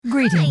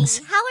Greetings.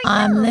 Hi, how are you?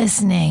 I'm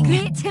listening.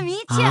 Great to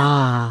meet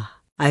you.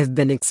 I've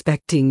been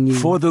expecting you.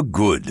 For the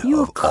good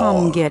You've of come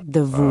all. get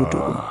the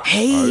voodoo.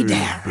 Hey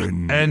there.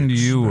 And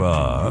you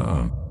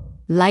are?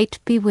 Light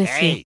be with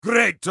you.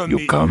 Great to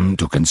You come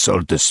to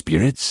consult the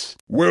spirits?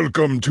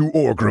 Welcome to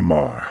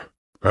Orgrimmar.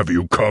 Have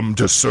you come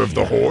to serve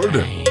the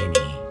Horde?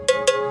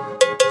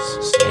 Sail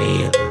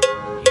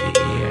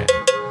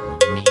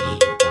here, me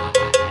buy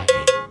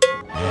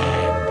and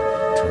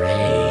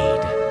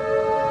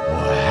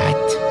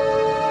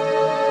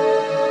trade.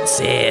 What?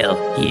 Sail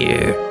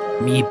here,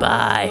 me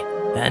buy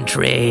and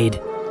trade.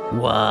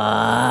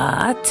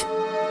 What?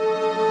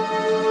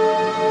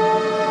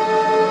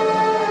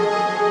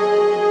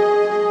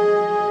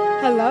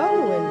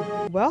 Hello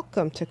and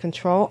welcome to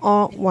Control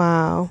Alt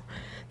WoW,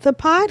 the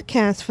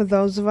podcast for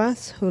those of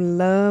us who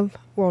love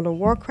World of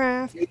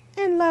Warcraft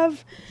and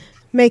love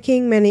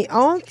making many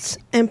alts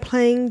and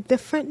playing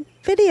different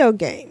video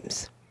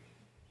games.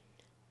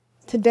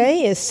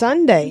 Today is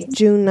Sunday,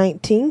 June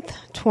 19th,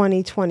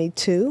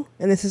 2022,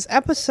 and this is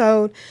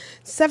episode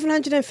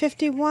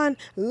 751,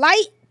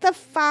 Light the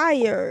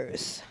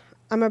Fires.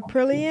 I'm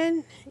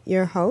Aprillian,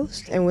 your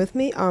host, and with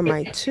me are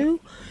my two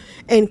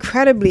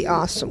incredibly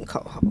awesome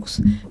co-hosts.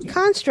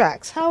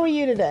 Constrax, how are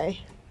you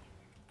today?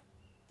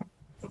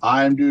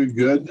 I'm doing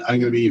good. I'm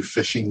going to be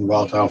fishing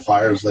volatile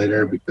fires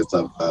later because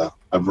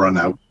I've run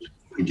out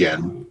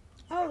again.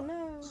 Oh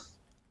no!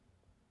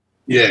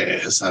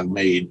 Yes, I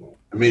made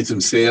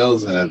some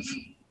sales and I've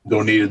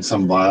donated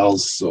some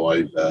vials, so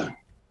I've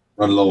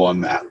run low on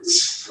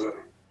mats.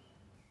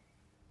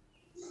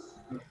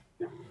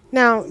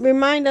 Now,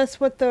 remind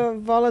us what the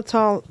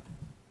volatile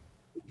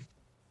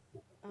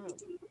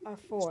are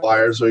for.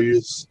 Fires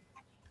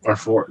are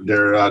for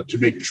they're to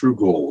make true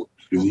gold.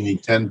 Because you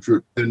need 10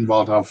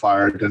 volatile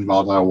fire, 10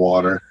 volatile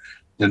water,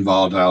 10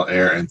 volatile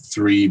air, and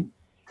 3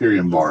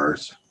 Pyrium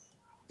bars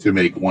to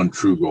make 1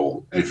 true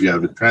gold. And if you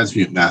have a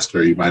transmute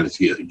master, you might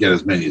get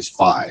as many as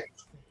 5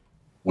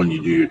 when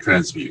you do your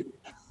transmute.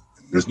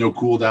 There's no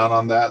cooldown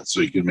on that,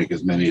 so you can make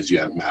as many as you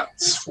have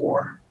mats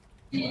for.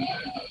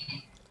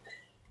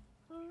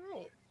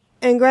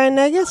 And Grand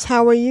Negus,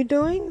 how are you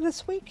doing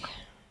this week?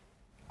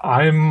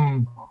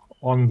 I'm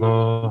on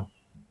the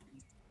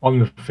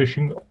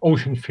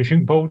ocean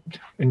fishing boat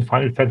in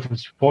Final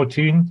Fantasy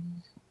XIV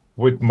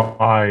with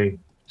my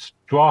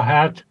straw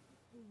hat.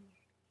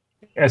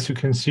 As you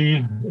can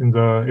see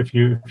if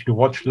you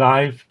watch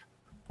live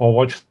or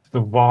watch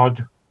the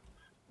VOD,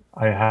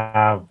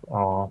 I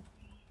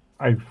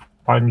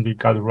finally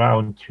got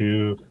around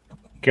to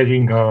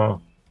getting a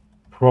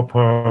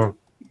proper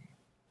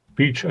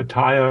beach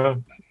attire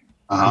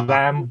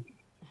lamb.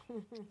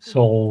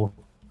 So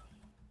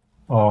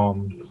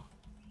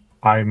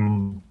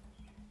I'm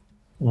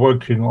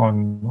working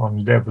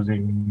on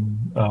leveling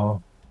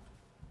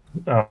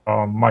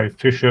my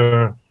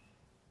fisher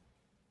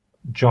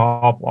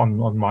job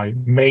on my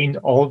main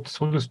alt,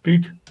 so to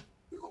speak.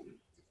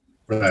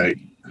 Right.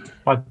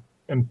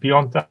 And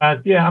beyond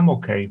that, yeah, I'm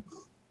okay.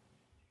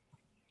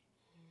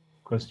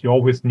 Because you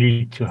always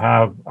need to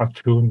have a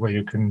tune where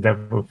you can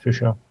level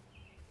fisher.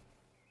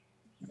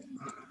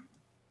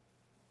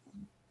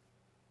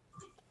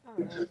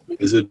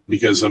 Is it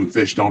because some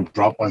fish don't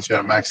drop once you're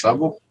at max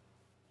level?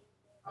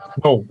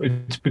 No,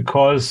 it's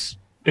because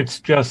it's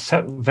just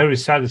very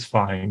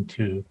satisfying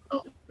to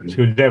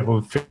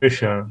level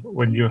fisher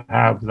when you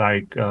have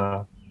like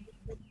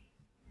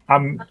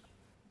I'm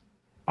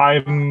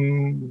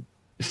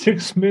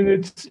 6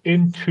 minutes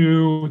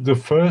into the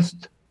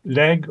first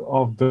leg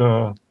of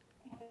the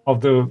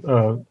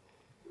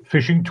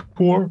fishing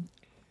tour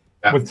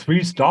with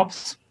 3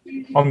 stops.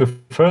 On the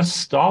first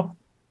stop,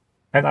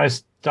 and I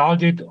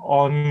started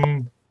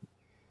on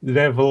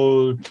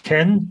level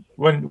 10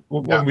 when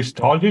we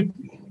started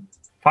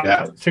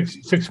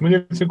 6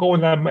 minutes ago,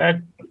 and I'm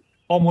at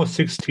almost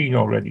 16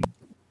 already.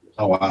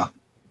 Oh wow!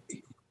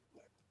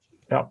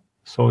 Yeah,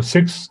 so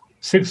 6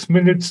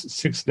 minutes,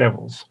 6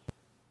 levels.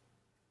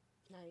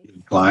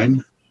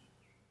 Climb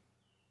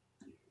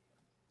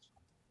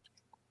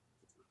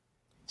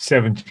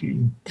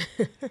 17.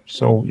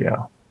 So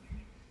yeah.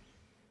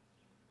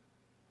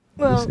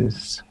 Well, this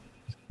is.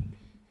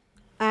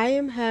 I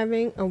am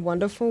having a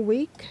wonderful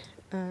week.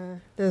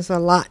 There's a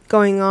lot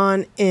going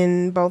on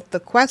in both the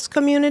Quest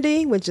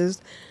community, which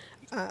is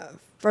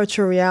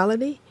virtual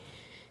reality,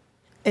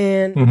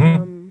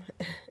 and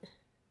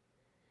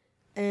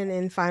and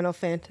in Final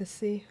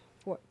Fantasy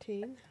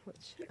 14,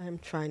 which I'm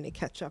trying to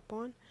catch up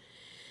on.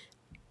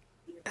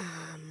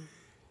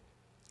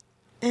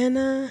 And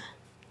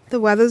the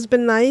weather's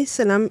been nice,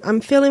 and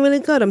I'm feeling really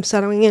good. I'm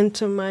settling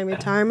into my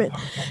retirement.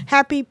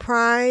 Happy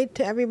Pride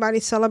to everybody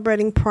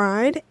celebrating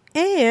Pride.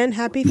 And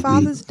happy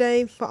Father's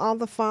Day for all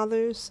the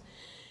fathers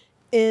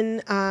in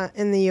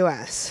the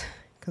U.S.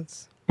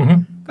 Because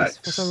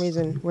for some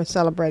reason we're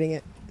celebrating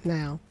it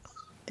now,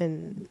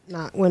 and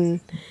not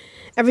when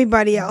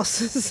everybody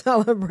else is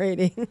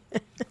celebrating.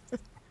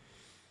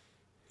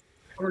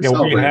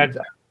 Yeah,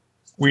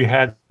 we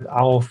had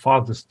our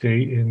Father's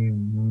Day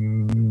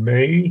in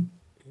May,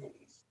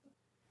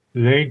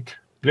 late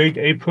late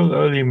April,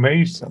 early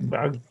May.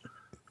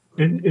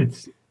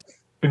 It's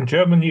in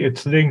Germany.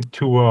 It's linked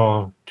to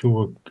a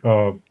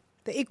The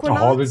a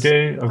equinox?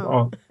 holiday.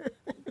 Oh.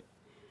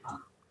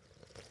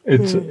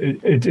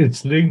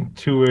 It's linked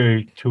to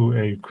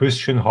a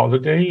Christian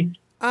holiday.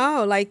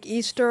 Oh, like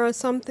Easter or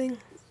something?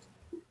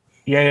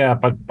 Yeah,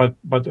 but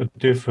a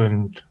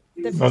different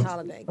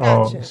Holiday.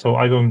 Gotcha. So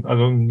I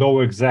don't know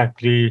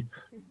exactly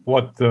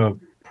what the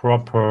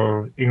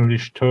proper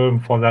English term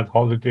for that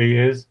holiday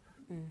is,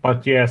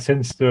 but yeah,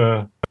 since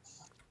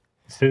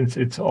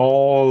it's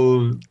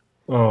all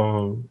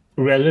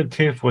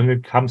relative when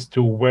it comes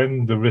to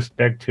when the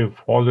respective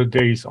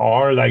holidays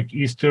are, like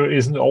Easter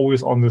isn't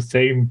always on the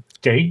same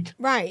date.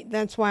 Right.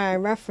 That's why I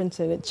reference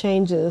it. It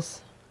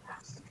changes.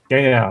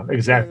 Yeah,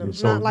 exactly.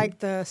 So Not like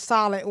the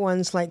solid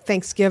ones, like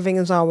Thanksgiving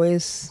is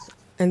always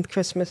and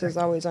Christmas is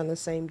always on the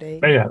same day.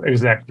 yeah,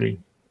 exactly.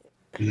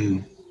 All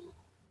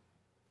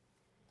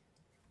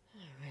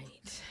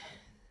right.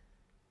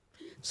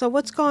 So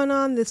what's going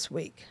on this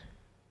week?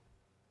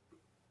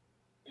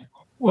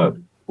 Well,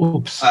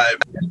 oops. I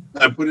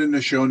put in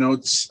the show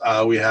notes.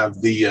 We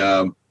have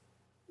the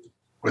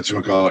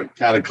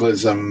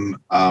Cataclysm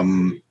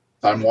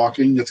time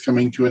walking that's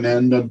coming to an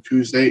end on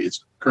Tuesday.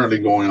 It's currently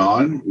going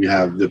on. We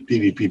have the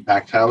PvP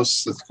Packed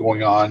House that's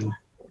going on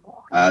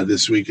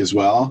this week as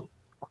well.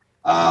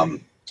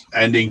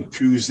 Ending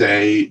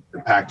Tuesday, the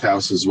Packed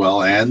House as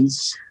well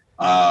ends.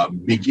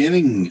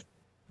 Beginning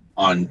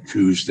on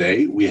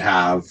Tuesday, we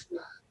have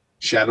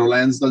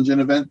Shadowlands dungeon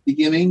event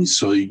beginning,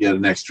 so you get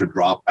an extra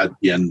drop at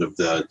the end of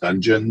the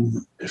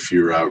dungeon if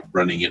you're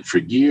running it for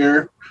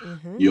gear.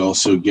 You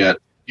also get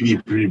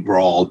PvP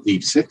Brawl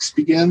Deep 6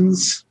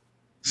 begins,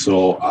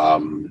 so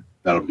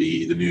that'll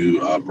be the new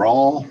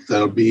Brawl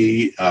that'll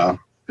be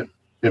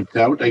pimped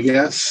out, I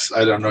guess.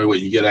 I don't know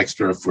what you get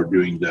extra for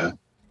doing the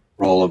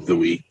Brawl of the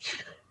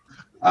week.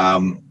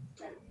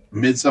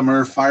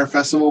 Midsummer Fire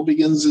Festival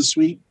begins this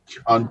week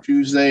on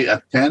Tuesday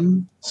at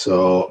 10.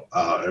 So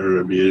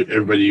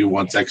everybody who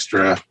wants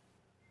extra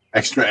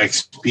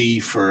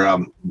XP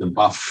for the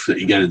buff that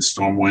you get in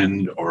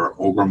Stormwind or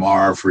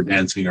Ogrimmar for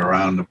dancing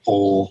around the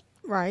pole.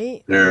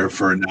 Right. There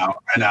for an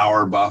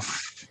hour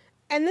buff.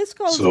 And this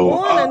goes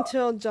on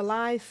until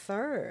July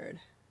 3rd.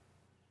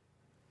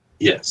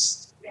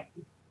 Yes.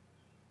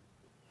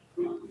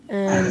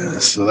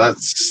 And so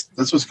that's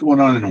what's going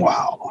on in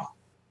WoW.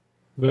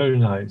 Very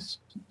nice.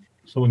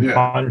 So in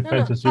Final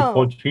Fantasy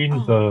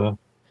 14,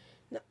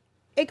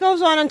 it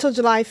goes on until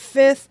July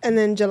 5th, and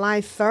then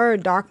July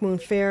 3rd, Dark Moon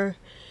Fair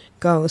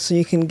goes, so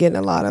you can get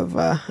a lot of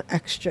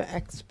extra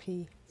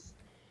XP,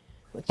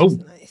 which is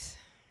nice.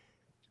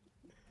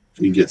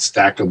 You get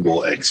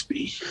stackable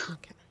XP.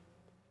 Okay.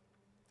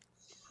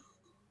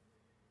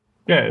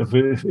 Yeah,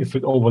 if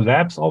it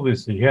overlaps,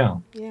 obviously, yeah.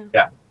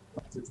 Yeah.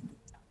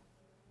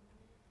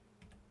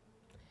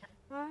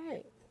 All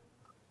right.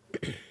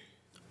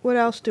 What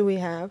else do we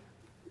have?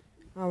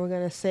 Or we're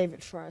going to save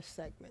it for our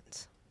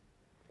segments.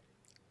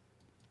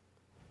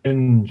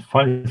 In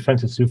Final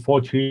Fantasy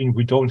 14,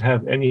 we don't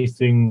have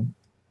anything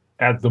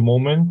at the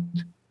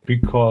moment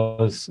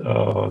because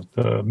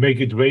the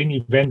Make It Rain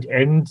event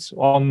ends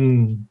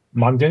on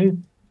Monday.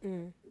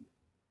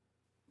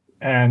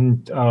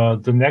 And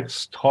the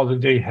next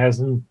holiday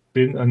hasn't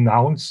been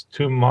announced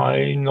to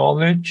my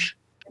knowledge.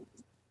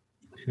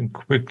 You can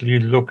quickly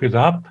look it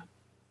up.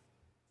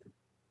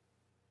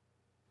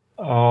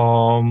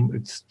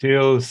 It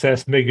still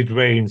says Make It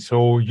Rain.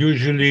 So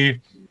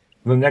usually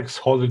the next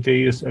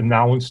holiday is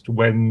announced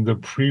when the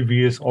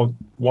previous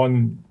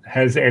one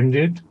has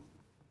ended.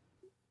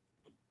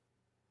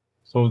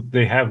 So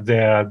they have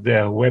their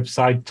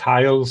website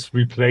tiles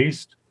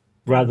replaced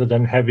rather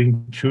than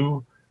having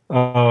two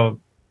up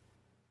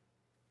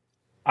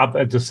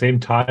at the same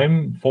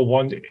time for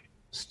one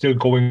still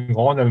going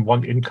on and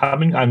one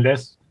incoming,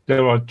 unless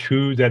there are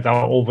two that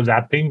are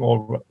overlapping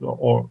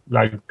or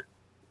like,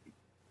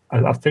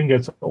 I think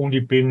it's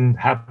only been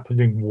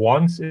happening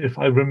once, if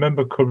I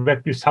remember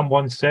correctly.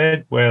 Someone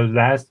said, well,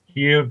 last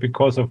year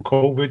because of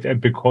COVID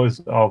and because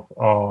of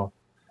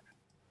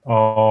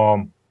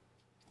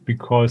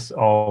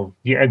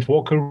the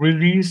Endwalker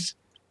release,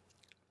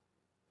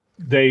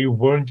 they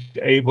weren't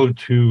able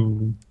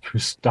to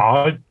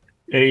start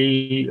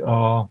a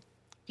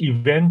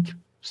event.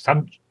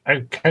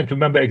 I can't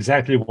remember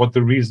exactly what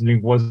the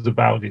reasoning was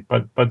about it,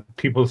 but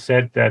people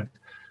said that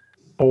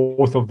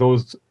both of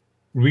those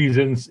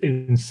reasons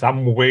in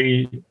some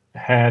way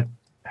had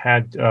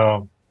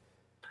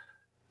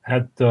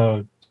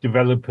the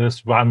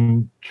developers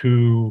run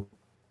two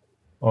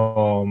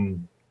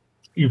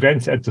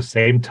events at the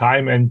same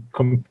time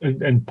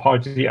and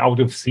partly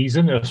out of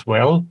season as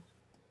well.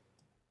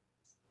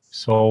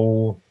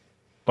 So,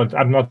 but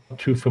I'm not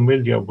too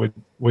familiar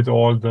with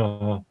all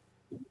the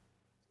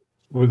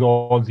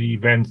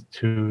events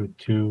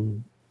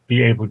to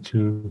be able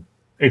to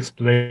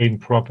explain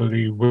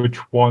properly which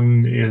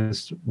one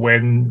is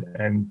when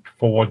and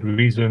for what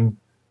reason.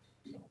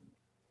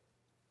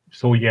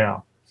 So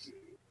yeah,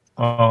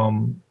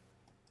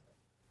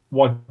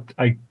 what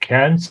I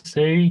can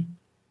say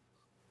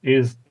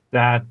is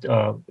that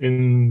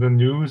in the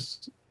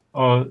news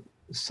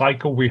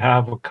cycle we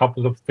have a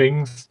couple of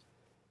things.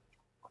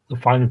 The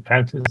Final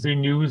Fantasy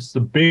news, the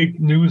big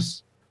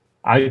news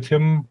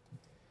item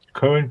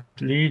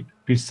currently,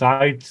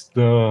 besides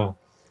the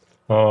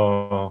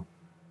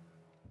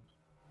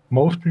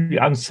mostly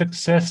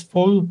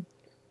unsuccessful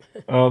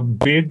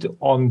bid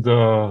on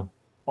the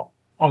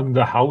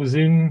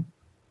housing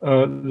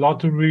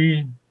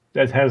lottery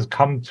that has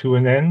come to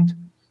an end.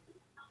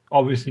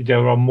 Obviously,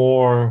 there are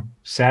more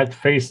sad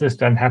faces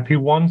than happy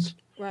ones.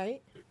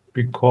 Right.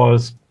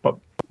 Because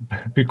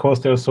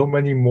there are so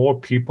many more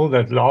people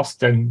that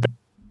lost than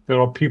there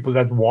are people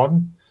that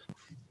won.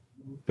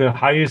 The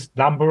highest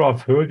number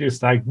I've heard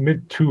is like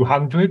mid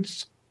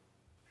 200s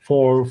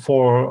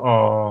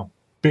for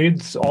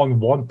bids on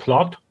one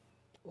plot.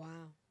 Wow.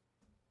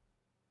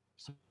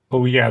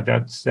 So yeah,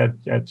 that's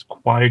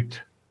quite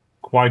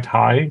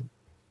high.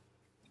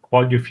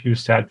 Quite a few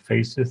sad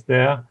faces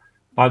there.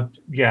 But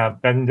yeah,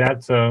 then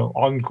that's an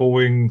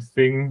ongoing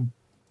thing,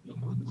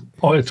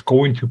 or it's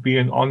going to be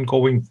an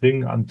ongoing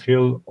thing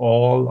until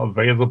all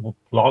available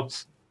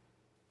plots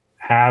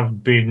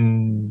have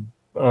been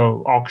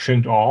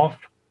auctioned off,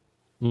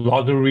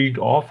 lotteried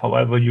off,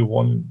 however you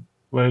want.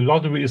 Well,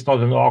 lottery is not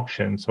an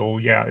auction, so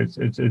yeah,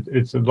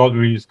 it's a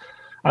lottery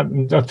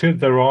until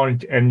there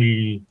aren't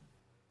any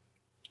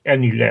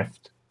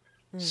left.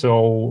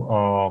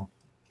 So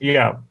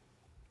yeah,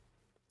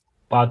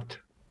 but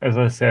as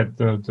I said,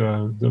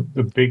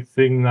 the big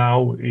thing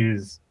now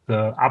is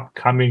the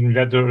upcoming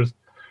letters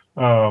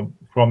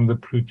from the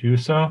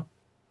producer,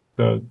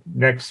 the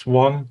next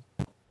one,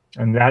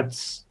 and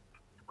that's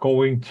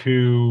going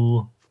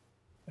to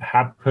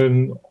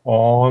happen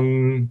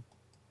on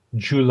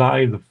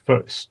July the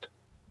 1st.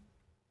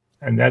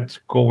 And that's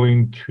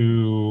going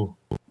to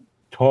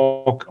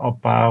talk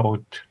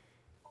about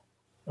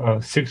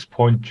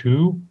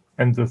 6.2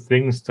 and the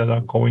things that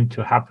are going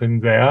to happen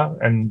there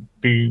and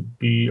be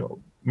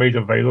made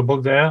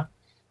available there.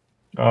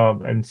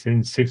 And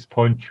since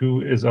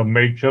 6.2 is a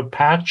major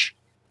patch,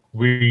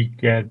 we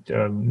get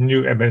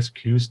new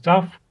MSQ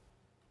stuff.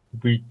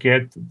 We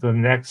get the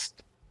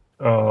next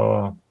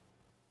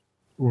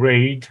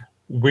raid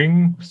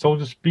wing, so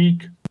to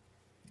speak,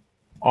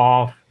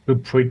 of the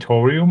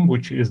Praetorium,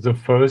 which is the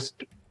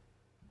first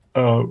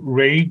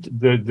raid,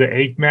 the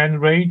 8-man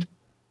raid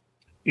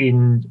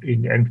in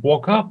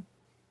Endwalker.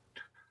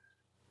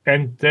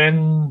 And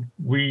then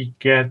we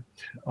get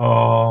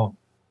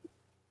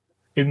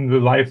in the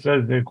life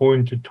letter, they're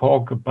going to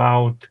talk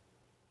about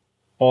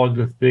all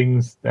the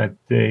things that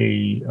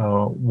they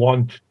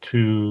want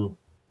to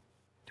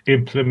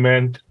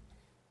implement.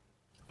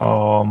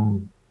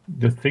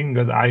 The thing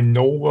that I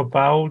know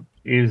about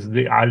is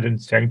the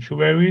island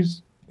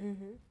sanctuaries,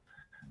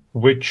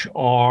 which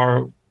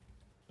have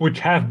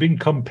been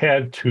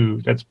compared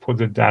to, let's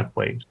put it that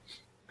way,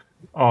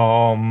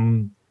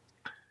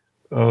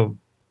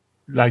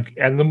 like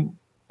Animal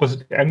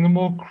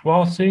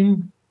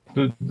Crossing,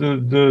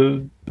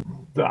 the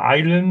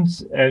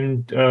islands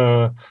and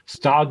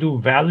Stardew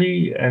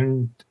Valley,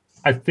 and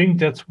I think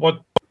that's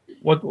what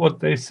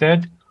they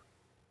said.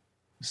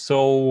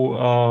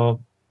 So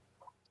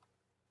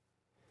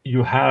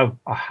you have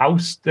a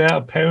house there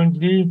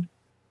apparently.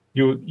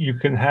 You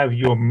can have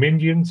your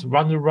minions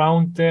run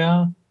around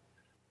there.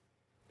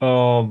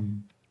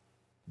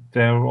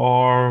 There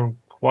are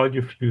quite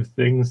a few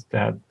things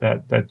that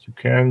you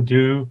can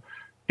do.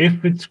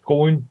 If it's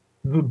going,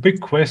 the big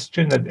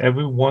question that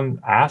everyone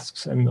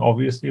asks and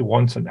obviously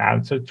wants an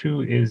answer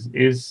to is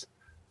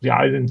the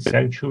island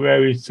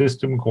sanctuary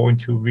system going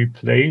to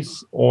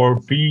replace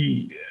or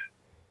be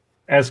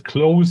as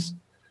close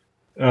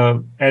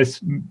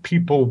as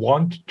people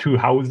want to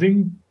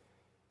housing?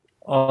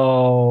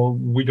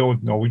 We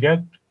don't know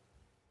yet.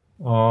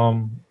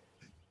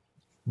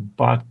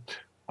 But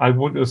I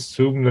would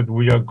assume that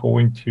we are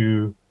going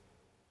to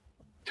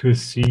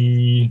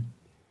see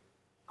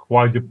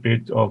quite a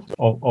bit of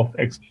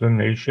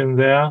explanation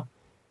there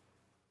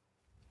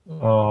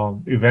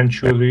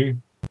eventually.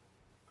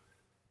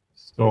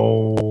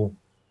 So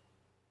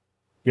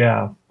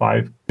yeah,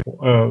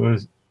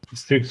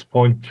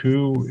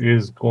 6.2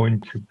 is going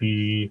to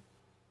be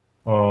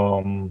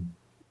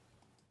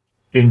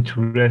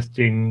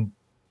interesting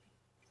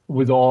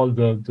with all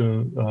the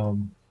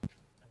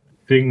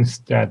things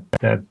that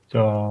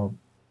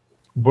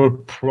were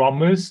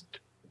promised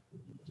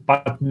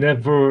but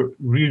never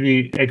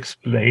really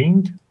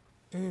explained.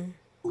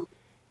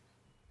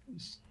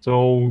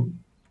 So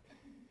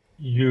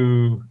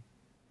you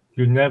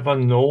never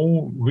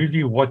know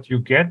really what you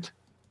get,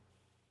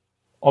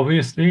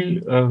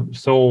 obviously.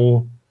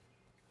 So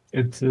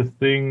it's a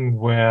thing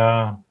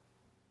where,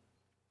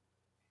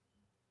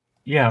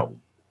 yeah,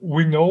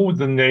 we know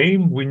the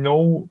name, we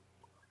know,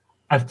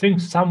 I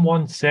think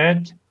someone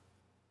said,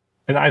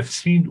 and I've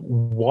seen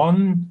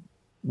one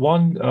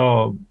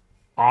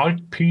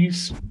art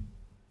piece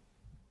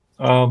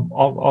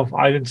of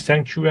island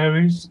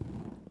sanctuaries,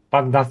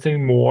 but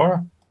nothing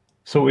more.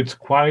 So it's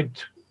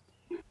quite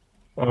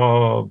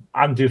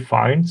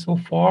undefined so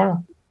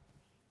far.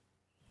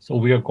 So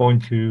we're going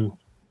to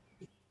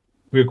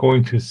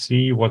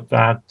see what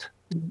that's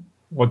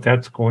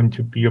going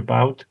to be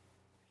about.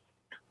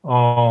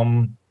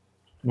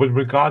 With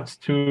regards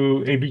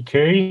to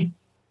ABK,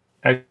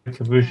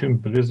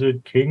 Activision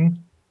Blizzard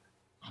King,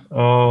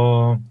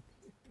 the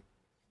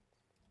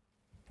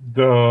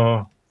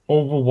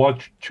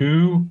Overwatch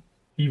 2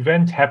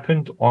 event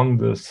happened on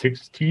the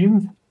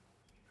 16th.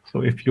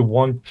 So if you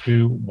want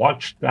to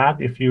watch that,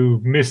 if you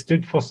missed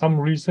it for some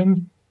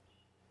reason,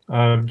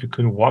 you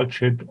can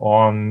watch it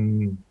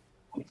on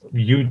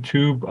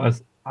YouTube,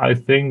 I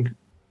think.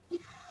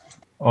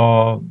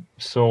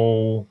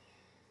 So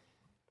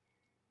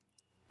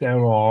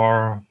there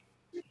are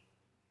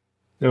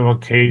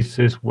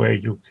cases where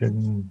you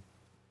can,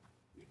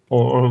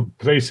 or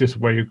places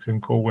where you can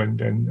go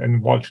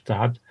and watch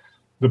that.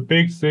 The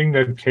big thing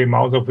that came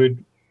out of it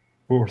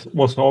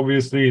was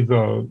obviously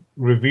the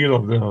reveal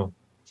of the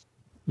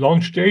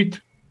launch date,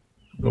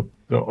 the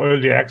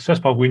early access,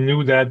 but we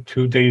knew that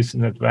 2 days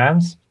in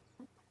advance.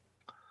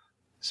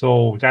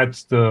 So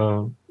it's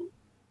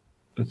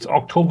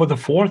October the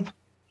 4th.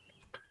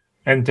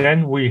 And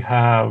then we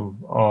have,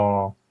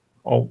 I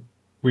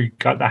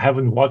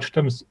haven't watched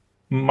them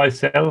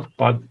myself,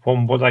 but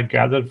from what I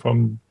gathered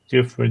from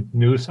different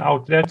news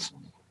outlets,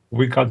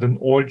 we got an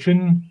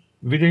Origin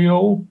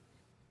video,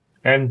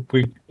 and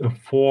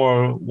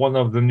for one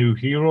of the new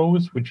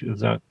heroes, which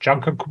is a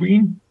Junker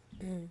Queen.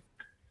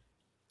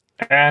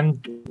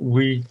 And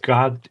we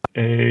got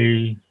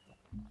another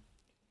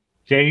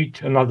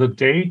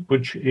date,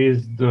 which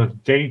is the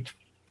date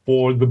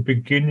for the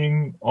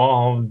beginning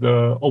of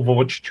the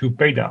Overwatch 2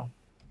 beta.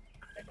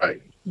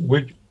 Right.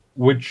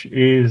 Which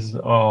is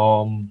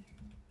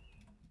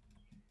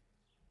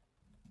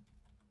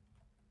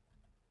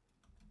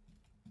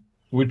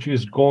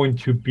going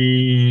to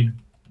be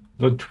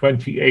the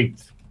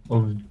 28th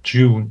of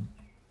June.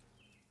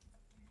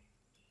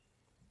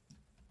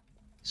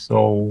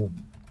 So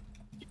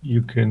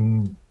you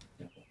can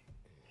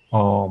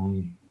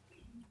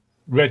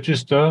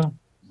register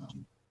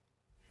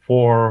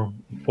for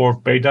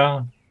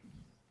beta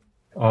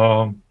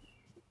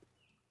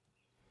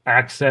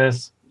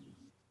access,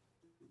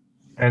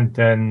 and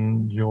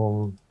then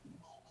you'll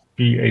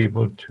be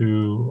able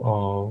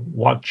to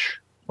watch.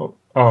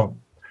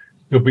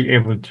 You'll be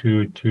able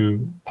to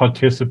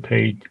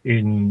participate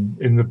in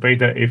the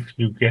beta if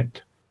you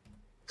get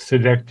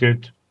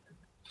selected,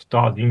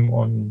 starting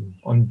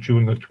on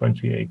June the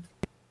 28th.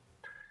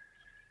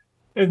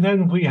 And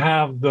then we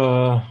have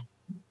the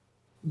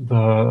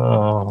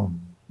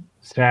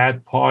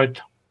sad part.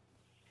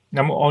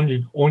 I'm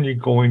only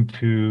going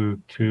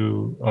to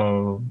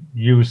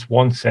use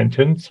one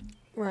sentence,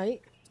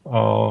 right,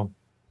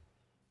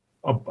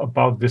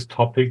 about this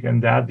topic,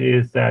 and that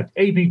is that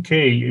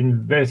ABK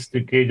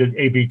investigated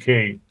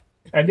ABK,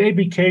 and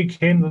ABK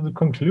came to the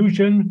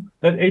conclusion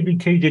that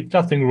ABK did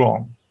nothing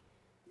wrong.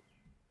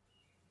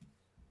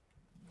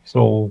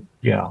 So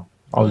yeah,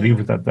 I'll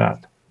leave it at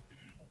that.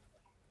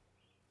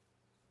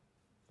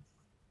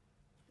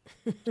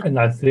 And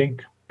I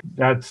think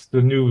that's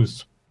the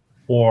news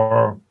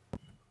for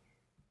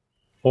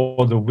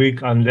the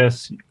week,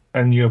 unless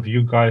any of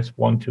you guys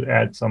want to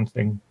add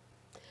something.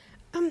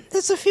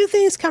 There's a few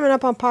things coming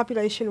up on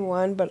Population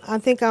 1, but I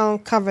think I'll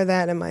cover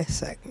that in my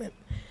segment.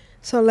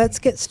 So let's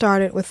get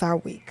started with our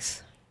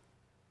weeks.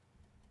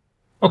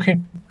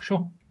 Okay,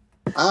 sure.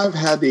 I've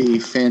had a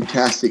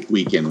fantastic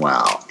weekend.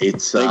 Wow.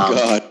 It's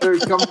very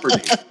comforting.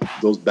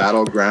 Those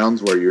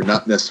battlegrounds where you're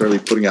not necessarily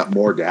putting out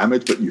more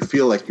damage, but you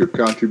feel like you're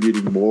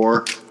contributing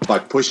more by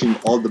pushing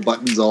all the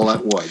buttons all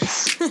at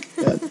once.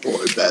 Bad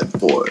boy.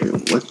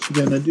 What you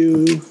gonna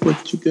do?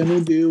 What you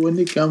gonna do when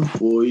they come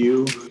for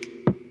you?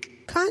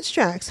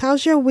 Constructs,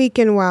 how's your week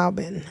in WoW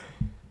been?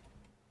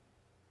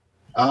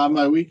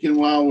 My week in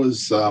WoW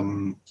was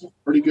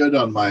pretty good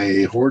on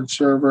my Horde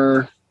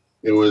server.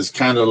 It was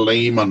kind of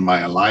lame on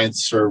my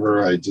Alliance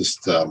server. I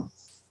just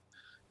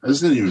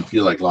didn't even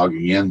feel like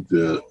logging in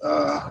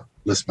to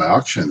list my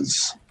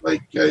auctions.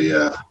 Like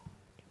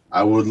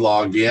I would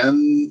log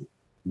in,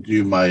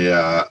 do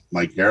my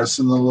my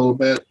garrison a little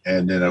bit,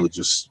 and then I would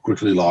just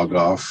quickly log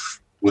off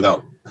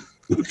without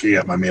looking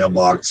at my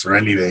mailbox or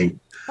anything.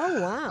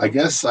 Oh wow! I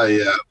guess I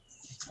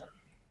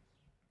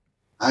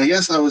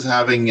was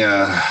having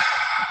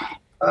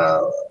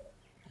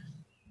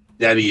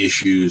daddy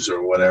issues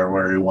or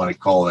whatever you want to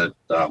call it,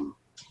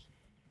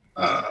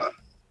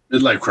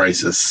 midlife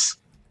crisis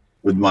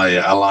with my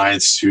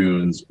Alliance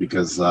tunes,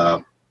 because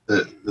the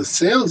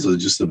sales are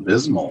just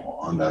abysmal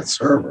on that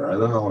server. I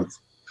don't know.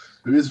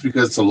 Maybe it's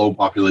because it's a low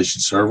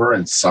population server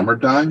and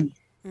summertime,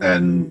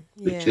 and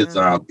the kids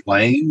are out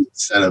playing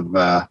instead of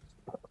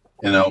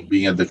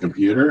being at the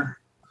computer.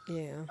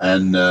 Yeah.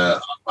 And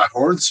on my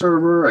Horde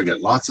server, I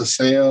get lots of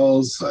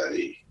sales.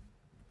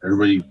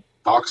 Everybody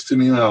talks to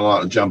me when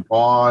I jump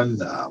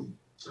on.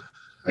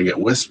 I get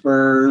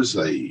whispers.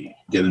 I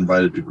get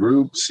invited to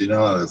groups.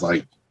 It's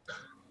like,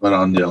 but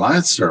on the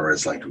Alliance server,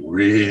 it's like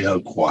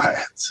real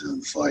quiet.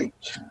 It's like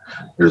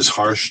there's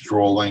harsh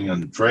trolling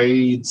and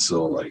trades.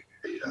 So like,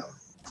 I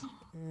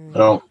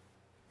don't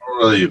don't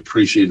really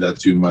appreciate that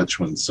too much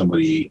when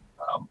somebody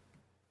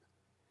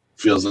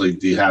feels like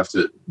they have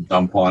to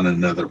dump on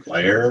another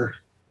player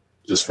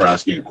just for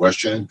asking a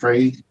question in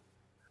trade.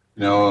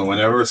 You know,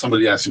 whenever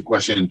somebody asks a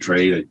question in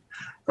trade, I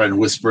try to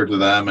whisper to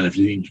them, and if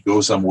you need to go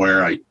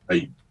somewhere, I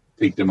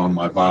take them on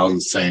my vials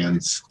of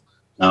sands,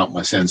 mount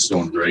my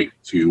sandstone drake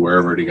to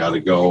wherever they got to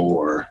go,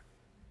 or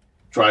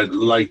try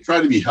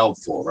to be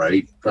helpful,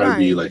 right? Try to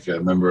be like a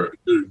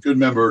good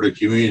member of the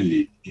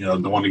community. You know,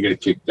 don't want to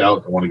get kicked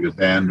out, don't want to get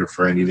banned or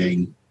for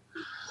anything.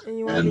 And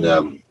you want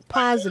to be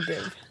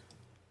positive.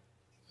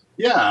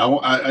 Yeah,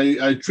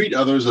 I treat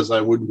others as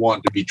I would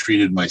want to be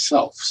treated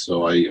myself.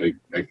 So I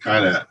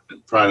kind of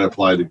try to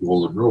apply the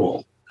golden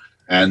rule.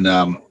 And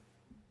on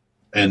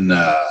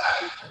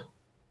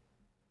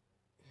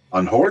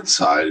Horde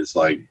side, it's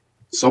like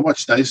so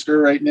much nicer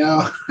right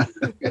now.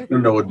 I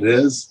don't know what it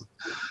is.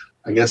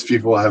 I guess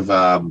people have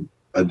a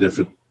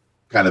different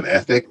kind of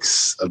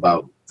ethics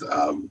about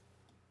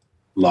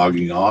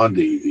logging on.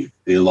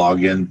 They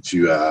log in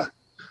to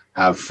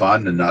have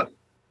fun and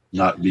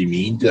not be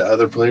mean to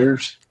other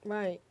players.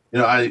 Right. You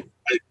know, I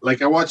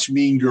watched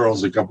Mean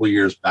Girls a couple of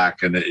years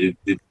back, and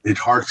it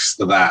harks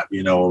to that.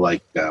 You know,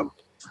 like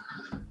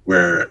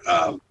where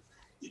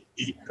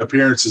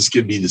appearances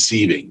can be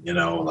deceiving. You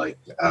know, like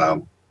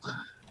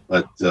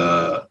but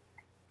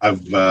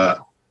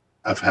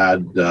I've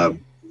had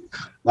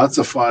lots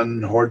of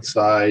fun Horde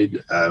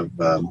side. I've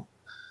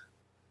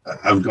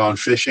gone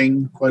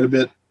fishing quite a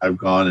bit. I've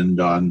gone and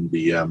done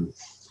the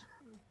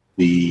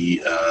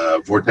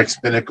Vortex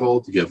Pinnacle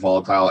to get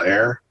volatile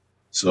air.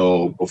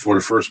 So before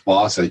the first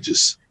boss, I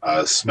just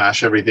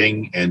smash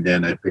everything, and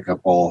then I pick up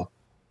all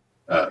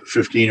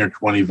 15 or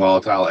 20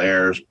 volatile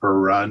airs per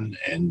run,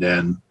 and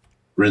then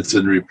rinse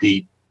and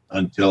repeat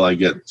until I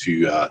get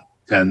to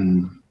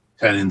 10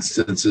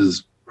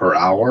 instances per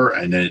hour,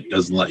 and then it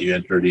doesn't let you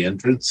enter the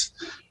entrance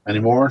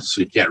anymore.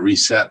 So you can't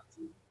reset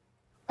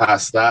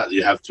past that.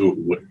 You have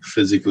to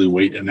physically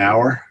wait an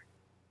hour.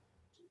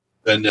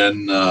 And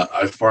then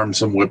I farmed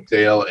some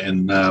Whiptail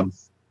in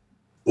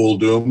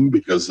Uldum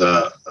because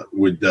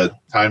with the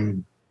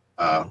time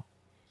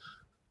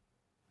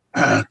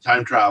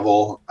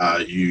travel,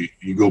 you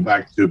go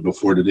back to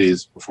before the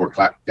days before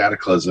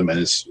Cataclysm, and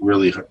it's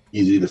really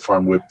easy to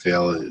farm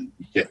Whiptail.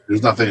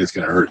 There's nothing that's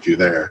going to hurt you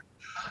there.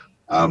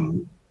 I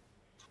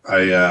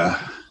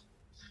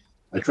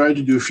tried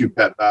to do a few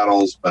pet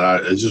battles, but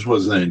I just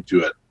wasn't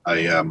into it.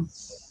 I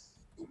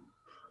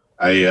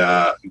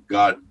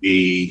got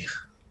a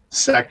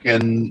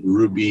second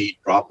Ruby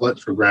droplet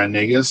for Grand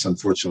Nagus.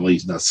 Unfortunately,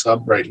 he's not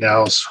subbed right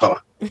now, so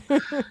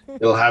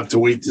he'll have to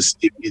wait to see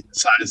if he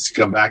decides to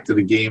come back to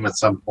the game at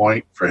some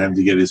point for him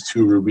to get his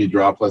 2 Ruby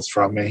droplets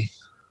from me.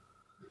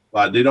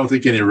 But they don't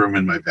take any room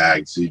in my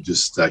bag, so you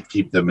just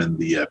keep them in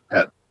the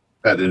pet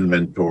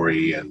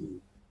inventory, and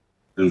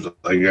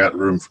I got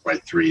room for my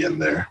 3 in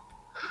there.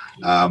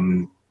 I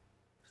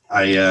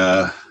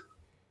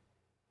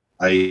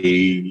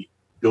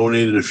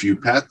donated a few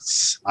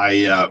pets.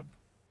 I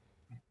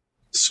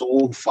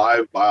sold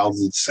 5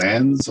 vials of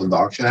sands on the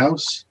auction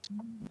house,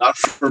 not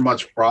for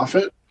much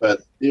profit,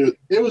 but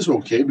it was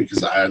okay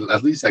because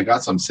at least I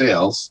got some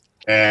sales,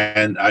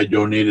 and I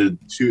donated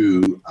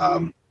 2,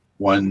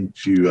 one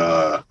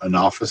to an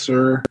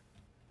officer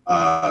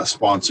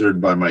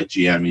sponsored by my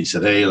GM. He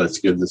said, "Hey, let's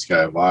give this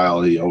guy a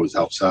vial. He always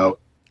helps out."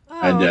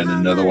 And then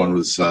another one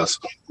was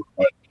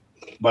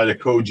by the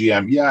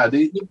co-GM. Yeah,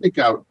 they pick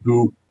out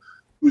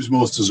who's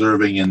most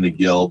deserving in the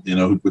guild, you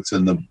know, who puts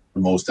in the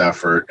most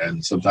effort,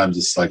 and sometimes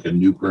it's like a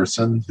new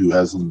person who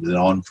hasn't been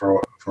on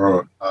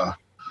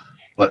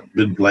but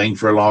been playing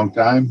for a long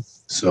time.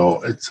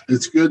 So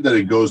it's good that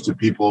it goes to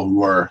people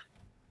who are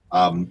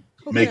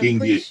making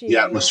the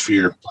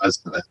atmosphere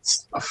pleasant and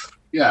stuff.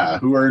 Yeah,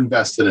 who are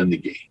invested in the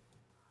game.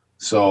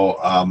 So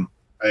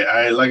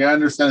I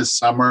understand it's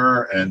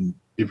summer and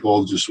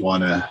people just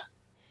want to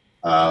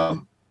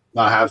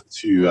not have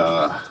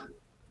to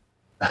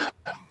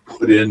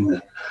put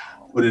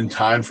in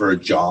time for a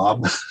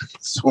job,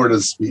 so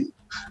to speak,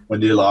 when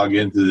they log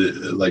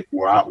into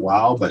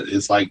WoW. But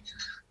it's like,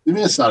 I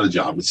mean, it's not a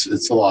job.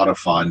 It's a lot of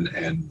fun,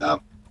 and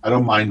I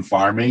don't mind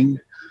farming.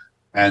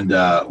 And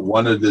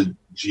one of the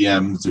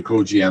GMs, the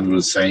co-GMs,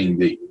 was saying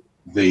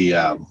they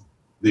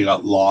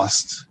got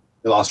lost.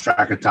 They lost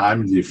track of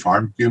time and they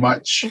farmed too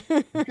much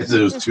because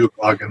it was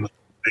 2:00 in the morning.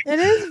 It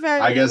is very.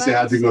 I guess they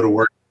had to go to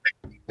work.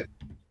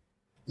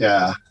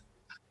 Yeah,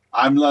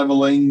 I'm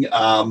leveling.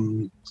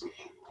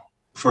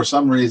 For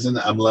some reason,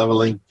 I'm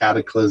leveling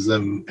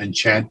Cataclysm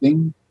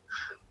Enchanting,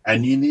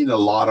 and you need a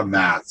lot of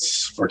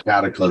mats for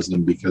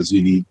Cataclysm because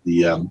you need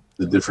the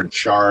different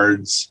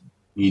shards,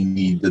 you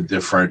need the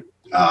different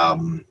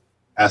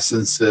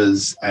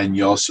essences, and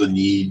you also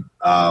need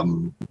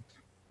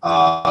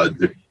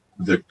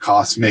the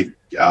cosmic.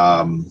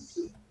 I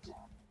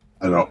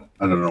don't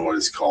know what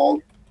it's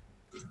called.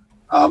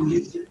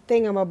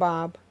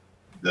 Thingamabob.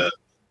 The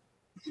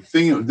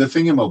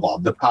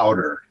thingamabob, the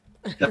powder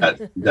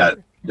that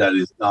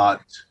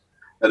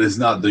is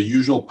not the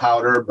usual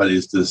powder, but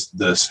is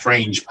the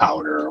strange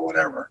powder or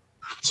whatever.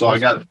 So I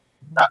got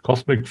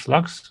Cosmic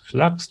Flux?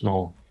 Flux?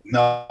 No.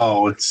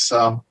 No, it's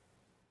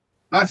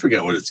I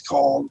forget what it's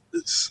called.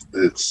 It's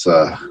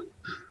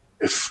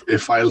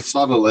if I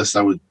saw the list,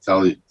 I would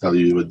tell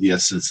you what the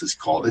essence is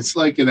called. It's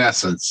like an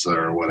essence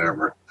or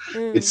whatever.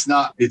 It's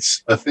not.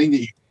 It's a thing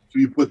that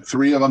you put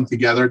 3 of them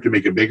together to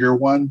make a bigger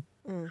one.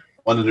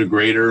 One of the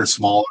greater,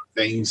 smaller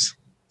things.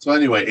 So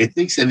anyway, it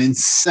takes an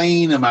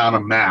insane amount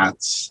of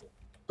mats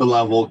to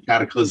level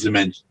Cataclysm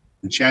and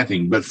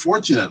Enchanting. But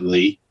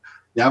fortunately,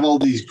 you have all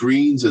these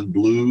greens and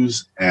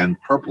blues and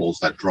purples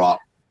that drop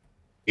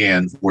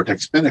in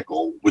Vortex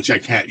Pinnacle, which I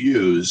can't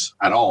use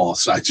at all.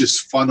 So I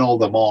just funnel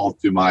them all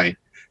to my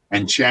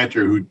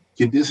enchanter who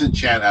can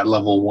disenchant at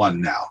level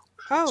 1 now.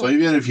 Oh. So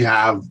even if you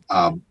have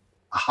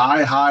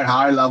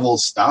high level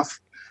stuff,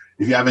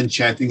 if you have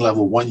enchanting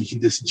level 1, you can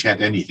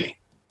disenchant anything.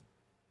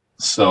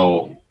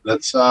 So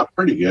that's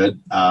pretty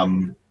good.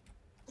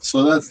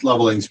 So that's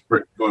leveling's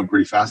going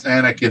pretty fast.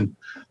 And I can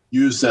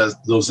use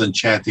those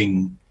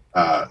enchanting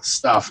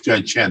stuff to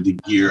enchant the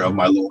gear of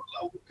my lower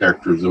level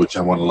characters, which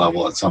I want to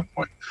level at some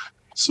point.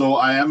 So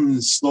I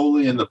am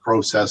slowly in the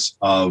process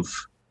of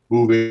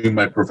moving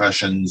my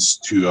professions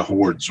to a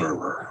Horde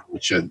server,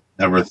 which I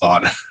never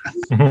thought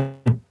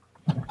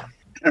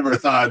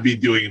I'd be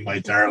doing in my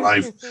entire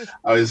life.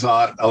 I always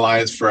thought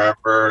Alliance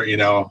forever,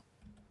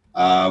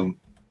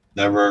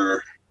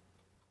 never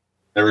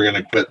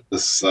gonna quit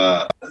this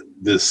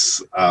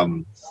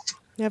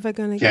Never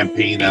gonna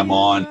campaign I'm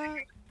on.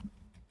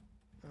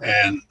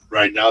 And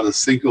right now the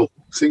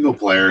single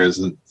player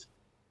isn't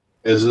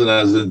as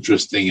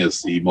interesting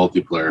as the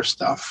multiplayer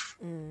stuff.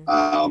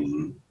 I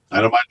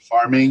don't mind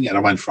farming. I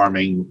don't mind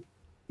farming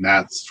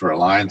mats for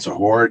Alliance or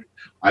Horde.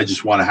 I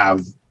just want to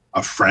have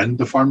a friend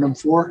to farm them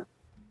for.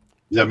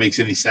 If that makes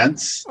any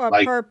sense? Or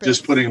like purpose.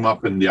 Just putting them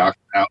up in the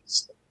auction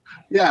house.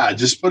 Yeah,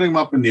 just putting them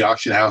up in the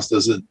auction house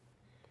isn't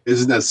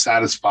as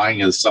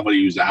satisfying as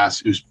somebody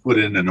who's put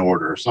in an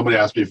order. Somebody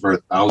asked me for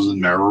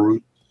 1,000 marrow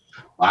root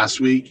last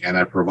week, and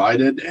I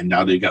provided, and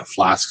now they got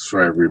flasks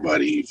for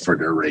everybody for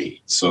their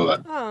raid. So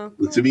that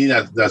to me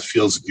that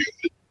feels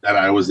good that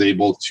I was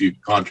able to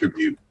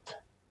contribute.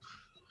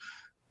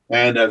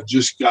 And I've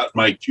just got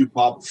my Q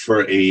pop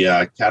for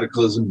a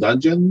Cataclysm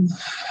dungeon.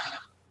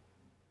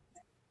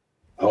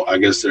 Oh, I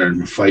guess they're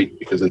in a fight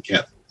because I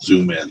can't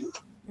zoom in.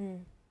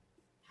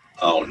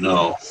 Oh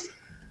no.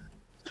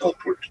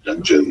 Teleport to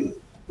dungeon.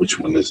 Which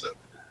one is it?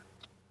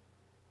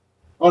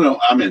 Oh no,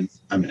 I'm in.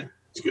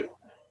 It's good.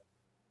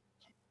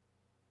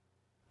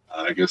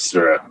 I guess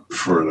they're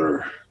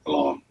further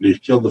along. They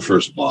killed the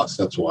first boss.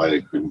 That's why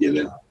they couldn't get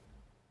in.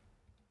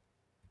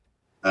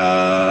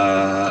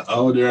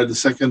 They're at the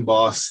second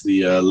boss,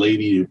 the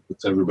lady who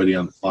puts everybody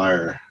on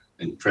fire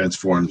and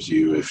transforms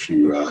you if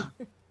you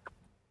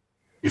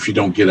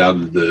don't get out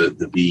of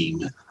the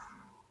beam.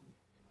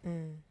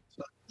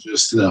 So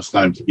just enough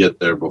time to get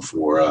there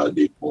before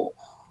they pull.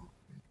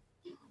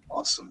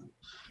 Awesome.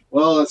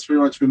 Well, that's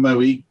pretty much been my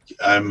week.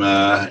 I'm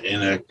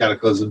in a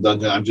Cataclysm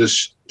dungeon. I'm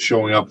just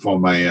showing up for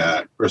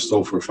my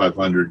crystal for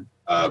 500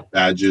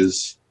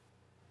 badges,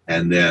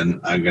 and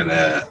then I'm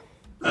gonna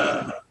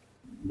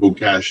go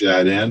cash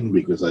that in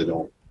because I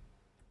don't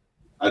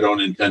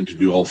intend to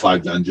do all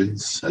 5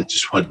 dungeons. I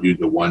just want to do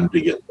the one to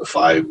get the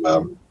 5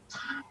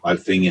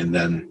 thing, and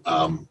then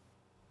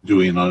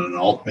doing on an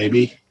alt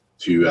maybe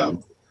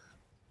to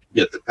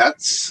get the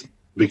pets.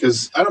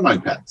 Because I don't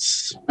mind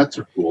pets. Pets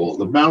are cool.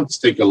 The mounts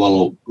take a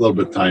little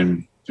bit of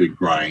time to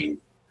grind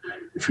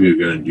if you're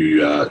going to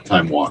do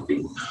time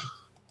walking.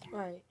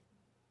 Right.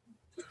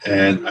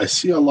 And I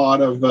see a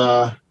lot of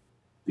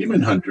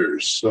demon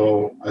hunters,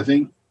 so I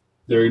think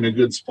they're in a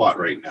good spot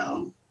right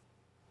now.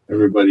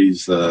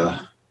 Everybody's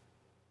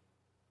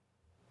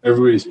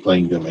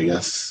playing them, I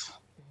guess,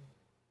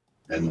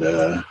 and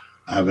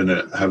having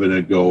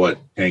a go at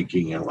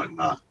tanking and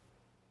whatnot.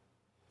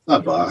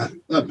 Not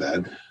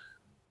bad.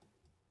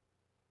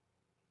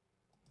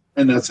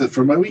 And that's it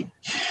for my week.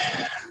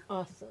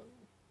 Awesome.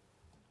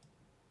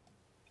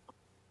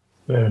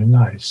 Very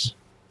nice.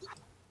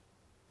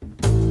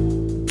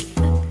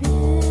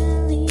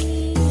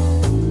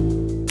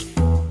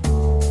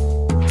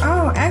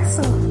 Oh,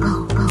 excellent.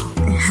 Oh.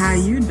 How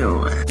you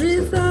doing?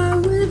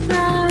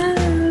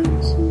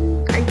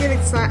 I get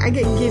excited. I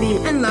get giddy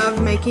and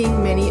love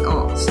making mini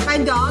alts. My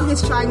dog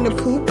is trying to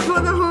poop for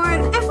the Horde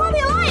and for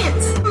the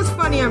Alliance. It was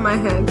funny on my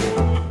head.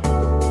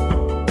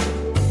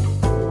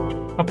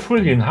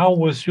 Aprillian, how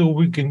was your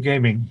week in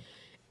gaming?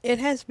 It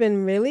has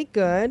been really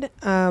good.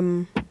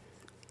 I've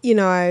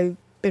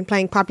been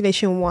playing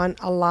Population 1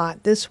 a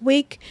lot this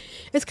week.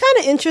 It's kind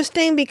of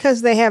interesting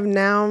because they have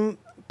now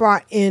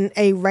brought in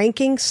a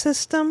ranking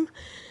system.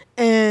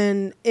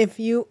 And as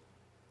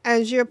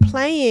you're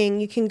playing,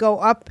 you can go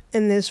up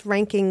in this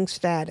ranking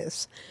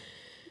status.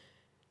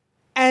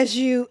 As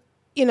you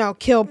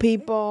kill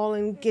people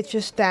and get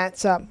your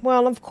stats up.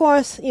 Well, of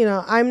course,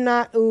 I'm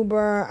not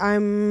Uber.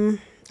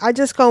 I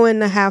just go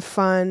in to have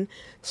fun.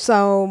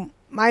 So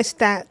my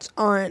stats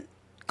aren't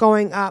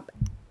going up.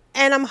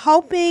 And I'm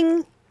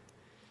hoping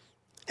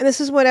and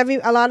this is what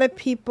a lot of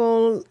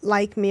people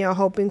like me are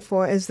hoping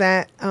for, is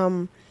that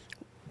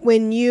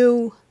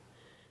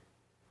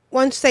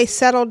once they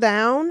settle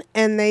down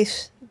and they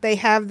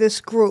have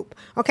this group.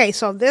 Okay,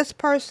 so this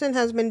person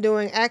has been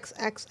doing X,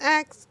 X,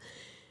 X.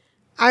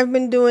 I've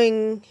been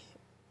doing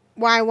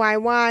Y, Y,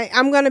 Y.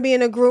 I'm going to be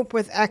in a group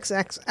with X,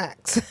 X,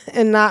 X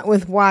and not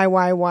with Y,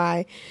 Y,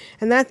 Y.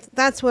 And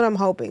that's what I'm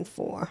hoping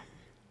for.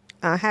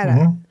 I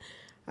had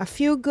a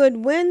few good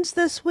wins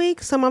this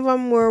week. Some of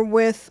them were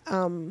with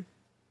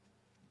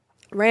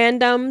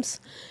randoms,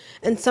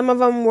 and some of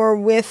them were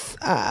with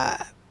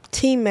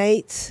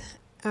teammates.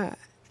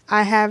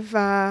 I have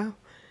a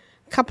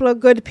couple of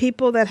good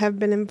people that have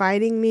been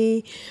inviting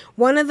me.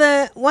 One of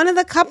the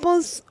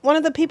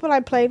people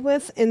I played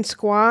with in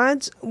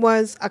squads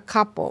was a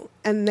couple,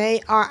 and they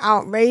are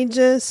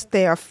outrageous.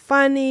 They are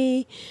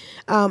funny.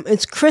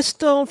 It's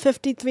Crystal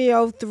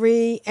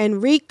 5303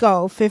 and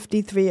Rico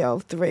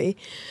 5303.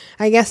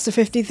 I guess the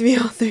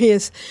 5303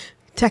 is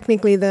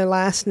technically their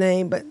last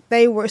name, but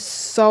they were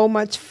so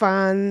much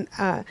fun.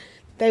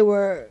 They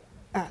were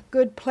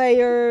good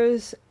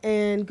players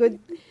and good.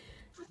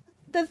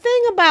 The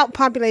thing about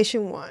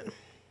Population 1,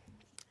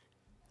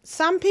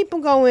 some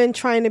people go in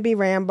trying to be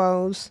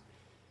Rambos.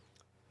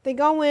 They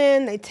go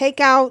in, they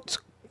take out,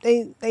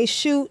 they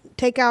shoot,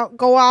 take out,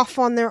 go off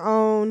on their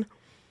own.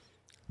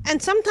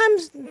 And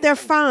sometimes they're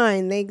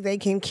fine. They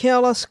can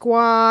kill a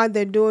squad,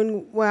 they're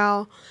doing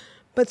well.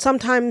 But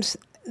sometimes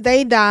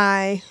they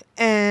die,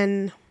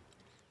 and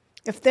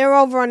if they're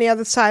over on the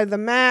other side of the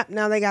map,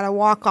 now they got to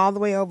walk all the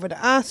way over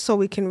to us so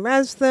we can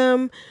res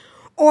them.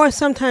 Or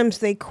sometimes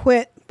they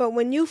quit. But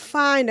when you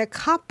find a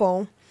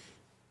couple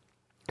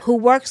who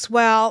works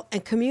well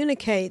and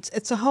communicates,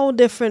 it's a whole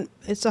different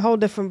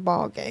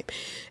ball game.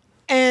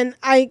 And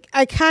I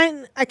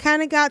kind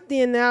of got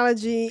the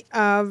analogy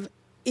of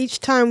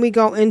each time we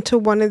go into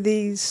one of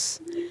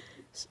these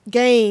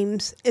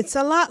games, it's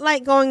a lot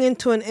like going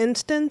into an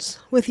instance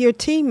with your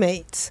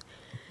teammates.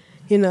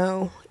 You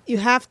know, you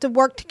have to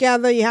work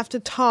together, you have to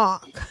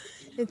talk.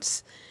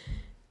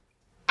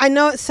 I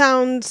know it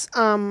sounds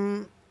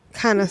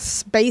kind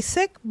of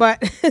basic, but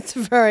it's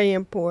very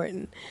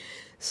important.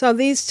 So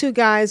these two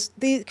guys,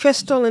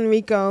 Crystal and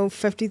Rico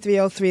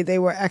 5303, they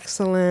were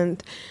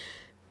excellent.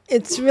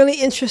 It's really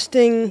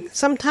interesting.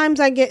 Sometimes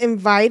I get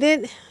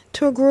invited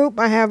to a group.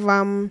 I have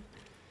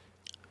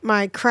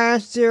my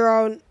Crash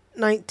Zero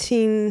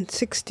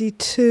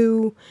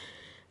 1962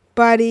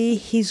 buddy.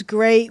 He's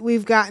great.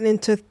 We've gotten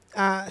into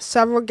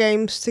several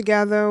games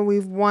together.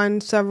 We've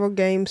won several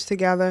games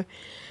together.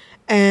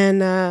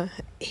 And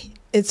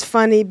it's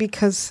funny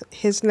because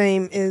his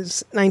name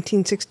is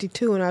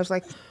 1962, and I was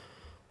like,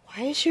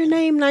 why is your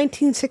name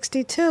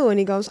 1962? And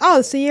he goes,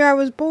 oh, it's the year I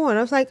was born.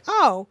 I was like,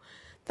 oh,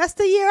 that's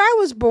the year I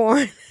was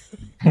born.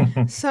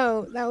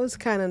 So that was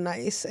kind of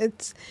nice.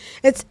 It's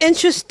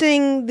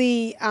interesting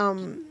the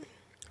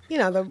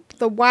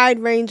wide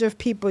range of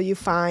people you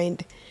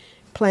find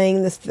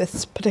playing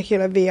this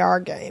particular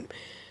VR game.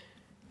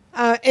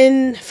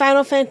 In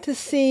Final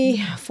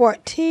Fantasy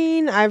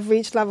 14, I've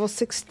reached level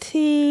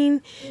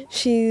 16.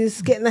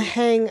 She's getting the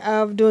hang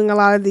of doing a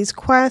lot of these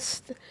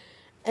quests,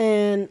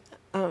 and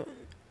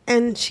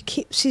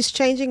she's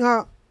changing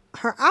her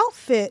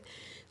outfit.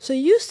 So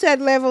you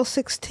said level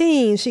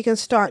 16, she can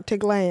start to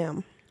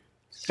glam.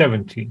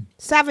 17.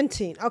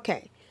 17.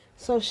 Okay,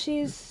 so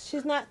she's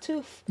not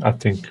too. I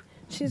think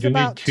she's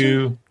about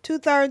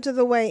two-thirds of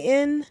the way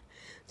in.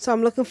 So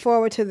I'm looking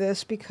forward to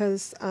this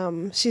because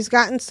she's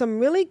gotten some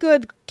really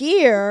good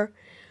gear,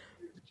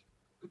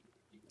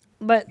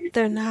 but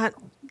they're not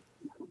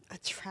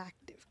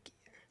attractive gear.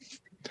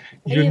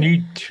 You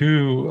need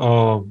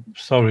to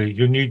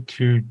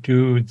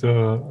do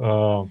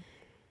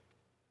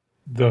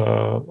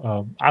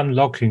the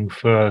unlocking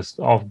first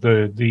of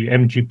the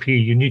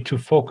MGP. You need to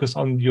focus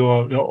on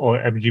your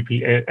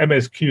MGP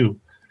MSQ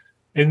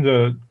in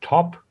the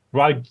top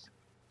right,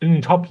 in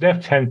the top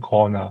left-hand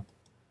corner.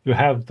 You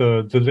have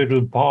the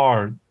little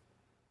bar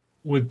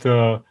with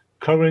the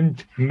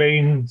current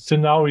main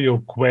scenario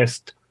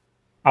quest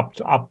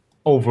up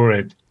over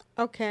it.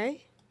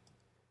 Okay.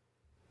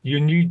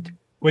 You need,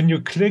 when you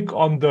click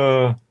on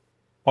the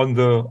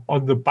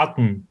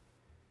button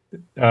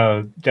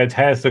that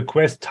has the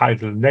quest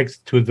title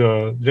next to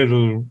the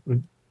little,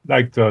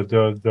 like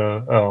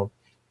the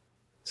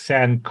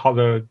sand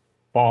colored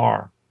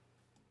bar.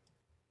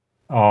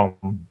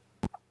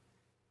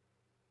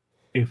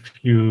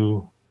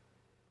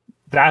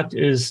 That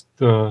is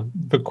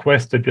the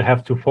quest that you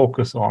have to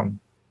focus on.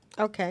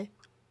 Okay.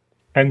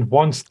 And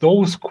once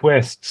those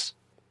quests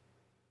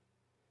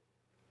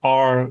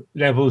are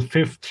level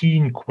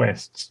 15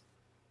 quests,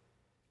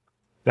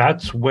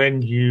 that's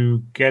when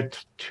you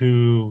get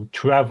to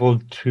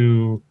travel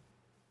to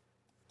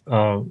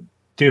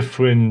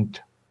different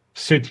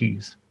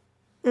cities.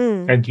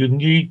 And you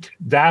need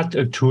that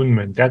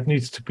attunement. That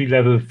needs to be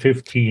level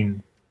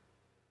 15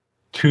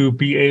 to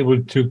be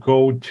able to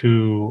go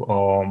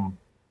to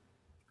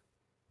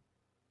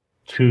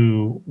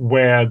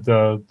where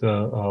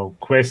the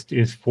quest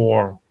is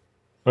for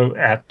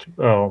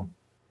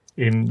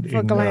in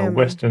glamming.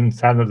 Western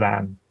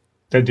Thanalan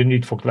that you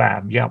need for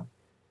glam. Yeah.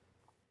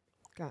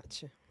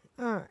 Gotcha.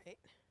 All right.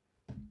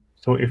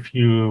 So if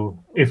you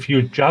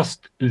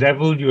just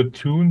level your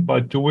tune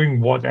by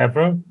doing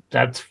whatever,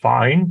 that's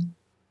fine.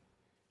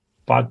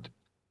 But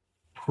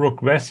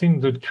progressing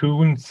the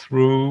tune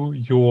through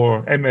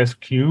your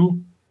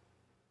MSQ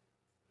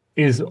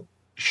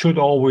should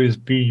always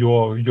be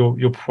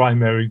your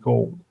primary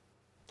goal.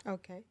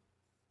 Okay.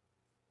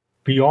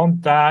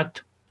 Beyond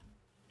that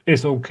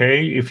is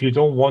okay. If you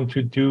don't want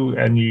to do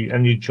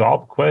any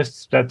job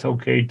quests, that's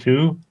okay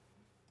too.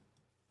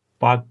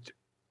 But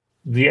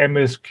the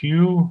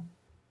MSQ,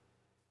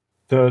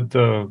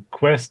 the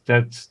quest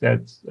that's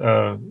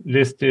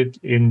listed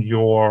in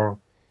your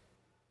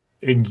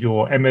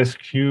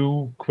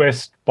MSQ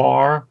quest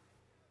bar,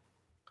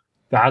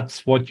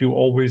 that's what you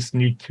always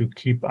need to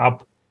keep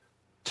up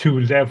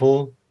to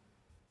level,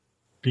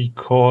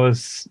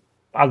 because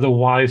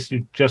otherwise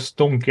you just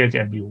don't get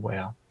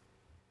anywhere.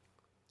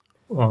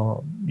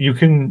 You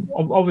can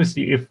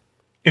obviously,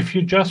 if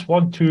you just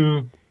want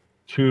to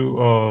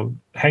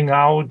hang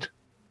out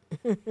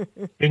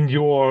in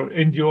your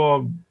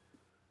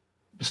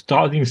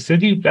starting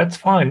city, that's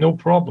fine, no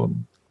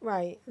problem.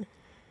 Right.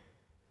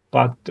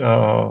 But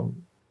to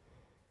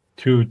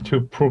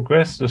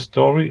progress the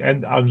story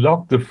and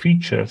unlock the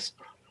features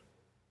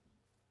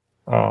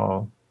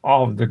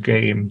of the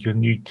game, you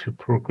need to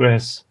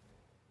progress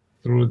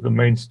through the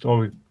main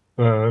story,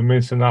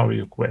 main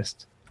scenario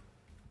quest.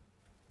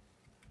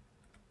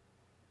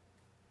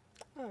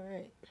 All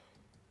right.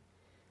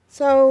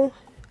 So,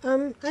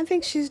 I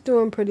think she's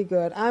doing pretty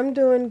good. I'm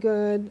doing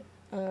good.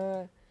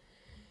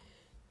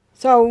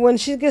 So when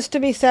she gets to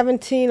be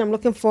 17, I'm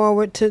looking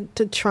forward to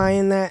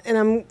trying that. And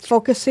I'm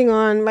focusing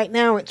on, right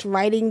now, it's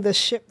writing the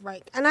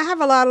shipwright. And I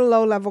have a lot of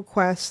low-level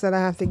quests that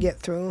I have to get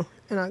through,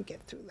 and I'll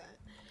get through that.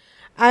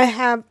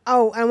 I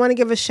want to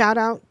give a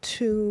shout-out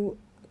to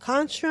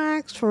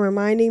Contracts for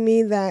reminding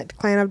me that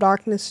Clan of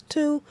Darkness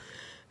 2,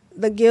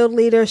 the guild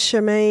leader,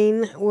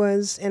 Shemaine,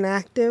 was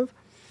inactive.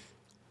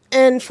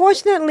 And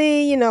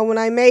fortunately, when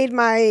I made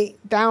my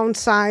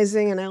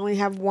downsizing and I only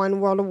have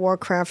one World of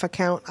Warcraft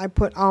account, I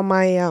put all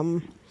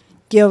my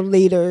guild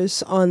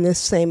leaders on this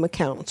same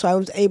account. So I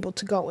was able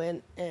to go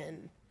in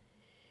and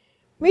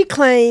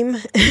reclaim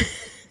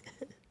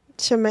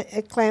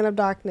Clan of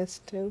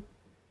Darkness 2.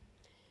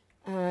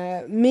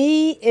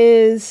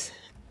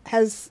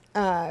 has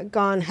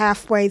gone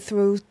halfway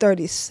through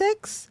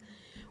 36.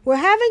 We're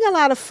having a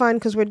lot of fun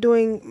because we're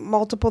doing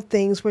multiple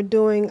things. We're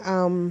doing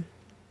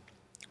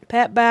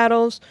pet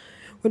battles.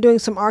 We're doing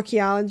some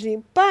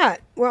archaeology,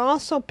 but we're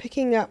also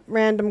picking up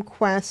random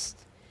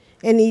quests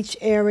in each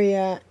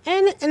area.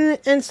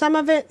 And some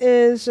of it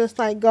is just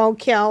like go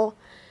kill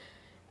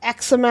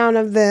X amount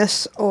of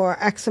this or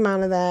X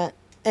amount of that.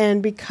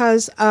 And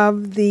because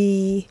of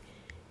the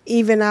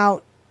even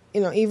out,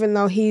 even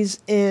though he's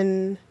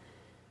in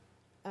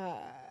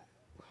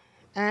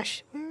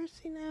Ash, where is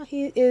he now?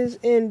 He is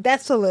in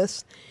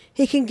Desolus.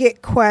 He can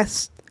get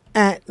quests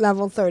at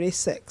level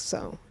 36.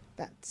 So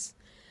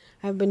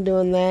I've been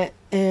doing that.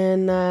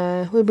 And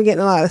we've been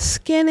getting a lot of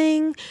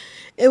skinning.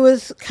 It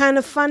was kind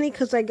of funny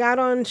because I got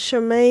on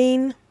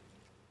Shemaine.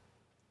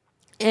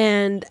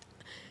 And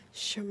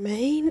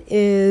Shemaine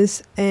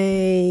is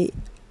is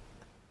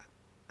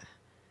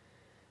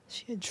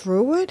she a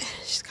druid?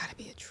 She's got to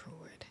be a druid.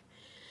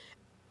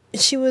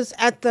 She was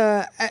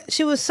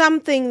she was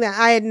something that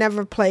I had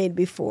never played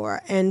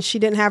before, and she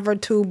didn't have her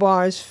 2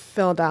 bars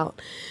filled out,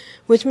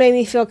 which made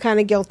me feel kind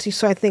of guilty.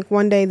 So I think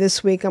one day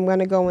this week I'm going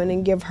to go in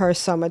and give her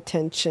some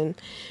attention.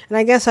 And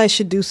I guess I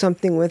should do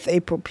something with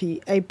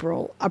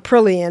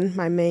Aprillian,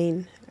 my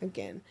main,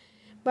 again.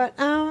 But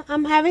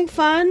I'm having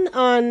fun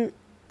on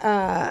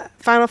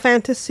Final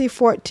Fantasy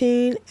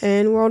 14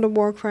 and World of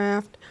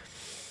Warcraft.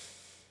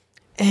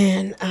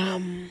 And,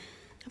 of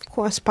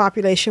course,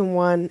 Population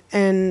 1.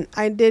 And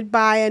I did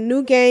buy a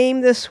new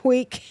game this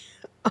week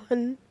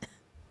on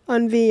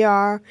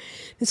VR.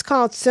 It's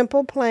called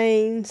Simple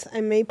Planes.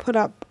 I may put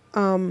up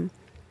a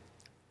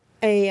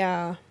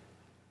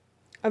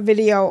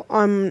video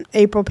on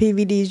April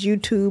PVD's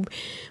YouTube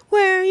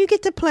where you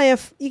get to fly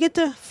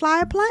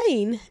a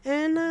plane.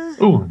 And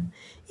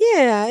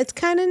yeah, it's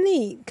kind of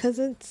neat because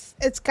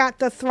it's got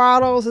the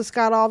throttles, it's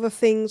got all the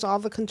things, all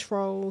the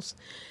controls.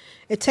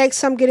 It takes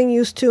some getting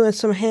used to and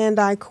some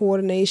hand-eye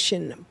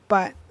coordination.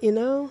 But,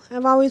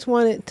 I've always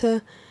wanted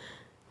to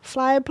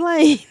fly a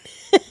plane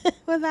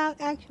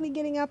without actually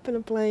getting up in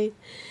a plane.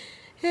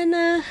 And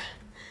I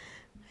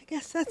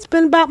guess that's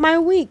been about my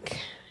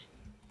week.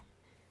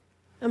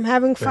 I'm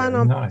having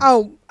fun. Nice.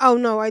 Oh,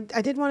 no, I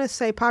did want to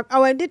say...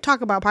 I did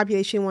talk about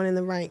Population 1 in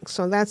the ranks,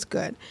 so that's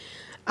good.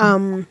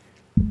 And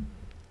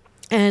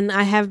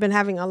I have been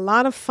having a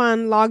lot of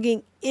fun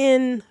logging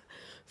in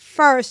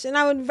first, and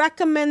I would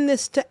recommend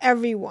this to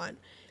everyone.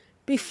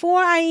 Before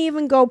I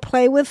even go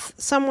play with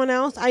someone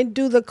else, I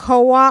do the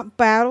co-op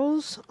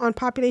battles on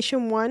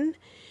Population 1,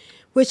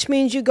 which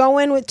means you go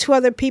in with 2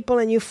 other people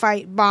and you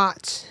fight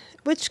bots,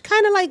 which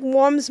kind of like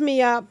warms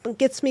me up and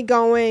gets me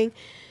going.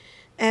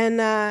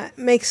 and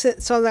makes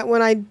it so that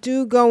when I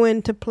do go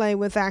in to play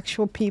with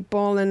actual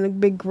people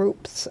and big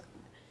groups,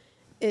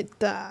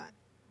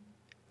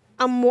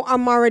 I'm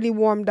already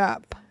warmed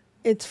up.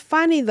 It's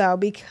funny though,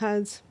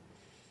 because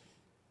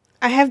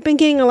I have been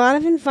getting a lot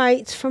of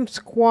invites from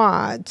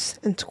squads,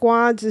 and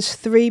squads is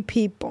 3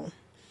 people.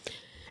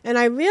 And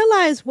I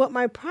realized what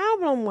my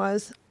problem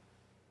was.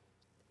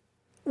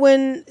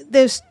 When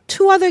there's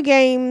 2 other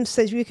games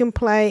that you can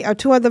play, or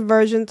 2 other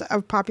versions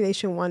of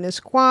Population 1, there's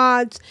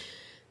squads,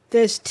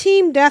 there's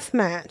team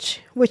deathmatch,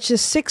 which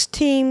is 6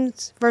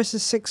 teams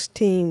versus 6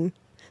 teams,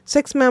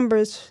 6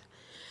 members.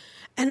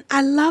 And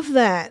I love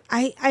that.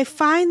 I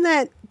find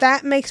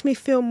that makes me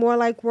feel more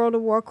like World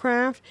of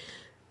Warcraft.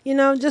 You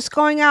know, just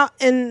going out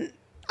and,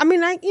 I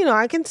mean,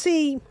 I can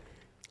see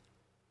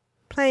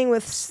playing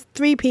with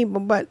 3 people,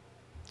 but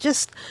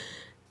just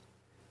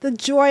the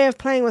joy of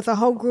playing with a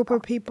whole group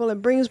of people,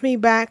 it brings me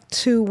back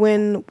to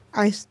when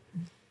I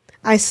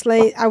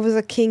was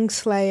a king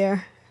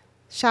slayer.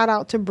 Shout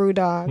out to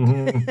Brewdog.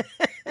 Mm-hmm.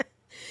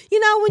 You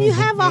know, when you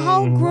have a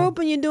whole group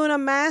and you're doing a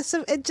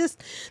massive,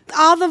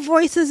 all the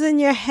voices in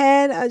your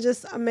head are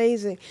just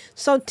amazing.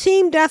 So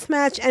team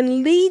deathmatch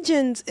and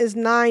legions is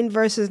 9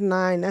 versus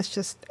 9.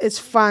 It's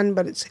fun,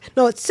 but it's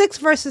 6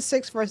 versus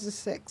 6 versus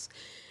 6.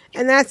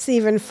 And that's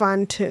even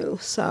fun too.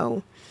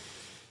 So,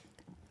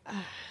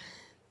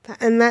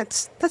 and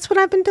that's what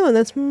I've been doing.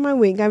 That's my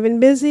week. I've been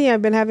busy.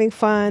 I've been having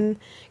fun.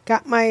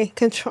 Got my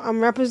control.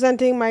 I'm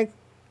representing my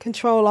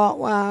Control Alt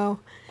WoW,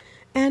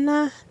 and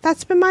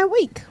that's been my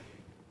week.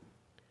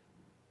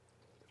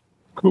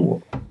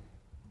 Cool.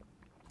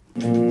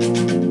 I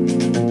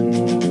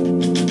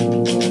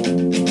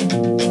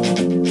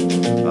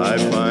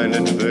find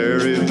it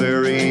very,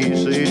 very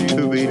easy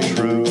to be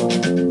true.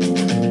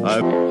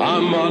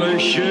 Am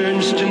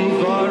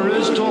allerschönsten war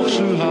es doch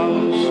zu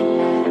Haus,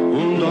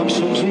 und doch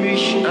zog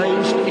mich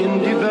einst in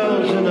die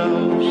Welt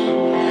hinaus.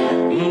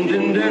 Und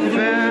in der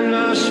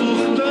Ferne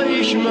suchte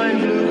ich mein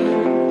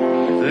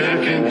Glück,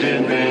 wer kennt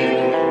den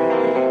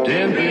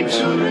Weg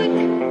zurück.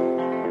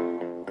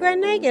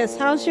 Grenagus,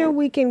 how's your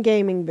week in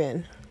gaming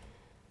been?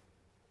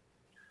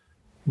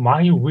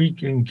 My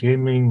week in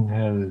gaming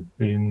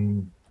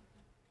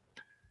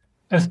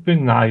has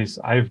been nice.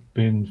 I've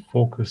been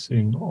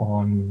focusing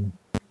on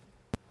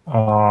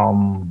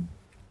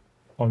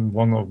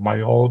one of my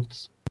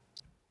alts,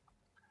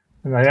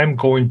 and I am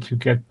going to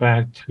get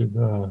back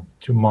to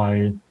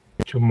my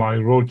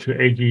Road to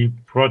 80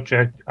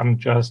 project. I'm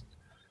just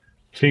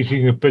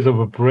taking a bit of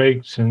a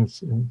break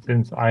since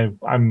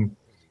I'm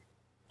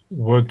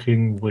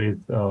working with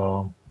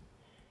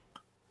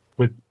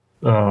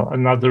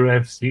another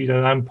FC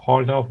that I'm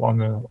part of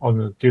on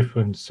a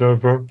different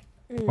server,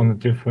 on a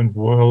different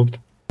world.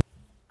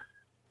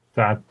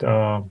 That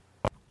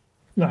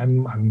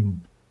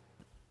I'm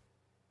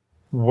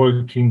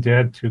working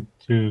there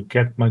to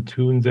get my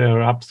tune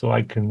there up, so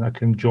I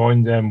can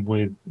join them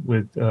with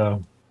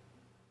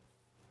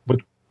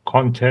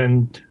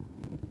content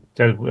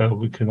that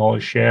we can all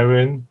share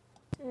in.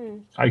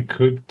 I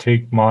could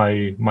take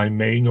my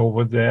main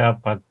over there,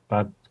 but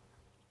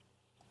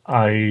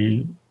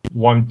I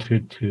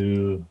wanted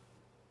to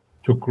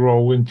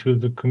grow into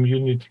the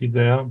community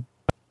there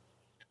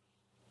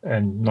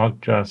and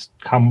not just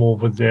come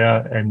over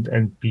there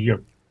and be a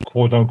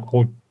quote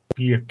unquote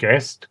be a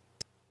guest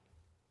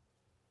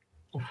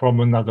from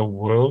another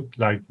world,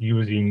 like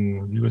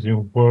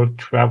using world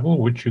travel,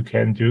 which you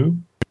can do,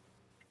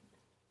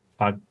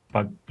 but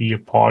be a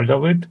part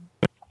of it.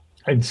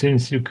 And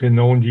since you can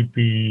only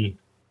be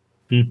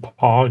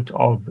part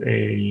of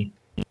a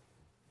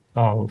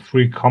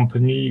free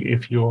company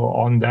if you're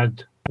on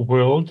that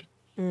world,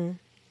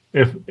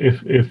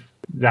 if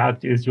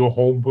that is your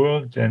home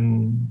world,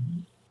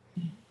 then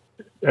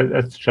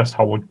that's just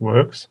how it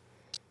works.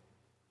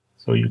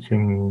 So you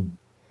can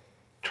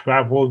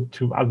travel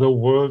to other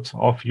worlds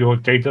of your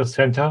data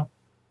center,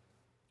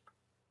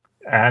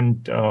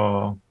 and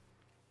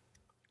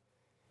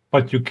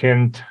but you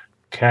can't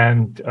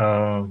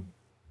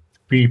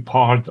be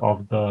part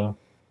of the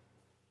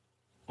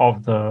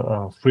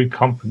free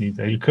company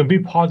there. You can be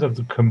part of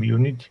the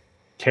community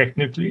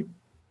technically,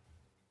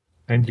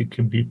 and you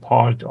can be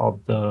part of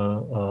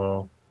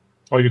the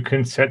or you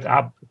can set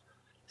up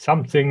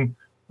something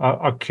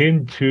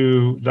akin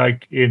to,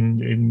 like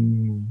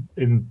in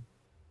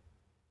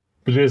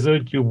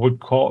Blizzard, you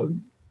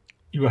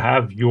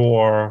have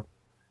your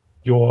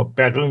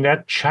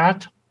BattleNet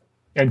chat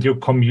and your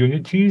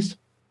communities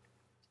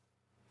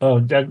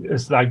that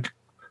is like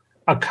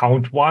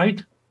account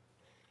wide,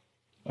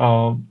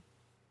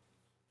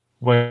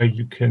 where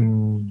you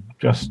can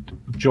just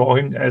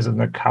join as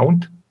an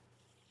account.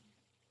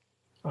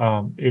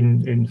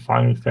 In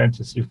Final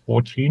Fantasy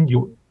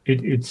 14,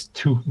 it's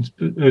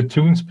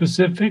tune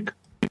specific,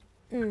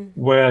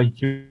 where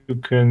you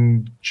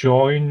can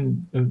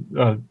join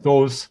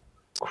those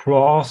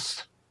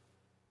cross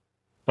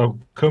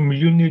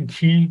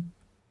community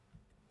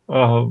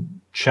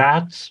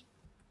chats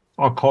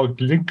are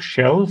called link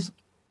shells.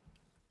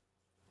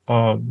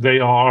 They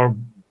are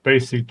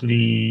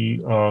basically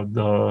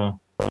the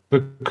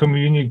the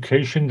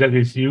communication that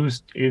is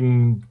used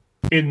in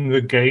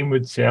the game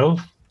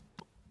itself,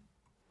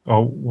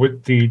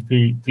 with the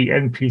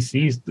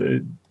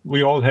NPCs.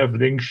 We all have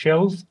link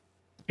shells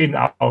in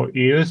our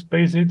ears,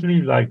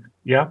 basically. Like,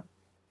 yeah.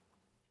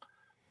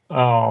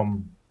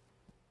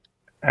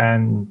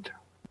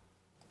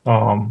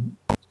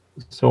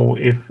 So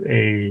if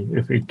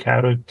a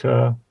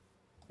character,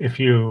 if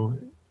you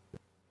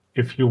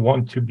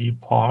want to be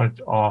part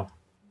of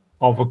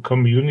a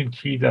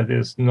community that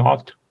is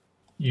not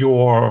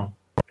your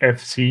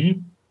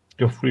FC,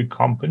 your free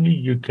company,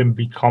 you can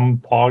become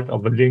part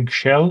of a link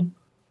shell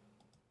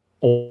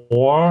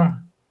or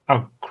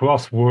a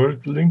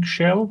cross-word link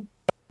shell.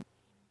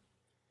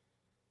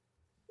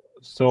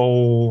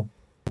 So,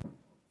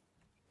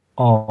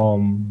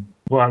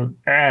 well,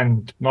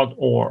 and not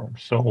or.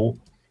 So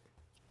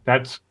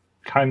that's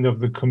kind of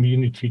the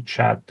community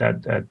chat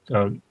that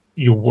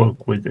you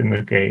work with in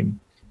the game.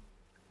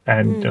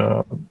 And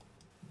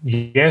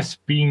yes,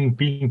 being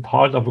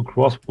part of a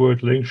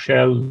crossword link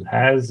shell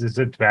has its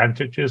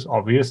advantages,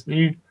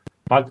 obviously.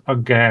 But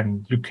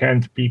again, you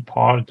can't be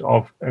part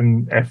of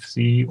an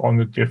FC on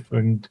a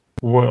different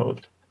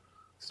world.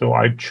 So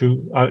I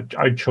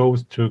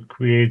chose to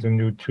create a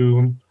new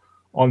toon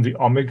on the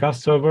Omega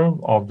server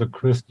of the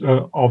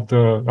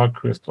not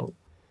Crystal.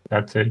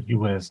 That's a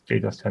US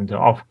data center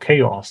of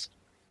Chaos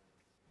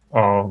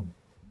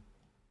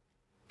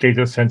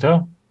data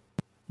center.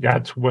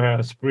 That's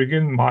where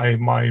Spriggan, my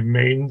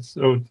main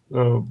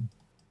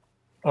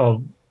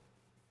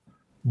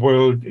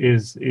world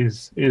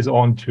is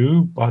on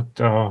too, but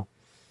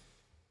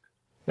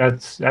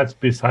that's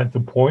beside the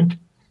point.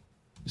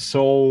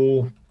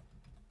 So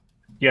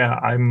yeah,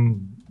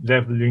 I'm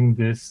leveling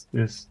this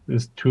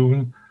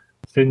toon,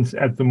 since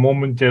at the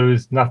moment there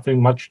is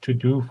nothing much to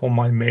do for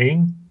my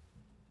main,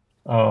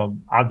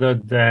 other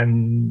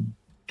than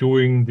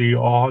doing the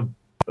odd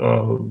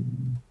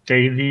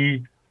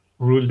daily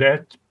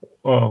roulette.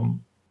 The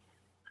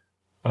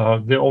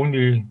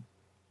only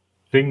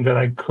thing that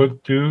I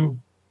could do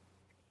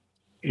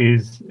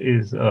is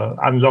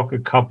unlock a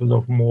couple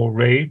of more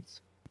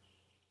raids,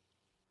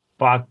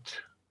 but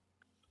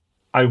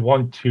I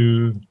want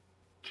to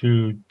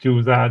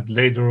do that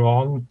later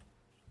on,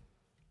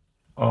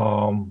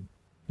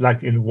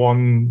 like in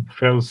one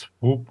fell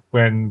swoop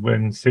when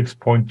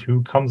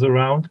 6.2 comes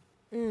around,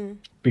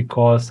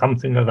 because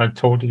something that I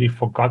totally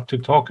forgot to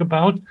talk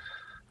about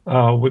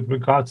with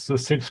regards to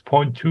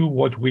 6.2,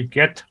 what we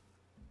get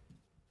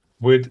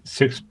with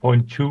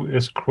 6.2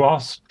 is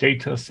cross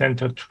data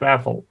center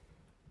travel.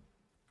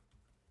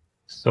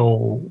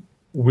 So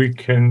we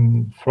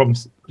can, from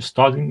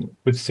starting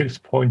with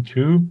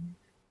 6.2,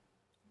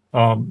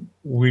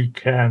 we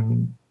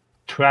can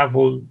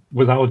travel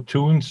with our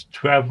toons,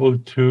 travel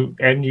to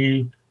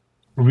any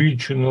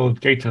regional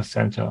data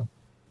center.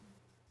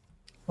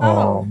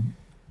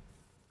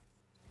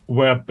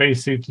 Where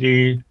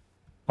basically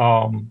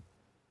to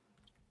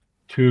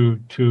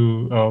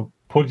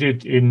put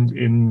it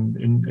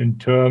in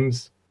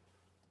terms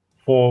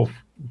for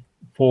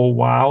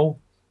WoW,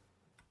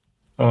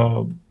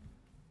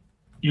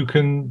 you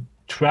can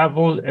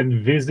travel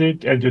and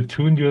visit and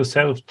attune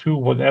yourself to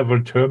whatever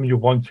term you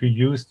want to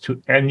use to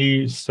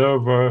any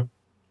server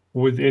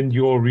within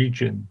your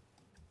region,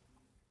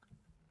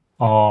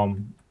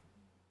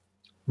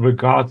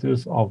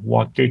 regardless of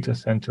what data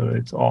center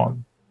it's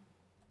on.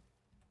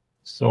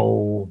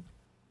 So,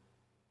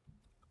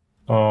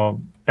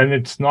 and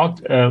it's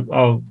not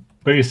a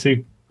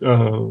basic,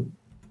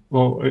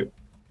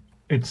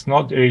 it's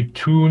not a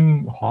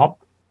toon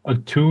hop, a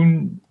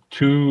toon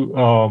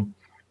to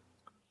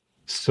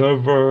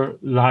server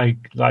like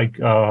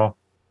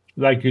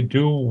you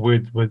do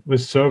with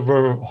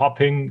server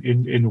hopping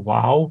in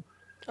WoW.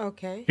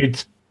 Okay.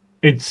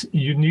 It's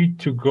you need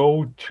to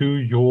go to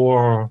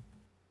your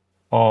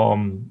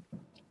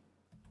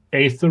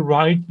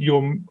Aetheryte,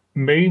 your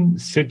main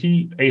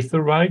city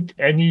Aetheryte,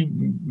 any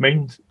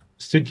main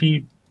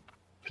city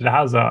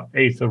plaza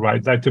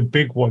Aetheryte, like the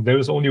big one. There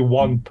is only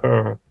one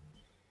per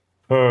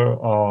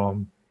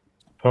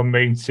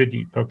main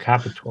city, per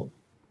capital.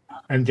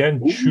 And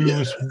then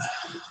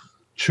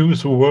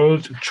choose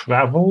world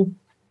travel,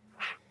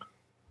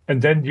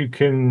 and then you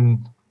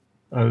can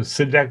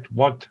select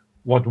what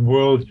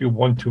world you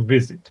want to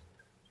visit.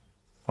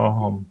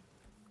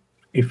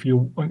 If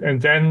you, and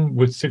then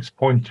with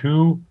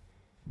 6.2,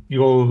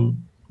 you'll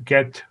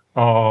get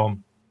a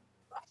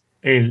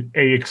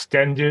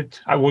extended,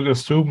 I would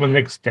assume an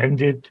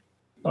extended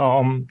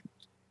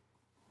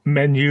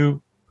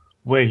menu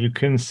where you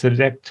can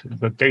select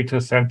the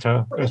data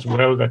center as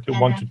well that you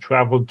want to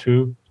travel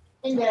to,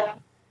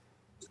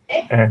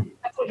 and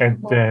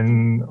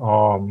then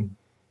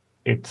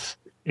it's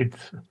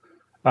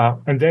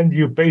and then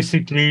you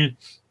basically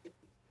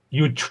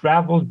you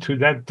travel to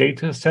that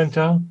data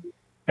center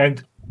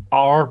and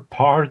are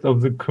part of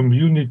the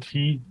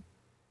community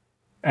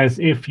as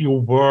if you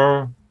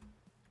were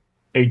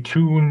a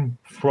toon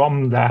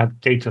from that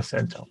data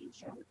center,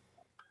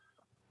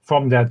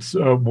 from that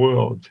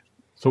world.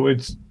 So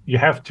you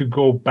have to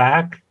go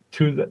back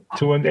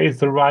to an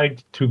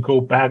Aetheryte to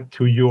go back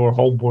to your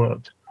home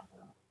world.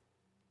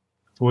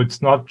 So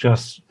it's not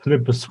just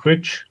flip a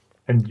switch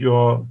and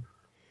you're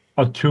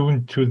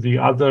attuned to the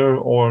other,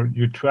 or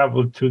you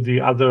travel to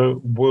the other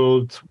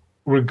worlds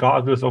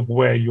regardless of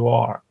where you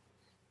are.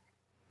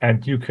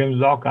 And you can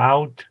log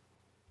out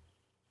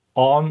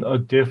on a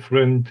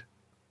different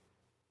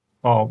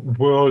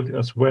world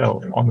as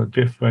well, on a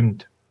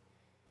different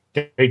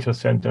data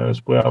center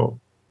as well,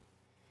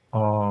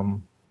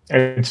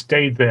 and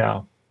stay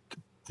there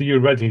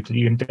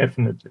theoretically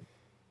indefinitely.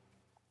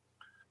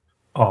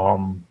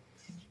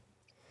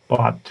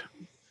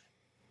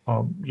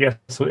 Yes,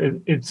 so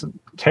it's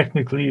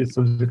technically it's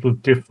a little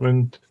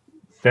different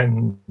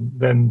than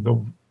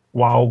the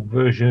WoW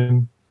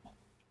version.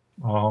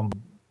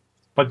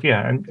 But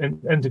yeah,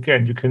 and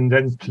again, you can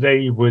then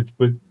play with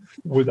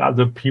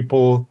other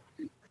people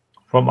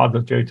from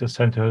other data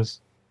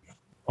centers,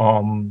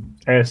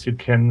 as you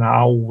can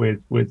now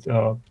with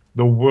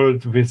the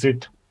world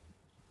visit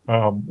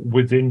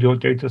within your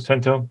data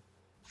center.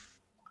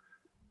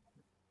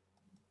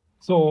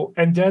 So,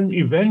 and then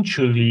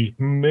eventually,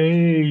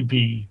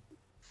 maybe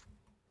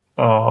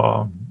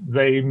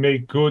they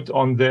make good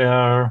on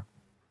their,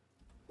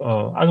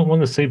 I don't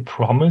want to say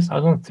promise. I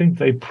don't think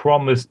they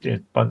promised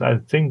it, but I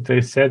think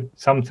they said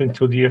something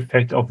to the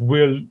effect of,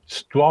 we're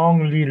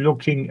strongly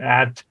looking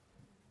at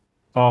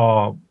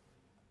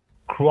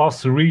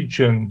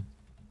cross-region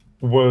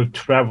world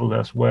travel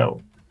as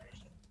well.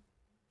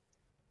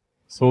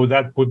 So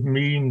that would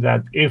mean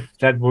that if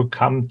that would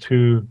come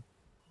to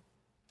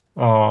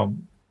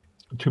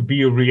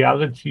be a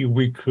reality,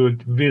 we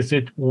could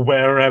visit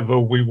wherever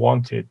we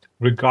wanted,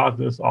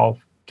 regardless of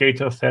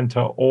data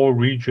center or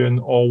region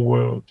or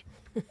world.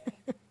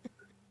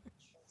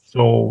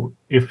 So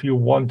if you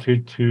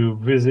wanted to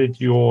visit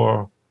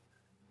your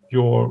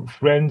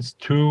friend's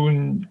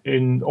tune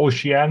in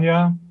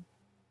Oceania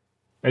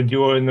and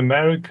you're in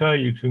America,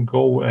 you can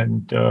go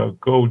and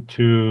go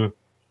to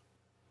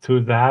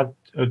that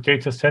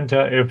data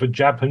center. If a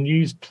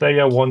Japanese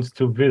player wants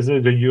to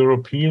visit a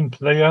European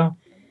player,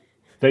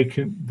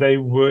 they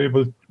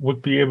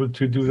would be able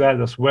to do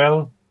that as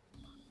well,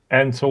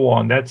 and so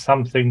on. That's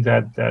something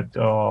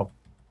that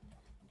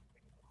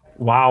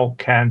WoW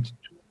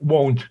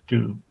won't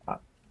do.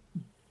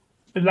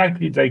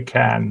 Likely they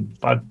can,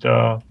 but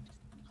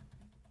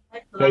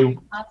they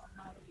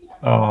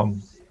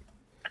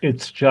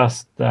it's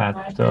just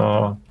that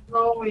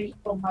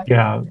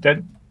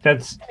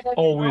that's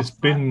always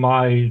been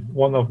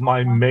one of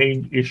my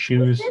main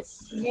issues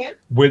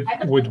with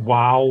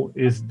WoW,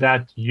 is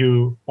that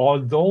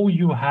although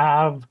you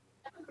have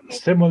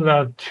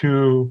similar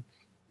to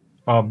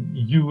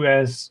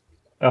US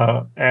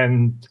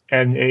and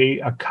NA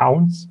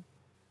accounts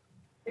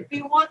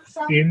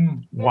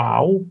in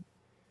WoW,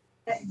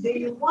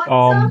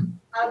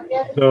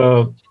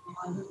 the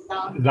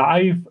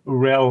live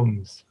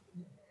realms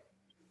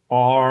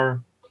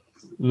are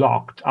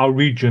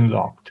region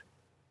locked.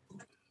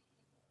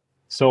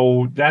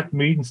 So that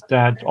means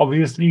that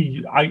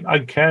obviously I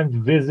can't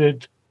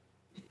visit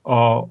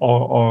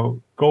or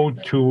go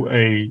to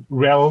a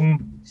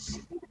realm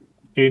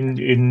in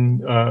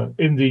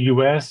the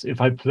US if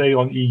I play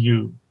on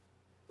EU.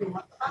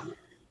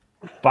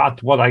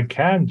 But what I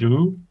can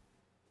do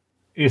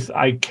is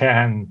I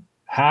can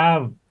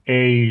have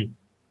a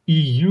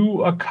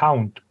EU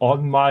account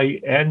on my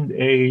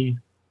NA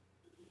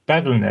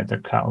Battle.net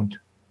account,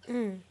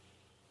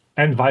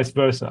 and vice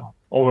versa,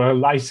 or a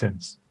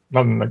license.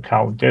 Not an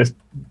account.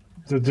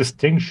 The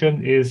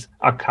distinction is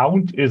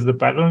account is the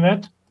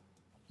Battle.net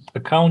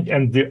account,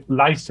 and the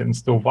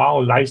license, the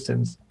WoW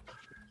license,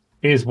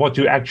 is what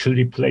you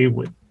actually play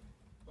with.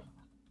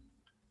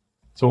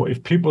 So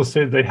if people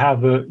say they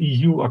have a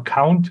EU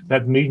account,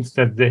 that means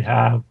that they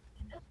have,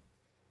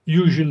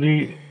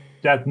 usually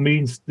that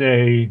means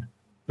they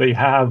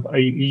have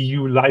a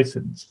EU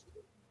license.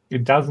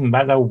 It doesn't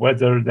matter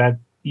whether that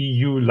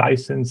EU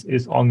license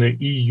is on the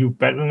EU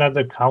Battle.net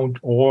account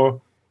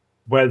or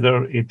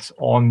whether it's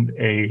on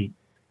a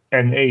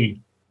NA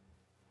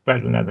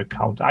Battle.net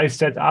account. I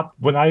set up,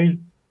 when I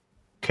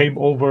came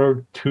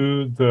over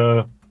to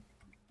the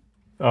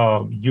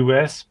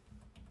US,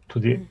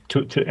 to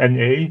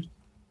NA,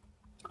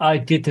 I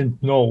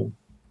didn't know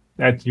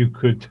that you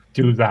could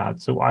do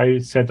that. So I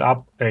set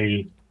up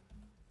a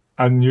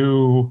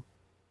new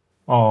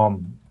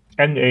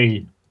NA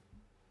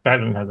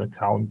Battle.net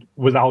account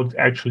without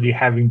actually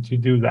having to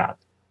do that.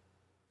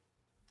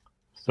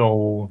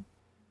 So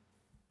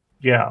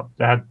yeah,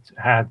 that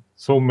had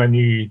so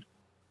many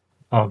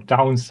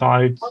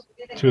downsides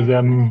to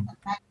them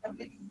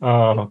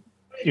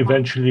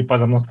eventually,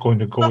 but I'm not going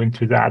to go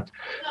into that.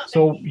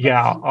 So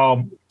yeah,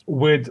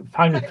 with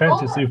Final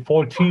Fantasy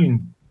XIV,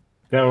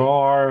 there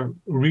are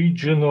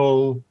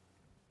regional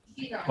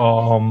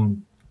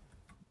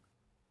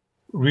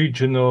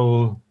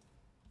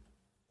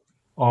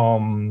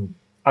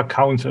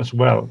accounts as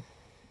well.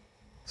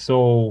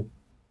 So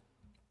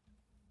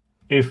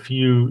if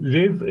you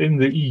live in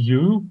the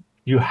EU,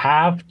 you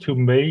have to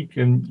make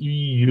an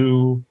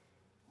EU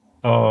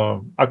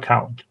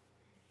account.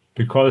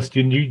 because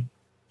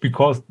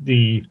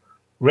the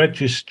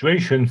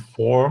registration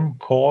form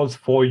calls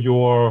for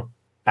your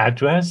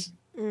address,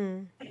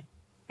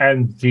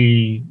 and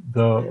the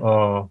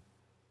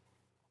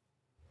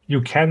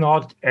you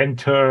cannot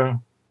enter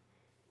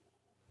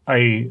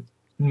a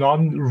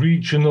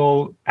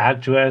non-regional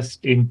address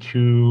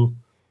into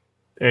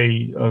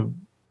a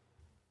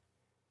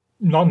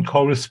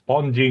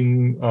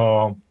non-corresponding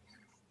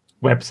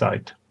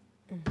website.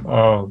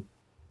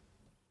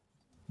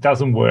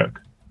 Doesn't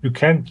work. You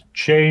can't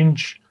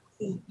change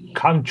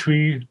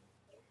country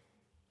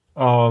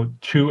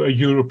to a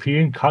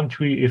European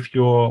country if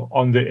you're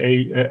on the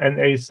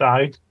NA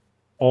side,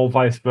 or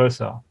vice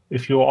versa.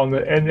 If you're on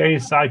the NA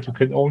side, you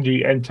can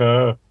only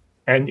enter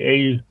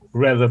NA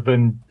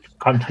relevant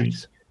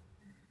countries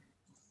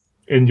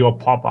in your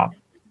pop-up.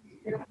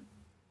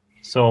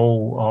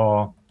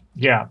 So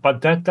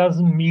but that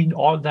doesn't mean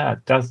all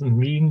that. Doesn't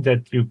mean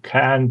that you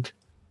can't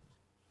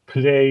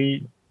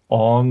play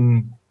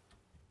on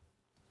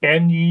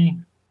any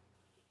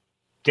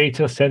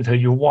data center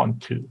you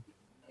want to.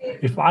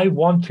 If I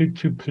wanted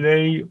to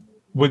play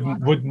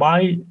with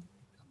my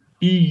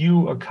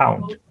EU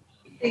account,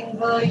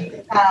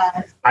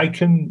 I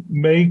can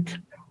make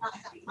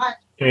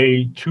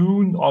a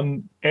tune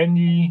on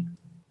any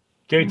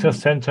data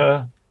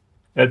center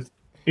that's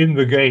in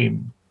the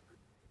game,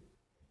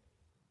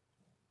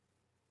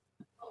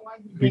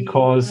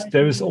 because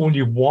there is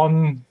only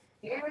one.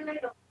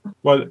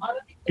 Well,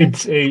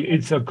 it's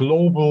a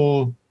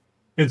global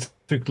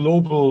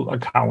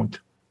account.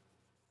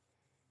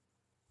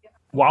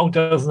 WoW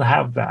doesn't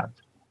have that,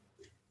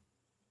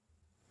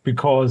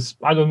 because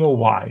I don't know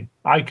why.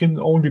 I can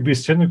only be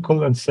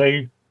cynical and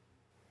say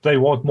they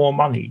want more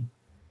money.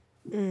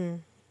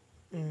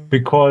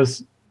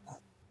 Because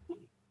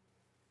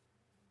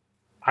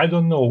I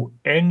don't know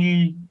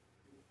any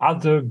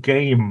other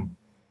game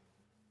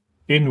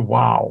in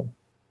WoW.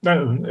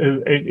 No,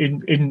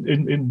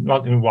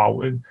 not in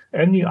WoW. In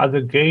any other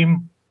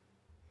game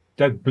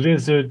that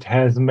Blizzard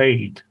has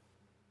made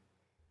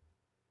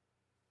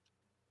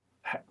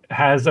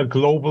has a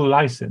global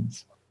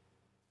license.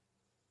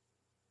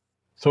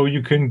 So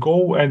you can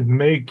go and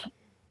make,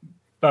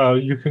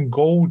 you can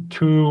go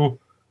to,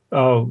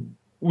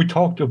 we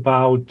talked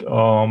about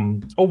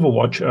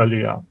Overwatch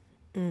earlier.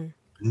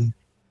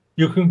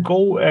 You can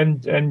go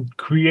and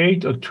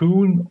create a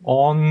tune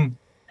on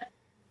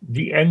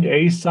the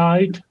NA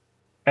side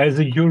as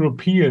a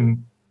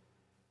European,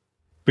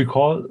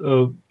 because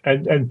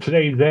and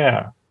play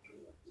there.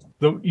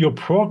 Your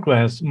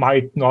progress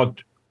might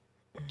not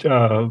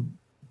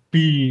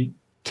be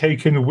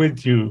taken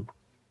with you.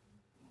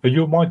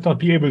 You might not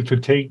be able to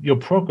take your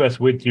progress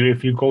with you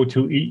if you go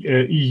to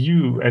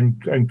EU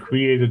and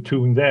create a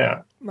tune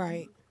there.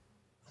 Right.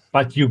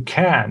 But you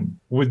can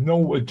with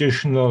no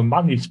additional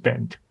money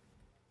spent.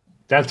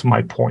 That's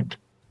my point.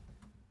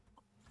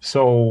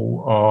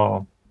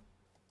 So,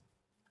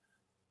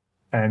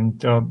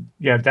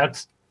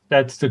 that's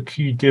the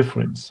key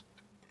difference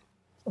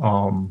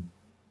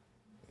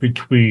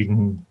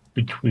between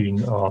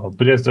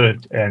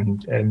Blizzard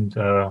and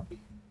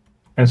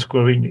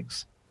Square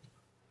Enix.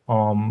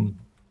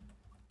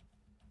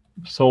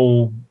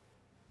 So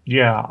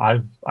yeah,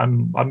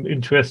 I'm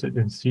interested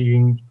in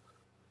seeing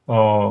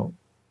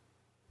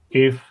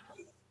if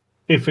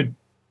it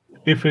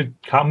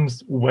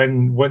comes,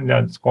 when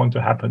that's going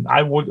to happen.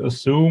 I would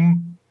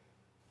assume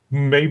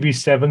maybe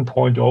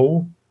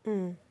 7.0,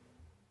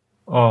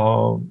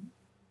 the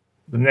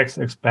next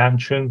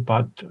expansion,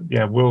 but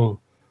yeah,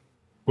 we'll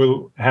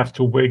have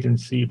to wait and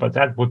see. But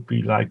that would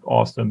be like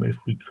awesome if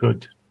we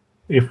could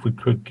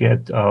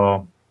get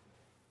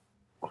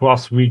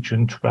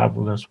cross-region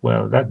travel as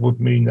well. That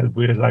would mean that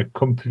we're like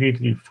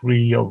completely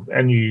free of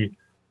any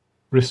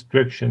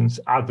restrictions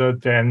other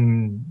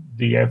than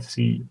the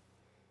FC,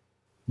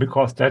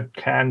 because that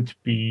can't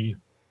be,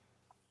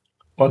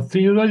 but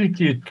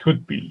theoretically it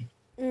could be.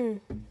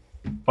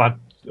 But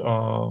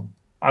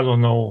I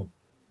don't know.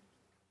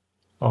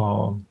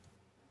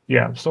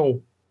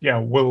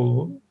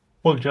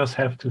 We'll just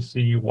have to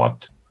see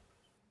what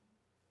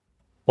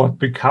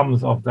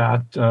becomes of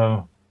that,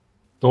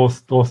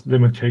 those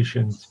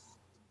limitations.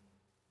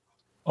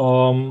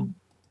 With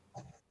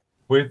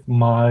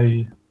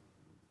my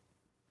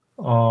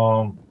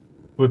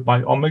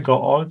Omega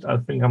Alt, I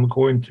think I'm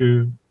going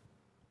to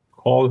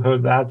call her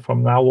that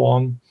from now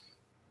on.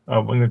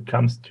 When it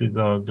comes to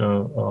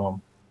the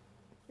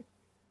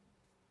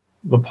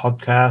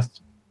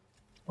podcast,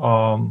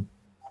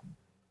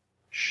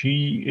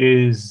 she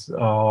is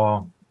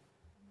the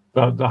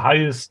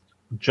highest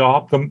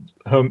job.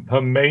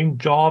 Her main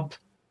job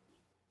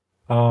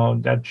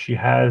that she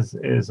has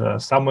is a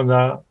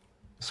Summoner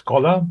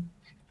Scholar,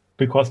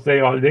 because they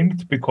are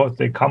linked, because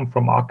they come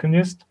from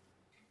Arcanist.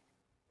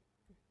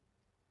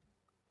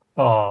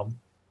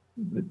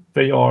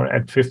 They are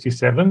at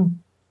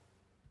 57.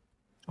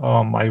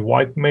 My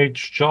White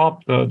Mage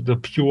job, the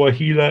Pure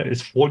Healer,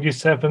 is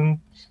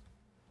 47.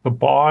 The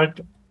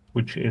Bard,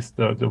 which is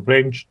the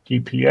ranged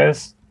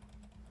DPS,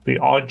 the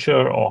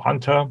Archer or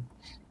Hunter,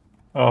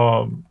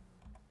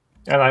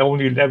 and I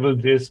only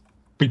leveled this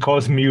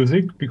because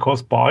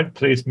Bard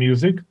plays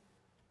music.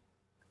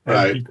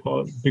 Right.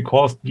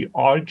 Because the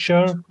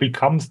archer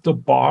becomes the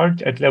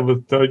bard at level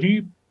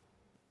 30.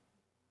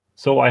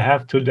 So I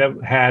had to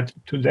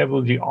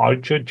level the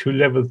archer to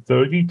level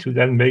 30 to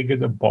then make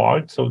it a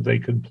bard so they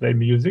can play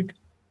music.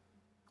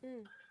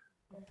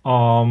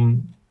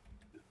 And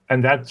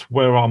that's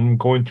where I'm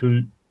going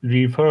to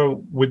leave her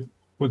with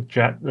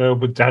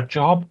that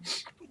job.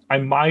 I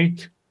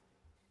might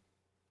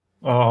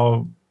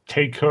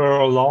take her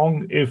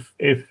along if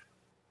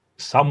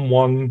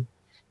someone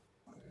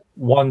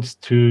wants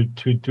to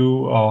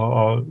do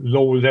a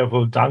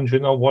low-level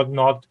dungeon or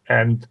whatnot,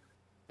 and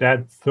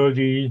that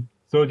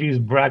 30's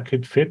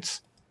bracket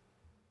fits.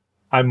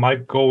 I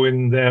might go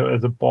in there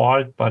as a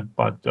bard, but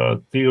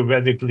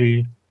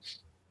theoretically,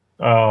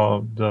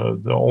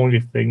 the only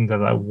thing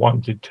that I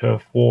wanted her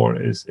for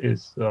is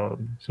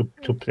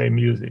to play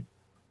music.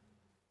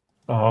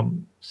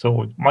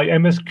 So my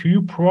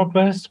MSQ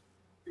progress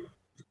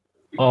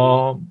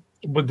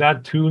with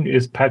that tune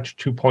is patch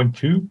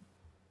 2.2.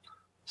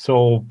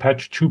 So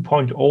patch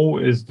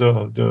 2.0 is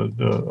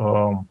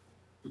the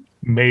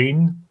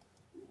main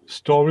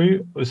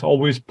story. It's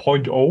always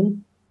 0.0,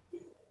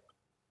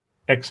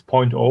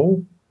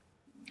 X.0,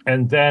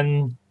 and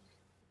then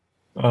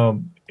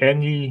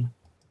any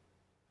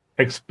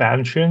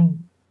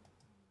expansion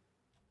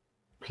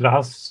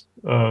plus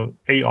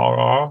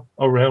ARR,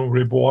 A Realm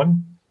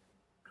Reborn,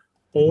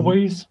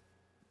 always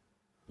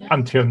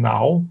until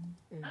now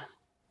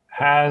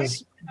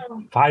has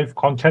 5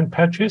 content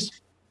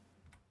patches.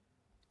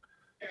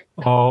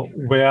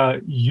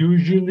 Where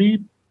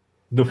usually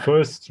the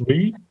first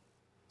 3,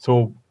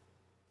 so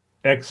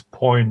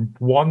X.1,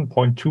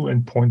 0.2,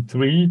 and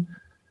 0.3,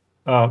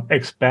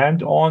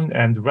 expand on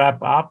and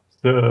wrap up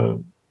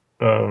the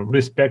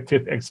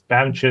respective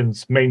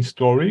expansion's main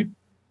story.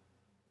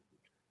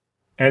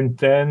 And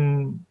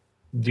then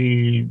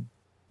the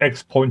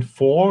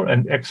X.4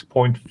 and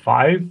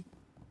X.5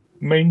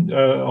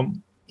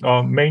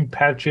 main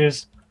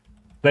patches,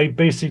 they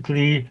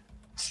basically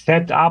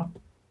set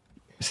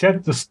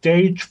the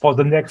stage for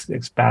the next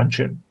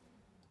expansion.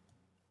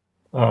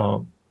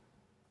 So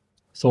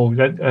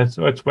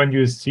that's when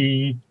you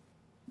see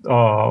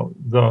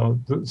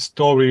the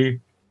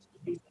story,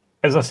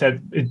 as I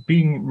said, it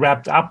being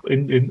wrapped up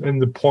in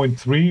the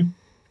 0.3,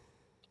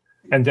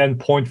 and then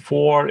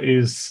 0.4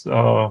 is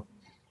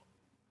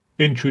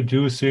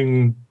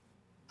introducing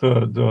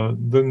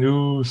the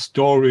new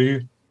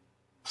story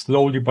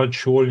slowly but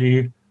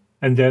surely,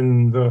 and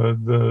then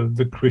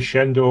the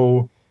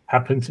crescendo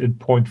happens in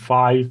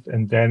 0.5,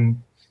 and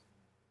then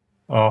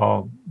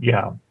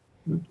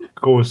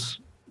goes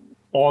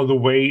all the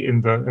way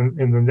in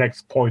the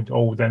next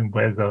 0.0, then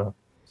where the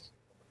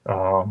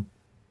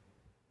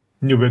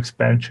new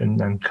expansion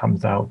then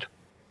comes out.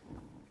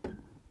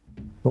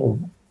 So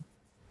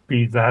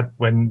be that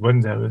when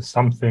there is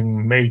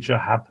something major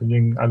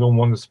happening, I don't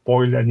want to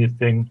spoil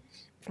anything.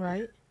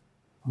 Right.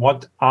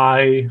 What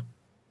I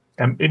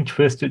am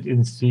interested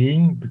in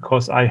seeing,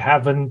 because I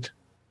haven't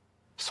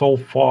so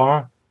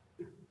far,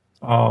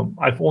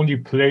 I've only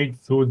played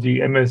through the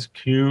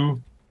MSQ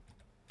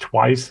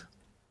twice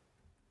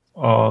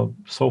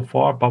so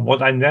far, but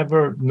what I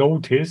never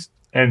noticed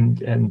and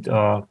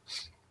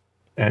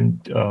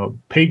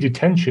paid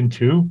attention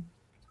to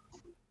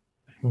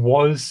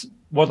was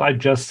what I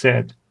just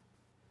said.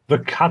 The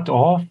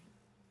cutoff,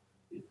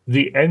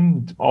 the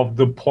end of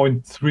the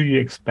 0.3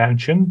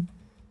 expansion,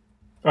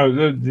 the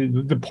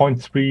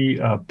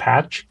 0.3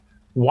 patch,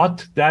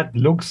 what that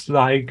looks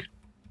like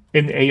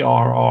in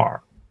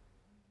ARR.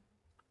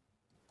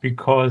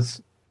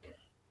 Because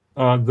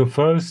the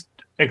first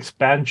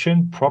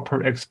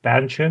proper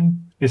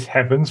expansion, is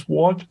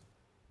Heavensward.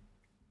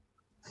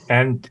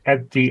 And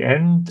at the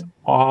end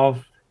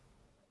of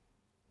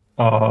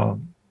the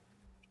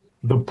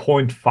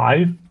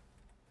 0.5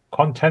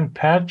 content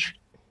patch,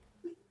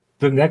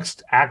 the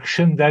next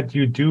action that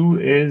you do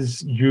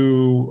is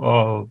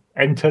you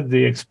enter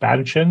the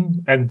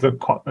expansion and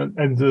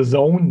the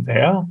zone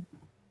there.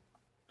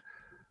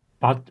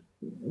 But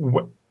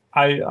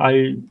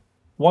I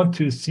want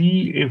to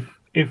see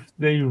if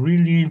they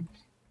really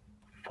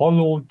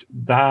followed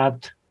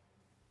that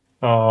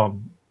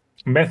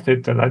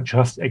method that I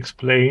just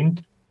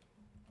explained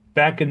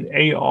back in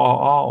ARR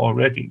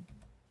already.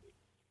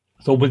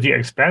 So with the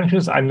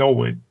expansions, I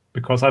know it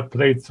because I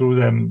played through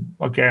them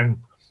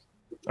again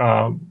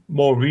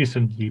more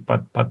recently.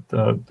 But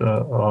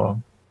the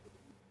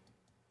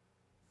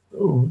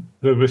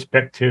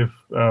respective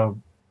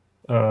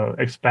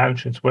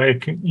expansions, where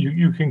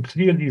you can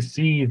clearly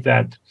see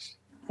that.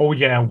 Oh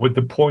yeah, with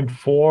the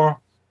 0.4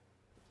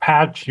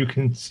 patch, you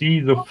can see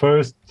the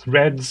first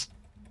threads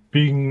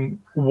being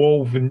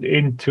woven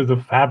into the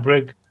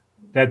fabric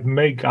that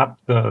make up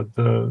the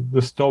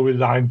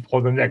storyline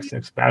for the next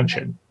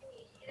expansion.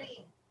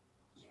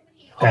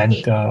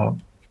 And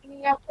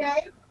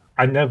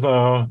I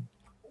never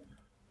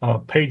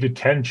paid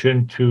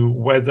attention to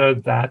whether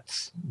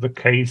that's the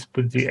case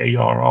with the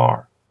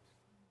ARR.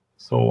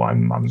 So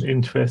I'm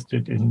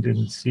interested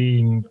in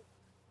seeing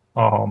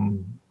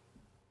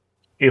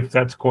if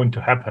that's going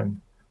to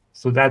happen.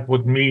 So that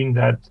would mean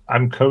that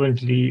I'm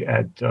currently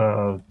at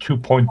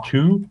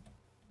 2.2.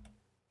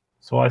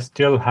 So I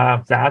still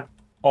have that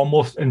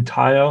almost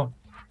entire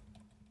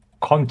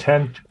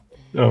content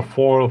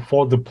for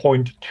the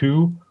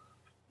 0.2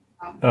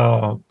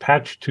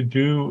 patch to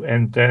do,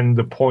 and then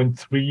the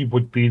 0.3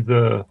 would be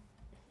the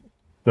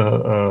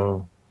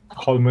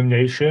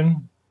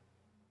culmination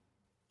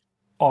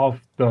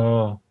of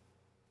the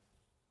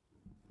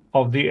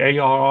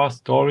ARR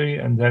story,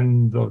 and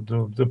then the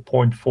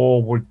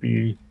 0.4 would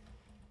be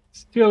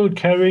still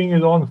carrying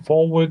it on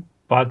forward,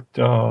 but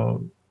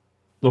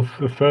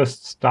the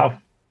first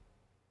stuff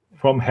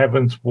from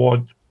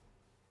Heavensward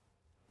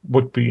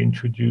would be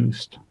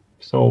introduced.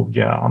 So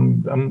yeah,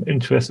 I'm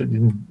interested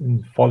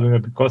in following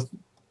it, because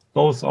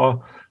those are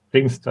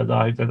things that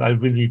I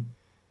really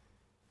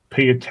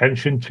pay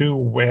attention to,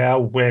 where,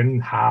 when,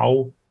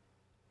 how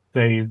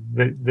they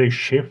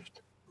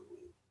shift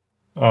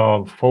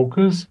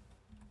focus,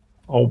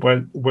 or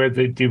where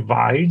they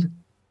divide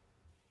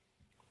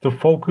the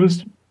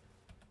focus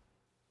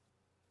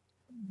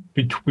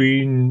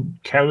between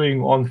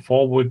carrying on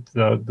forward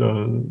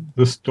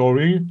the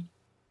story,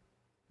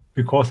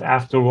 because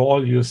after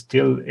all, you're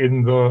still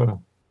in the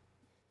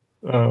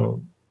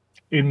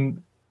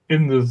in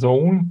the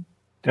zone.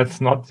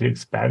 That's not the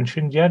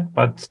expansion yet,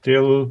 but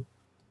still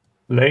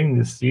laying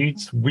the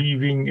seeds,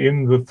 weaving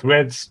in the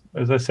threads,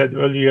 as I said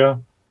earlier,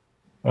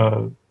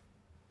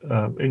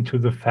 into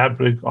the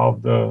fabric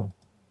of the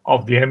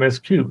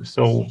MSQ.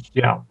 So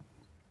yeah,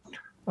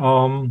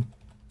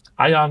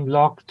 I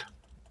unlocked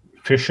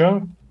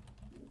Fisher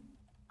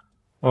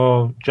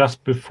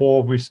just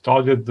before we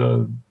started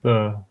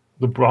the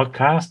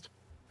broadcast.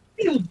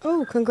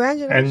 Oh,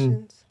 congratulations!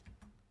 And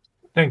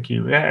thank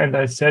you. And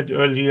I said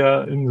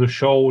earlier in the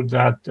show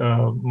that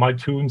my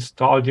tune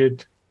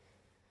started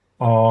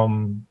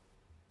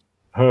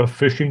her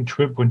fishing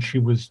trip when she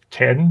was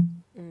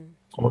 10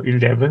 or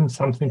 11,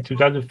 something to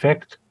that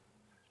effect.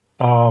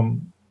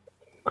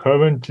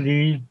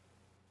 Currently,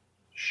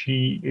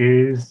 she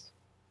is,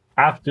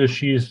 after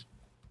she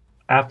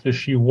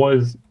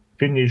was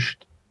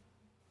finished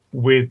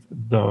with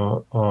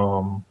the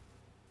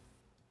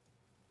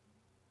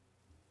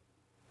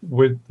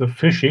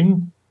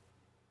fishing,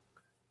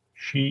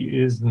 she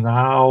is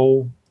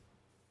now,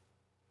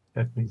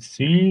 let me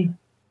see,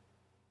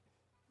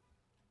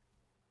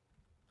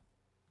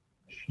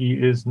 she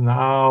is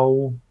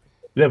now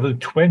level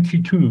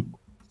 22.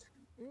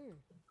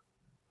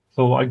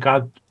 So I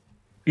got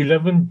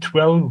 11,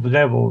 12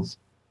 levels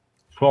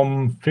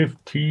from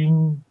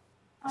 16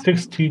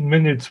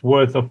 minutes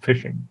worth of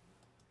fishing.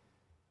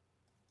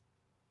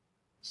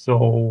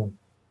 So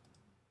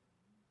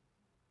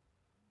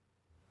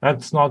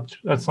that's not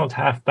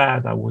half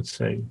bad, I would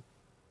say.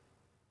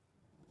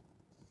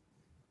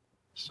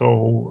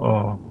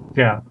 So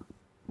yeah,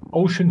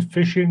 ocean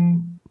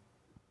fishing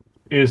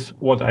is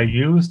what I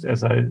used,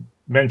 as I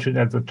mentioned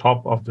at the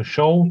top of the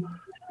show.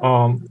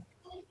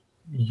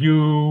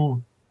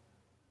 You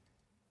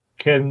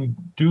can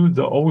do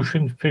the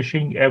ocean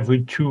fishing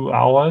every 2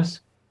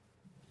 hours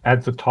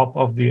at the top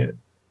of the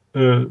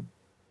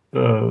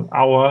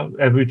hour,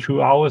 every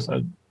 2 hours.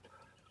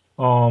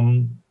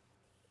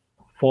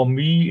 For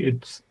me,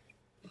 it's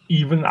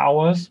even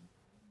hours.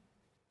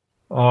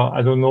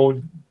 I don't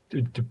know.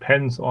 It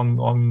depends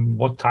on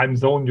what time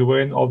zone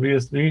you're in,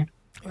 obviously.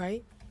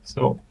 Right.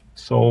 So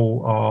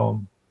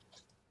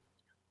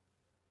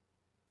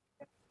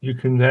you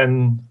can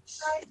then.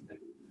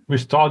 We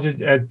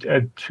started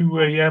at 2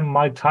 a.m.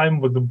 my time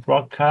with the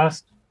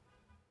broadcast.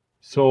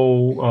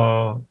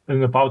 So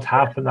in about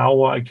half an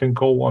hour, I can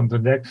go on the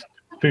next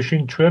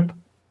fishing trip.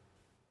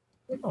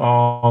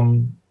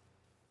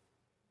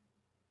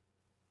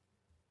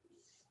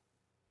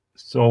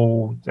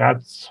 So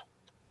that's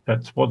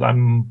what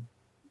I'm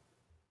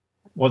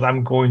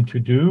going to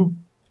do.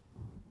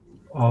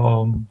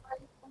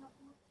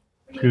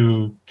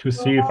 To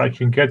see if I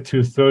can get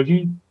to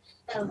 30.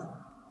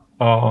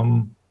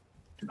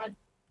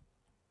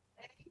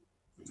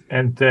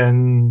 And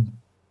then,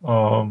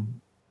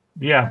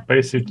 yeah,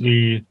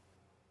 basically,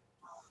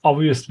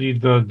 obviously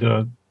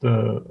the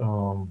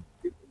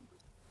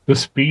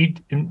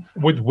speed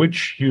with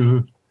which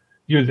your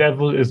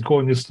level is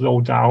going to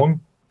slow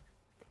down.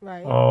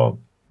 Right.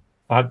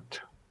 But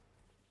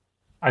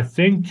I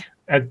think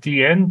at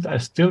the end, I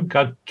still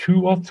got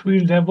 2 or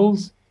 3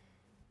 levels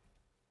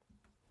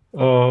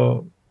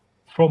from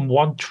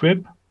one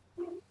trip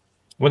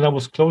when I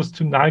was close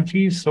to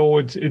 90. So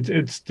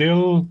it's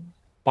still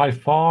by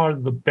far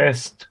the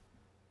best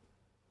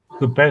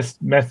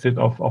method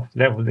of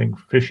leveling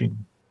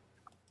fishing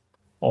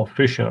or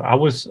Fisher.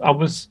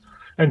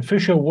 And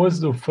Fisher was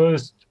the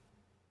first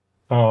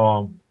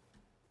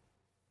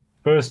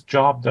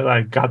job that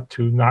I got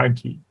to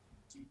 90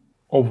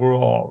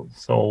 overall.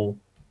 So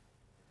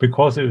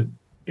because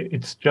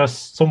it's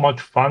just so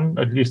much fun,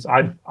 at least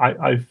I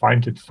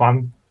find it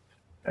fun,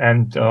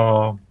 and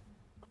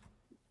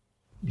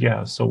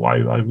yeah, so I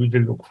really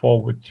look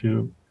forward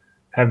to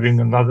having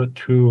another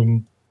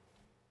toon,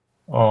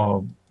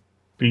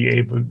 be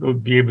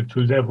able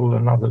to level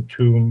another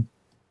toon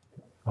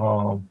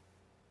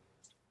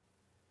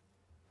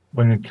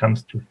when it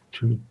comes to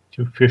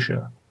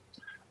Fisher.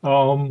 There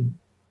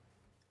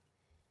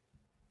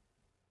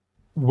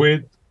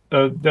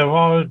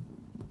are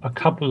a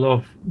couple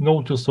of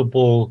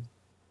noticeable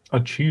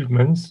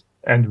achievements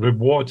and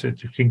rewards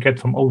that you can get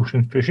from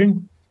ocean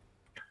fishing.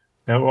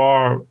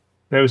 There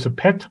is a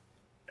pet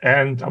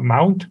and a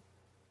mount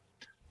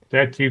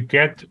that you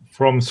get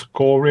from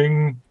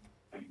scoring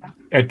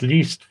at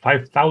least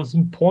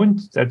 5,000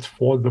 points. That's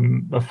for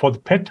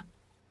the pet,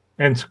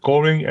 and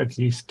scoring at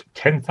least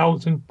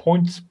 10,000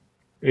 points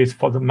is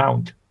for the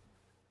mount.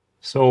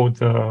 So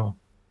the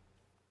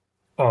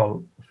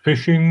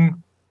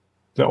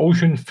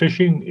ocean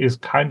fishing is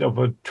kind of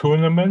a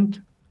tournament,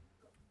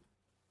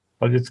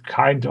 but it's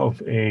kind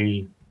of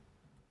a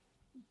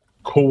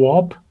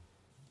co-op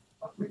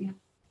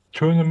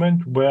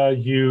tournament where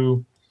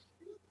you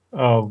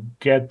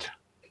get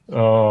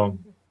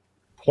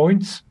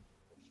points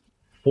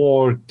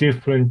for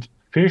different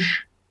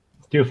fish,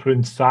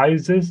 different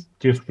sizes,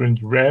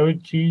 different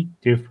rarity,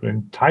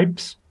 different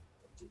types.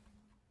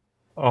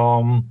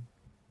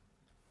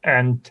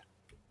 And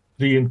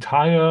the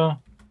entire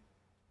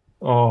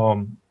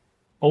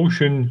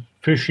ocean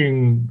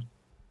fishing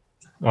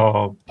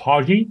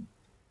party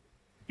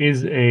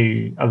is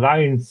a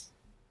alliance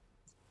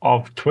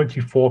of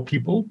 24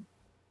 people,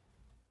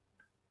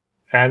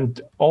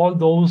 and all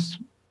those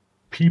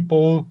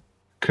people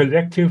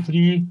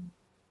collectively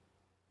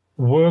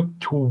work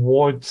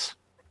towards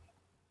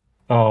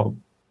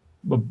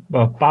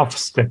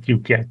buffs that you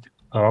get,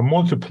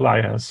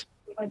 multipliers,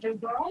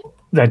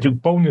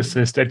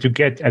 bonuses that you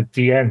get at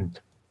the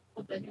end.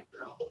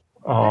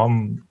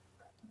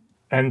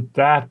 And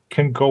that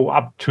can go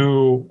up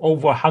to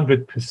over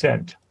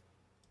 100%.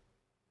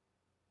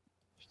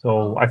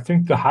 So I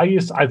think the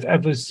highest I've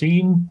ever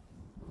seen,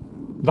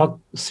 not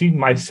seen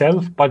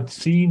myself, but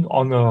seen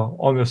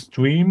on a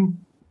stream,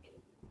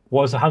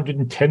 was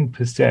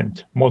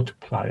 110%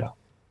 multiplier.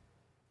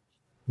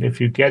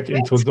 If you get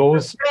into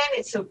those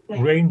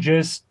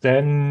ranges,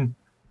 then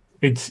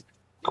it's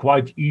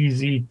quite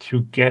easy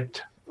to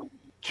get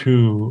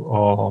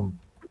to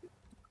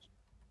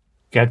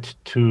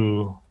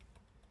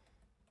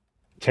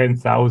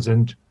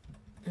 10,000.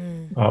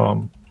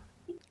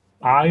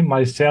 I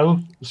myself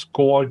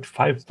scored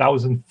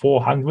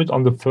 5,400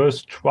 on the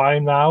first try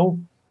now,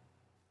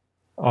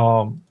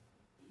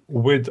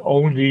 with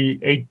only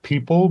 8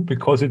 people,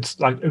 because it's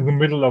like in the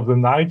middle of the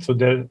night, so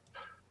there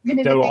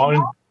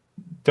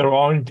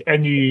aren't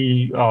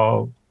any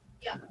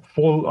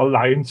full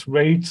alliance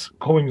raids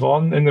going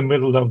on in the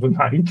middle of the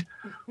night.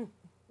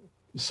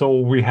 So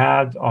we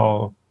had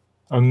a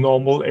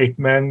normal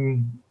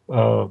 8-man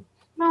full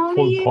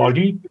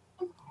party,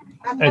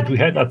 and we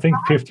had, I think,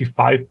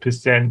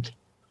 55%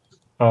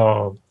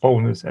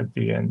 bonus at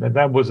the end, and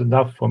that was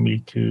enough for me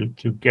to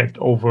get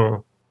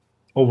over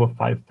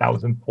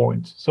 5,000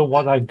 points. So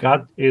what I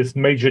got is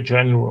Major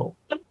General.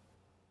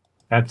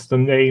 That's the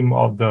name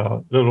of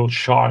the little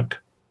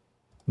shark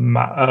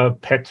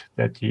pet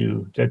that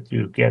you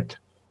get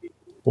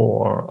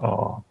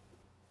for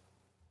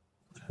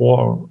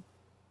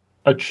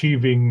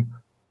achieving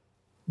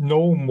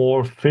no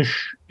more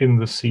fish in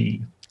the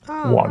sea.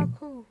 One.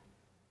 Cool.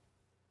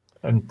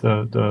 And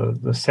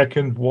the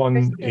second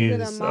one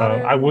is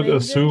I would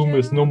assume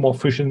is no more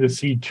fish in the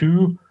sea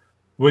 2,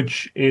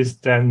 which is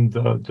then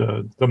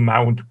the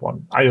mount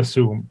one, I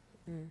assume.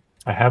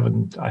 I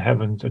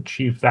haven't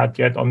achieved that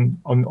yet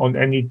on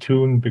any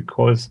toon,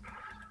 because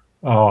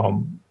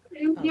I've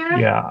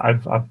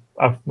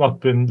not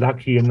been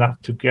lucky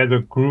enough to get a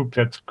group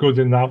that's good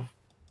enough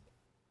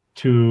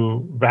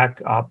to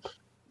rack up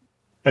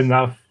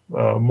enough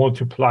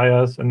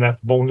multipliers, enough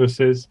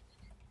bonuses,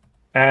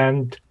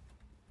 and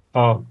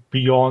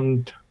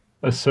beyond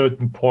a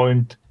certain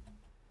point,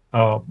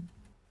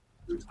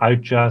 I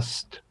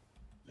just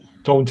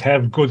don't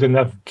have good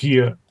enough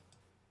gear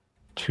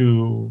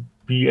to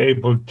be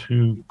able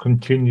to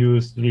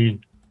continuously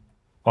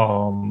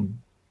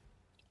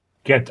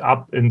get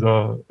up in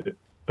the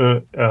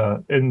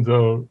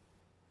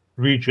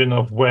region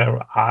of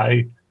where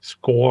I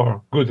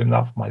score good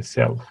enough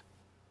myself.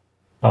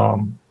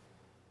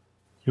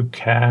 You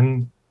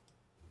can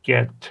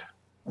get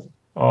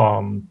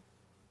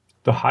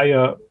the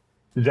higher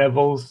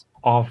levels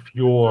of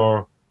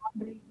your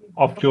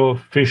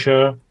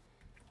fisher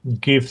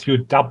gives you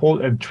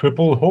double and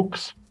triple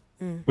hooks,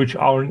 which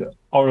are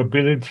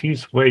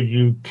abilities where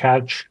you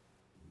catch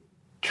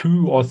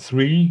 2 or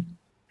 3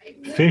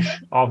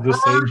 fish of the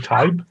same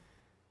type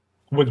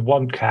with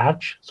one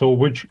catch. So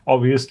which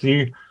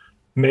obviously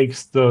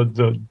makes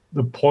the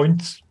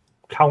points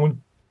count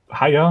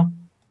higher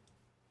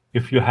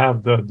if you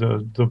have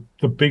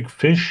the big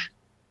fish.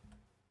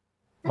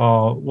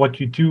 What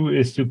you do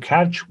is you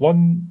catch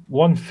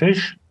one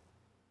fish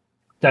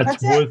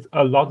that's worth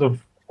a lot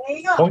of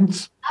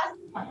points,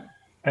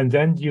 and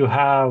then you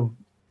have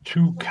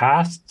 2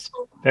 casts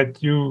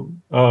that you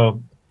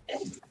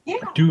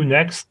do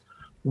next.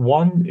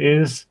 One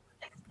is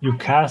you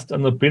cast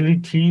an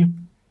ability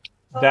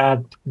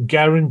that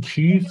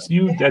guarantees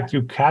you that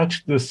you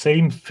catch the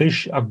same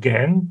fish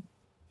again.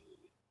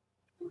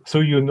 So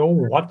you know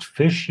what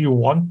fish you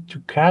want to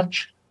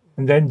catch,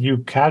 and then you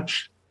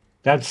catch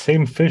that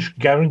same fish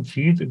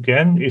guaranteed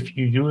again if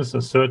you use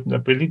a certain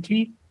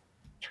ability.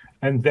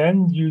 And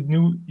then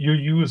you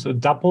use a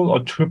double or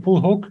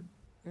triple hook,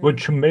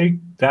 which make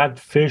that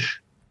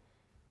fish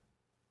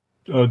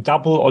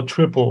double or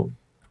triple.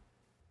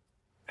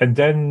 And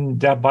then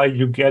thereby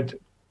you get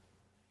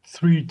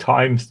 3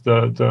 times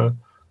the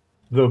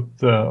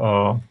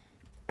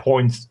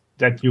points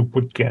that you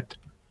would get.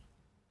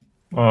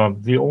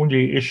 The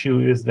only issue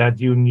is that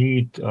you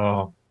need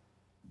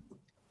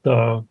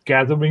the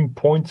gathering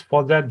points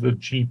for that, the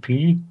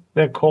GP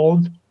they're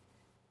called,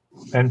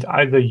 and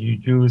either you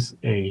use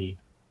a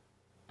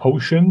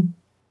potion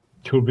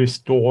to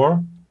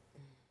restore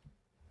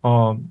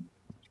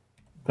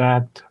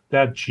that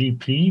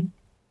GP,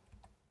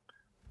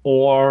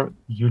 or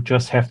you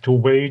just have to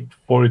wait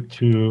for it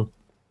to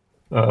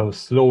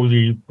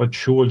slowly but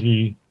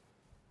surely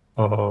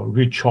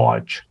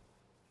recharge.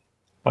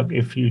 But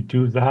if you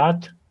do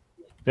that,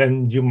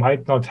 then you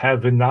might not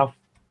have enough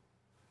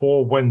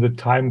for when the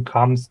time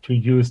comes to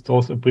use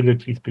those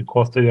abilities,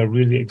 because they are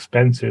really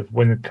expensive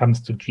when it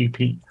comes to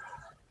GP.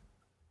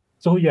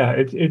 So yeah,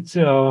 it's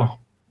not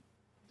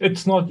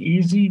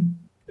easy.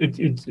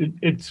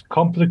 It's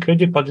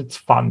complicated, but it's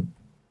fun.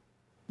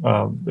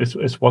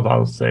 Is what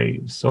I'll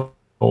say. So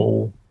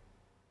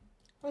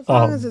as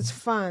long as it's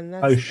fun,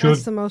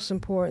 that's the most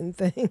important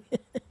thing.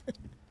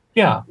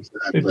 Yeah,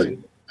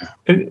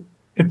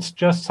 it's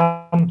just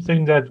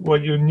something that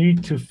where you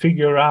need to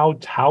figure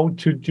out how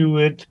to do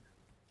it,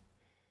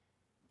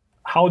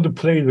 how to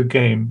play the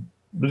game,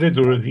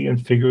 literally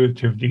and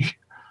figuratively.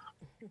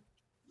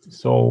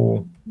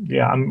 So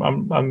yeah,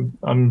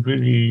 I'm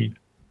really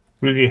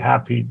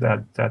happy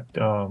that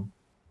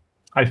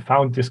I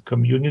found this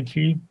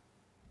community,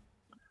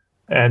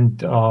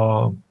 and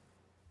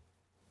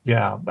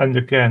yeah, and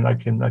again I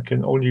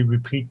can only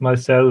repeat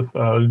myself.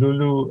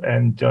 Lulu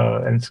and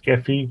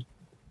Skeffy,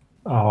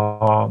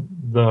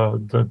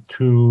 the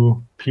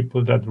 2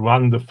 people that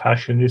run the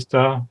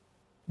Fashionista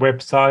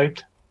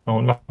website. No,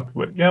 not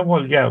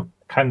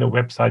kind of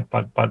website,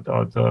 but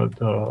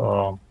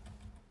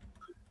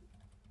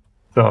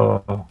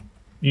the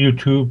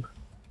YouTube.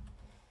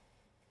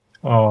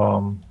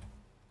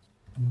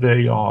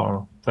 They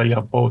are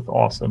both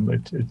awesome.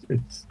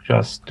 It's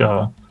just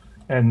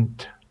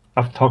and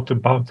I've talked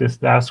about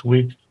this last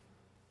week.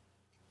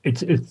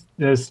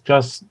 There's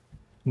just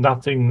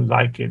nothing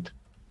like it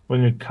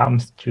when it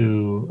comes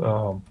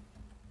to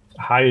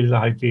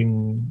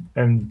highlighting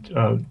and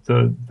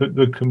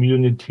the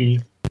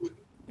community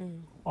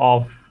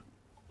of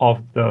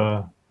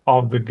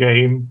the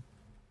game.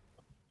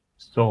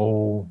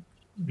 So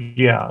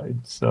yeah,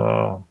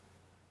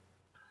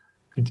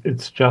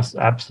 it's just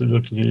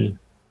absolutely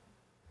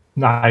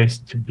nice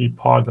to be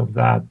part of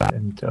that,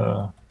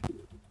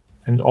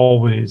 and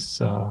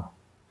always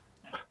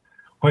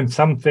when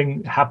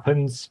something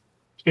happens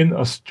in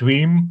a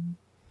stream,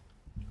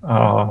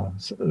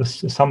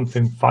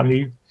 something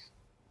funny,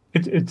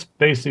 it's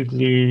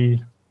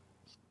basically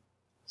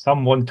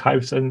someone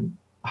types in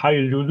 "Hi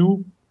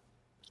Lulu,"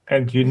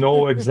 and you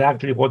know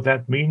exactly what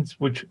that means,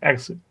 which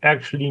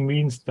actually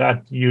means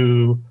that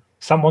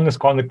someone is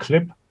going to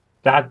clip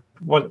that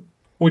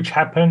which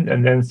happened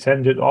and then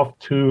send it off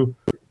to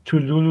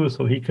Lulu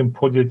so he can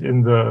put it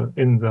in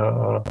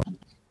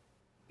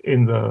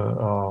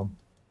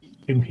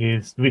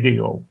his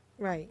video.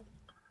 Right.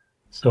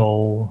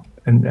 So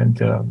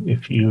and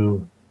if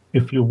you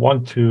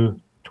want to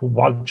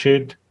watch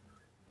it,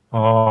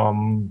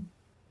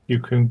 you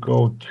can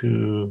go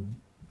to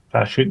the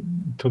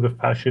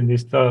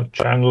Fashionista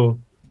channel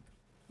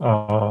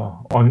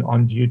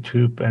on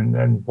YouTube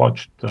and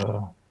watch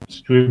the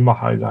streamer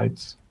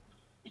highlights.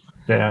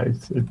 There,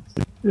 it's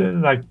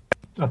like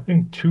I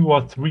think 2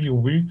 or 3 a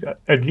week,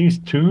 at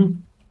least 2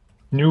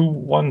 new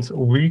ones a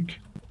week.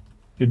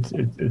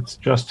 It's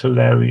just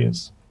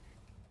hilarious.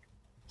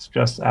 It's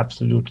just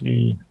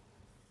absolutely,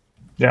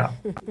 yeah.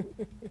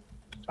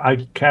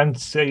 I can't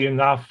say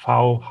enough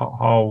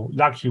how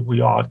lucky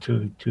we are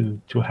to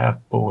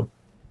have both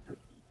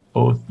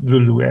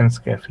Lulu and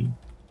Skeffy.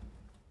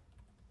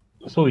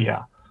 So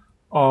yeah.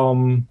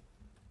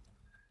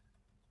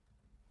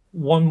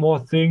 One more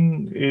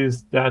thing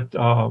is that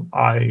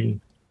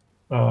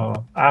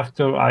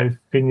after I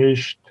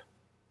finished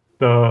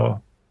the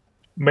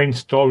main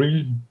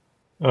story,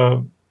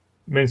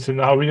 main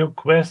scenario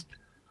quest,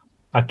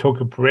 I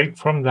took a break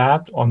from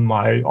that on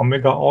my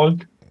Omega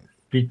Alt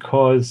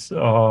because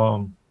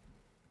I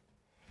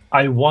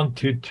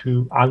wanted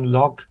to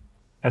unlock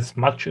as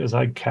much as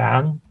I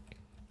can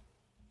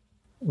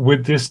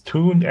with this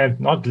tune and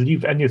not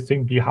leave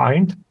anything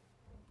behind.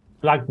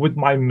 Like with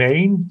my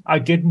main, I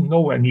didn't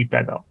know any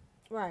better.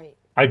 Right.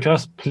 I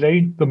just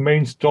played the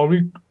main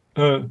story,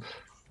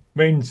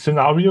 main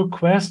scenario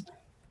quest,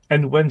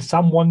 And when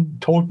someone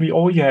told me,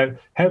 oh yeah,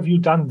 have you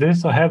done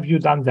this or have you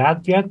done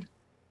that yet?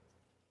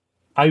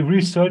 I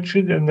researched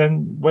it, and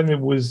then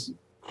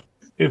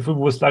if it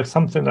was like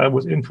something I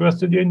was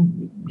interested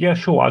in, yeah,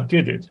 sure, I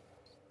did it.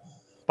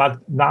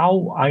 But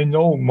now I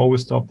know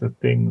most of the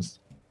things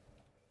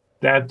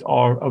that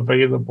are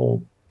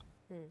available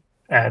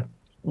at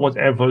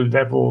whatever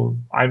level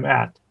I'm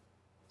at.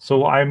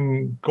 So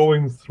I'm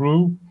going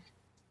through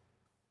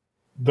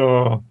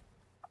the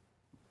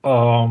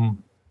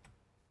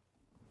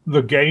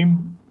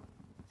game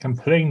and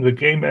playing the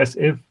game as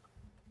if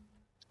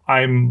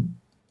I'm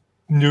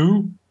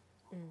new,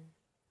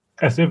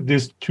 as if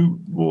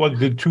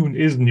the tune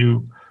is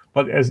new,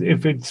 but as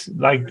if it's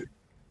like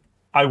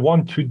I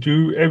want to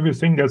do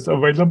everything that's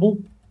available,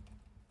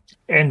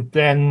 and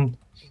then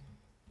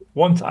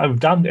once I've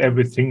done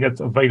everything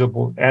that's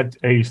available at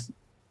a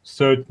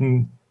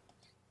certain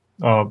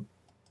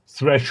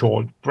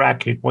threshold,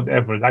 bracket,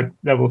 whatever, like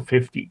level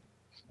 50,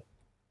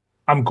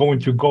 I'm going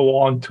to go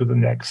on to the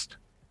next.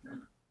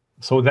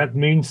 So that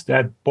means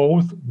that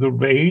both the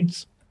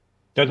raids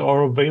that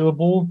are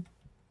available,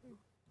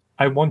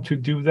 I want to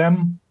do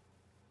them.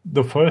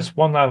 The first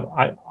one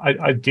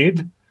I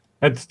did,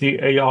 that's the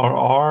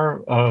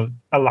ARR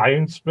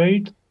Alliance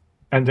raid.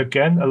 And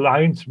again,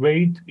 Alliance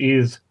raid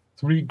is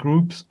 3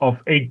 groups of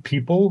 8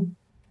 people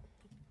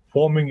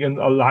forming an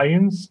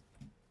alliance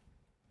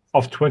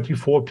of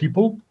 24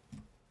 people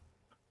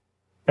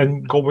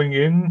and going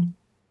in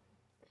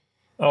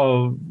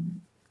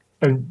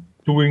and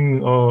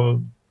doing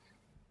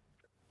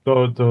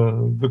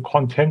the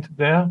content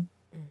there.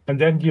 And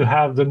then you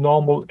have the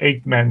normal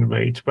 8-man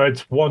raid, where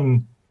it's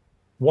one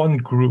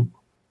group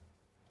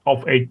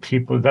of 8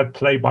 people that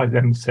play by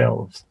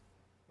themselves.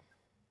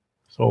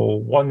 So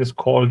one is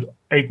called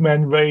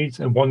 8-man raids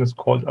and one is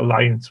called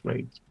Alliance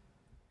raids.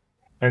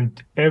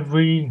 And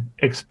every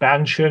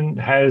expansion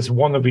has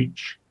one of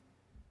each.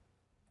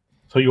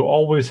 So you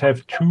always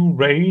have 2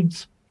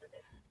 raids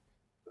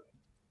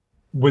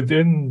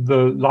within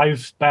the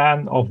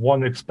lifespan of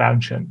one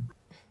expansion.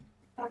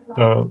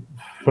 The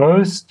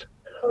first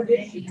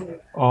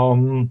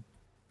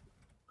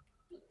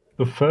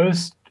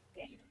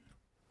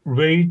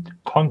raid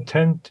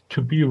content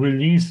to be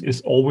released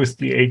is always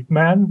the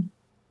 8-man.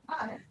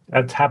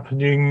 That's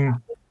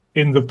happening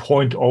in the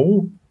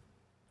 0.0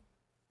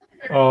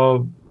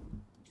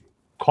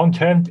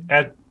 content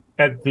at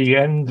the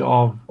end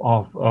of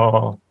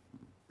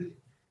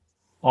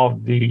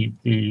the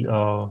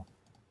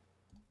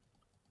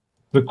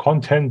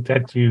content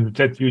that you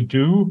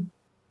do.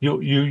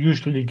 You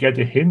usually get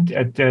a hint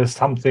at there's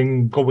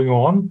something going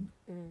on.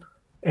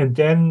 And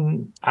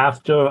then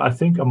after, I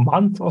think, a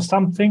month or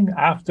something,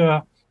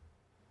 after,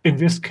 in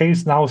this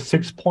case now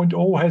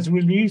 6.0 has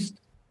released,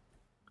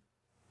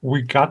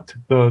 we got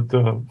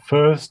the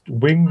first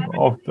wing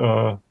of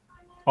the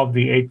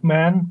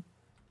 8-man.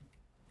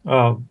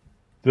 The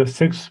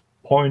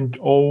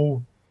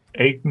 6.0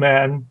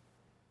 8-man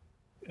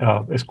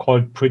is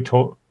called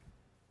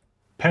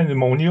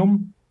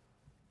Pandemonium.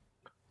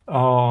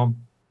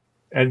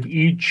 And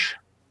each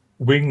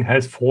wing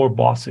has 4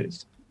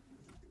 bosses.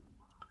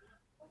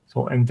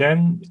 So, and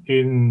then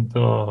in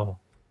the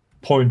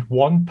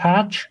 0.1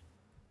 patch,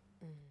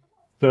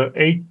 the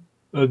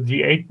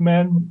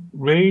 8-man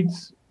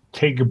raids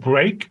take a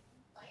break,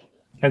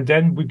 and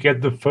then we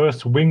get the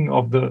first wing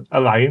of the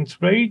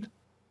Alliance raid.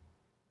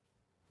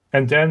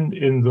 And then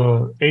in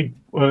the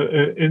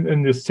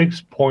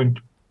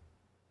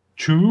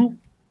 6.2,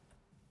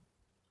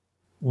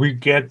 we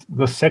get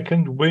the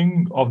second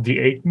wing of the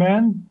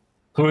 8-man.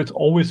 So it's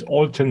always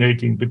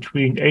alternating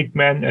between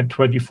 8-man and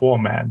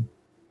 24-man.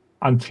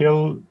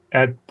 Until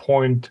at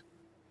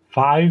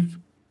 0.5,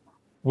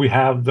 we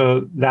have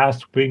the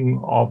last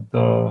wing of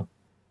the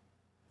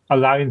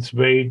Alliance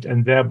raid,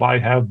 and thereby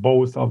have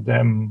both of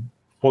them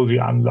fully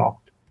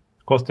unlocked.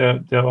 Because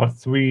there are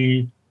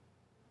three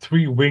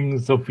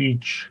wings of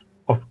each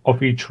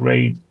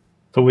raid.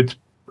 So it's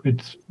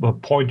 0.0,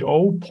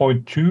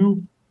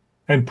 0.2,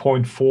 and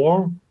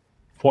 0.4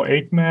 for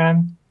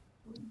 8-man,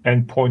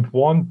 and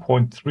 0.1,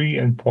 0.3,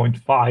 and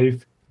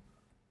 0.5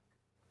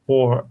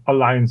 for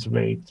Alliance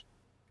raid.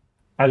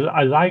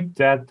 I like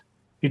that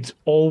it's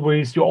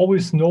always, you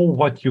always know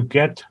what you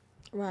get.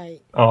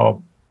 Right.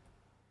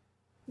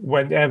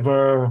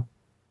 Whenever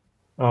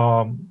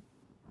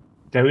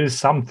there is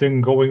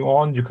something going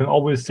on, you can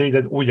always say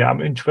that, oh yeah,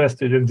 I'm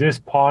interested in this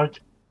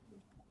part,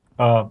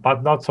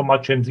 but not so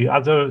much in the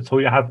other. So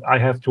I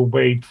have to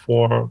wait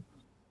for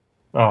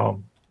the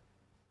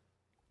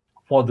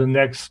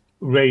next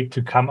raid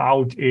to come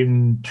out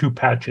in 2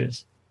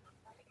 patches.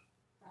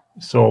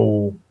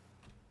 So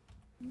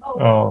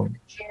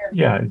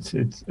yeah, it's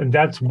and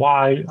that's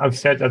why I've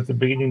said at the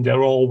beginning there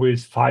are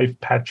always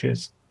 5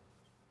 patches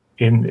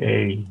in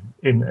the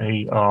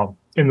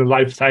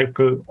life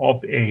cycle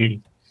of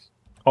a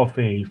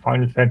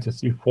Final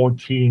Fantasy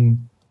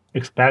 14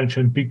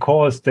 expansion,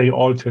 because they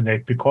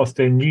alternate, because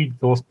they need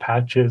those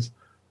patches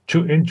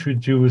to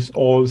introduce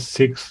all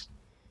 6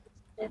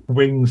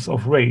 wings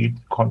of raid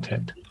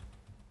content.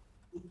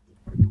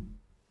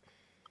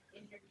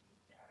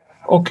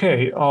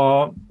 Okay,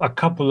 a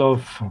couple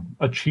of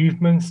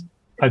achievements.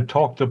 I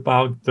talked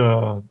about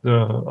the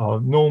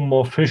no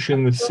more fish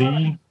in the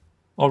sea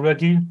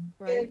already.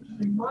 Right.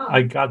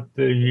 I got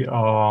the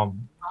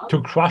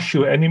to crush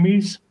your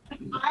enemies,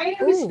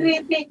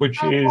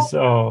 which is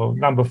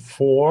number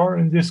 4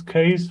 in this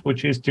case,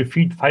 which is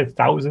defeat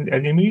 5,000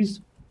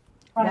 enemies.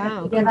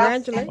 Wow!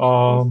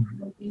 Congratulations.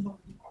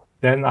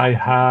 Then I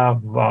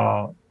have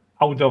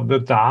Out of the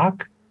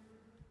Dark,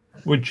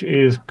 which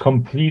is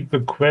complete the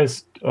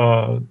quest,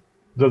 the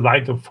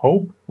Light of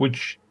Hope,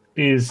 which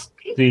is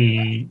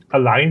the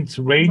Alliance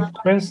raid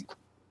quest.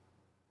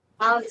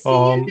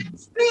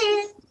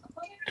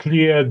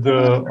 Clear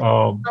the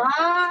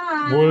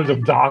world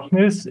of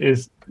darkness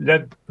is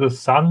let the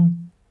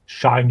sun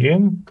shine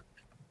in.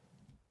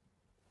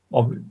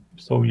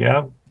 So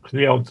yeah,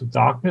 clear out the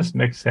darkness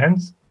makes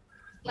sense.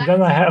 And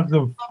then I have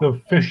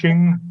the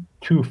fishing,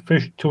 two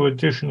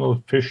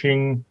additional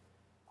fishing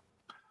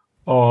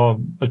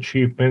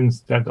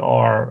achievements that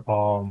are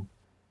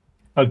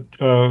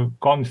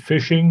gone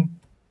fishing,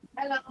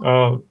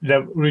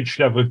 reach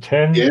level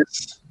 10.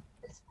 Yes.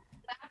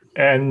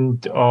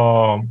 And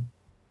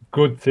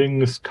good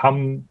things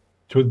come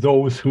to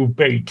those who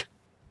bait.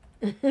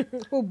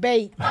 Who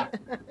bait?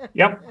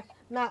 Yep.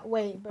 Not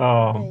wait,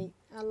 but bait.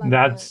 I love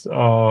that's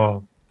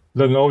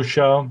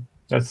Lenosha.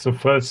 That's the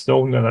first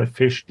zone that I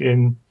fished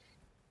in,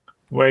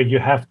 where you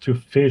have to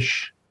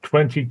fish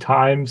 20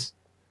 times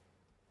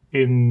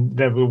in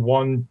level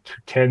 1 to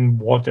 10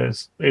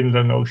 waters in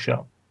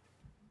Lenosha.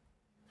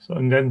 So,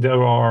 and then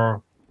there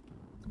are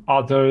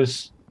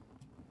others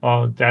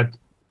that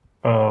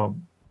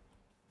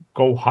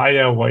go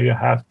higher, where you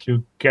have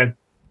to get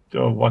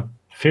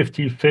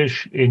 50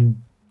 fish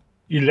in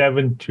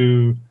 11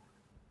 to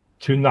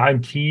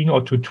 19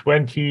 or to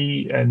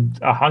 20 and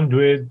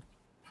 100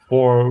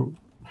 for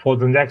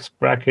the next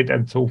bracket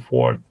and so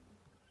forth.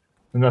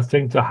 And I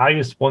think the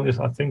highest one is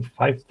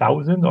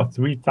 5,000 or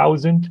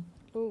 3,000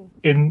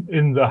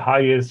 in the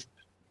highest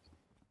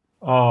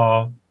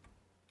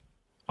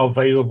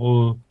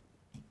available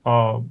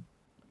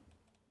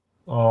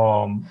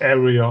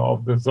area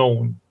of the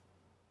zone.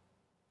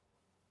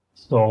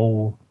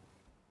 So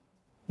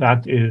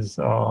that is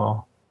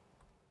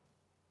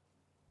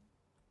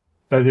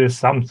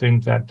something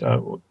that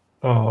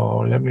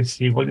let me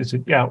see, what is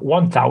it? Yeah,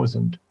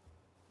 1,000.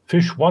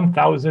 Fish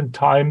 1,000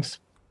 times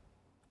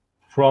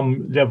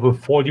from level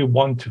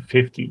 41 to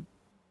 50.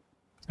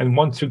 And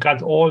once you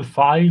got all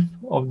 5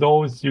 of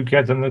those, you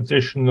get an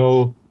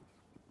additional,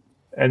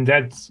 and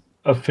that's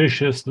a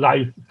fish's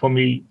life for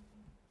me.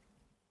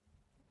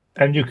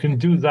 And you can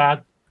do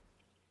that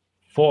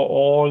for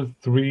all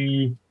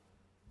 3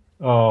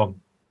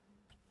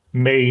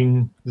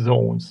 main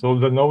zones. So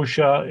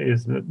Lenosha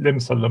is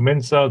Limsa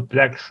Lominsa,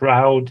 Black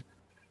Shroud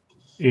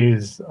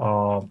is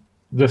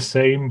the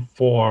same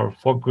for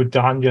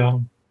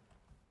Gridania.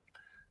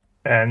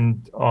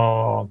 And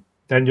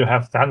then you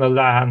have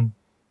Thanalan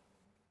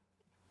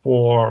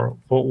for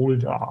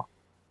Uldar.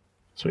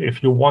 So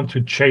if you want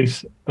to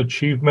chase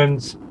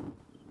achievements,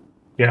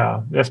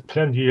 yeah, there's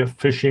plenty of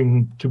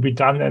fishing to be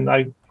done. And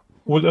I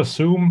would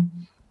assume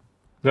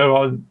there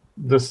are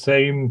the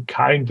same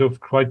kind of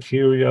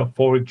criteria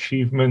for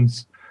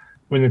achievements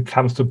when it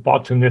comes to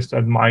botanist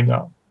and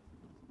miner.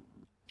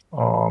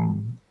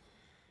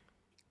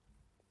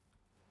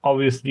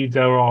 Obviously,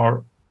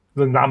 the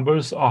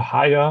numbers are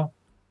higher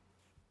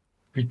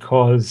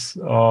because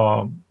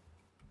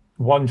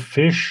one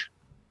fish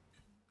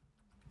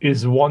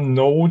is one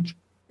node,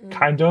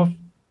 kind of.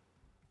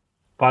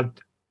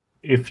 But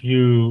if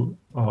you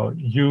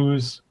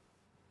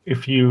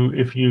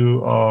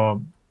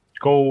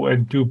go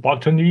and do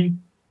botany,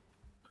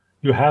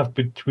 you have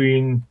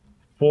between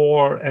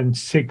 4 and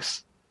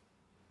 6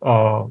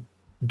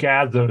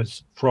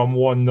 gathers from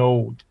one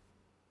node.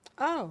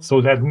 Oh.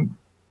 So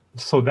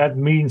that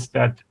means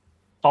that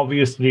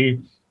obviously,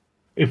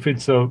 if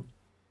it's a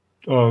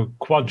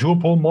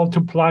quadruple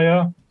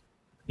multiplier,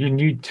 you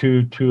need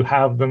to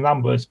have the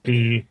numbers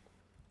be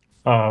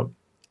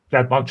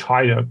that much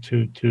higher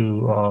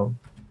to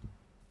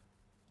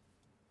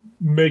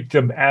make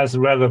them as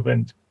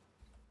relevant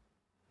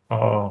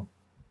or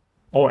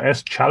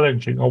as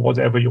challenging, or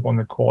whatever you want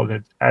to call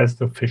it, as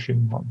the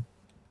fishing one.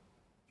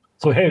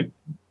 So hey,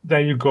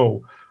 there you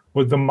go.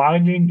 With the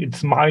mining,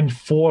 it's mined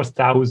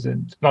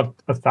 4,000, not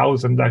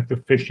 1,000 like the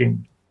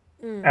fishing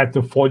at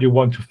the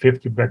 41 to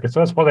 50 bracket.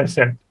 So that's what I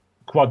said,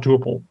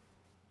 quadruple.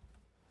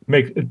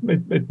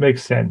 It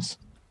makes sense.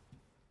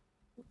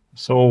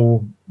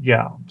 So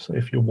yeah, so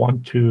if you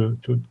want to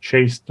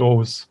chase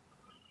those,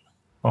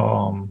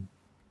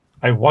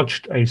 I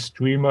watched a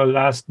streamer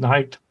last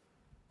night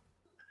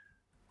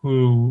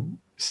who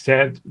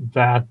said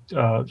that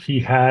he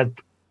had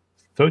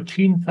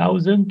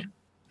 13,000,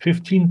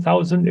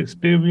 15,000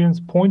 experience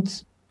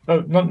points,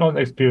 not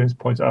experience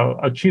points,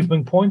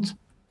 achievement points.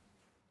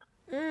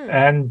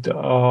 And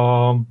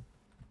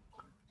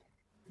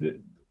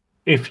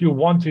if you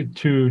wanted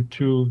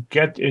to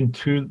get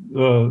into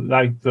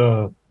like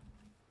the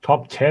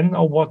top 10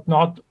 or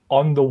whatnot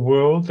on the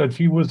world that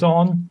he was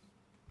on,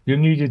 you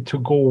needed to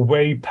go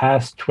way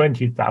past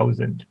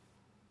 20,000.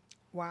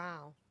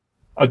 Wow.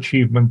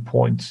 Achievement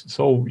points.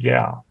 So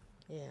yeah.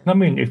 I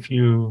mean, if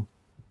you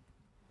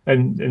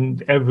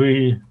and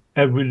every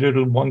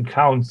little one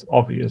counts,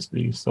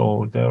 obviously.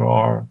 So there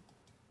are,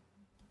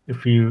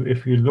 if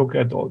you look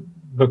at all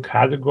the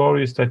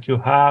categories that you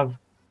have,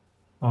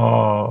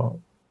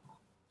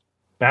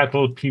 battle,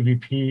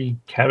 PvP,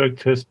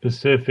 character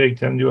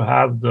specific, and you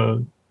have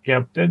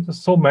there's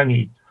so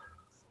many.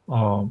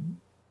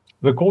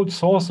 The Gold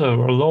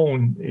Sorcerer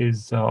alone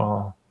is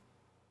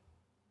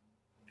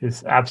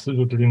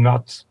absolutely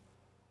nuts,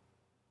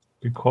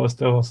 because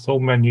there are so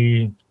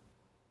many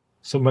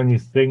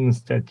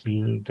things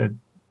that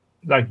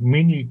like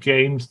mini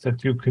games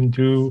that you can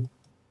do,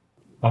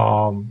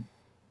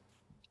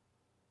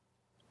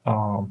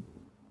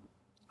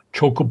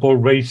 chocobo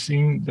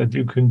racing that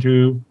you can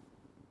do,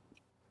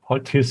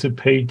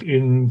 participate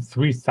in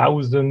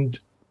 3,000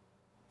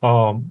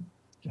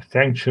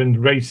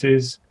 sanctioned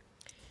races.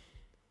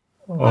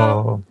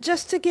 Well,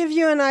 just to give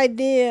you an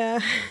idea,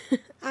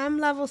 I'm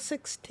level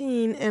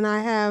 16 and I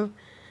have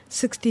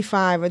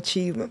 65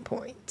 achievement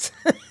points.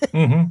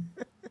 Mm-hmm.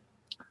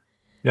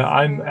 Yeah,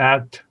 I'm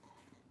at,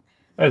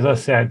 as I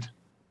said,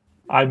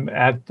 I'm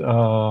at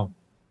level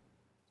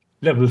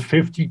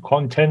 50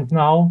 content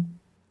now.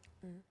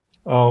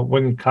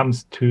 When it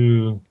comes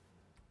to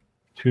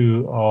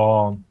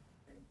the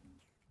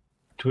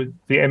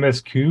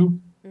MSQ,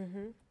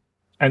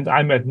 and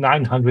I'm at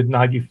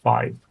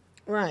 995.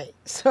 Right.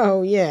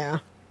 So yeah.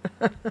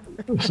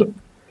 So,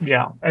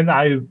 yeah,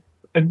 and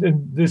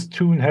this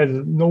tune has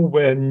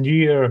nowhere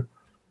near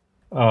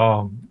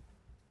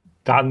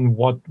done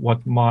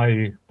what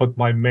my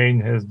main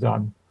has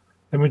done.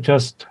 Let me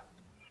just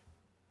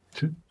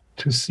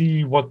to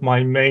see what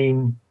my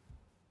main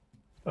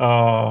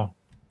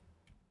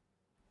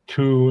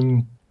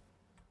tune,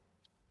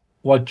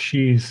 what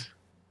she's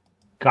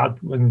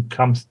got when it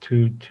comes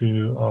to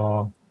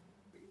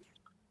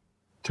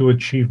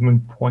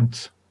achievement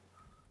points.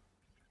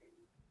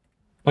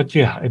 But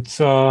yeah, it's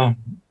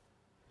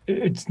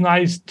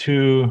nice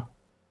to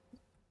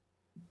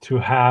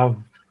have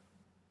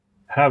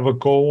a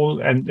goal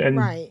and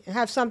right,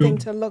 have something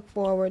to look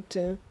forward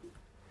to.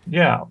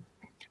 Yeah,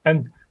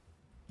 and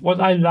what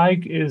I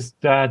like is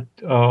that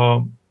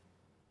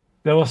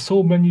there are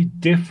so many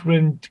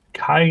different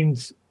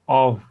kinds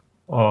of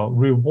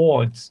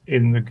rewards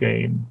in the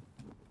game.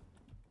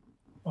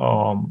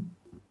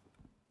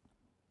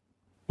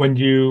 When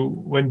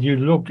you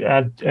look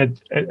at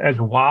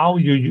WoW,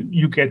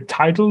 you get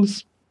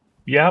titles.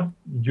 Yeah,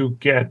 you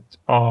get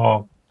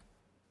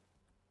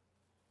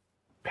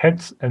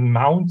pets and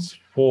mounts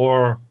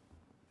for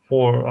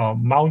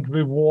mount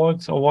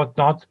rewards or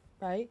whatnot.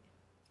 Right.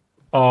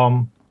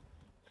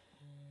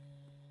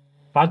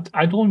 But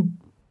I don't.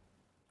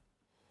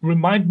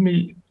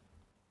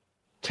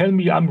 Tell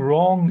me I'm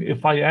wrong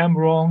if I am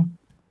wrong,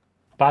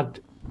 but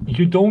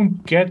you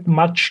don't get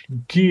much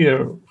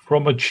gear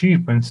from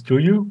achievements, do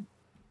you?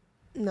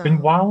 No.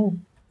 In WoW?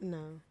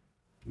 No.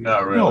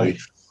 Not really.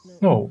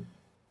 No.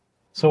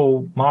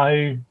 So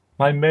my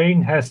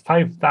main has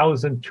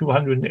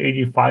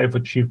 5,285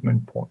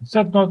 achievement points.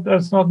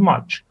 That's not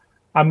much.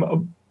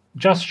 I'm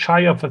just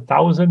shy of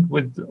 1,000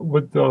 with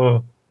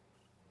the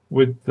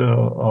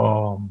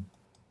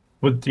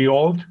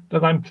alt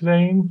that I'm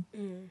playing.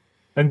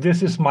 And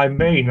this is my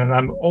main, and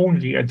I'm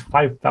only at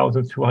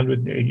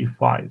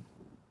 5,285.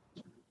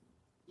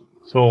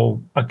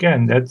 So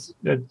again, that's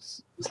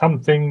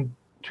something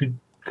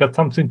got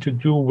something to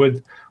do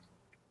with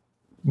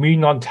me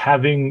not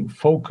having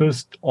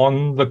focused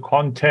on the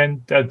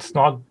content that's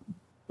not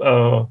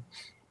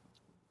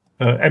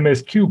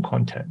MSQ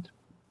content.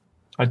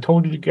 I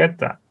totally get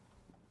that.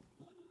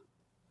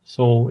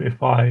 So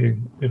if I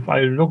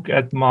look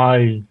at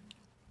my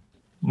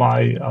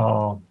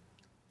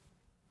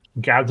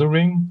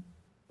gathering,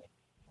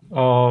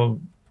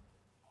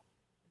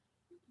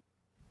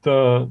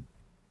 the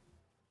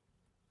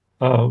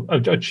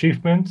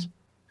achievements,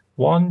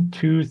 1,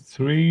 2,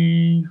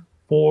 3,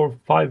 4,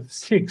 5,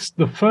 6.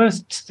 The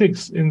first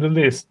 6 in the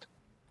list,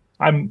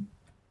 I'm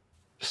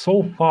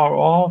so far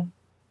off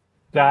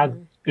that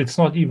it's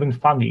not even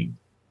funny.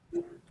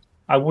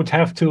 I would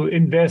have to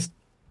invest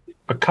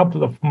a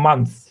couple of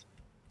months.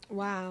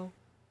 Wow.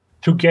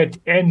 To get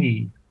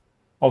any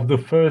of the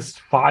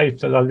first 5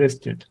 that are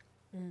listed.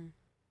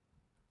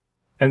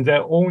 And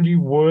they're only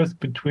worth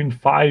between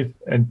 5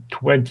 and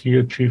 20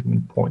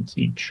 achievement points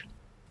each.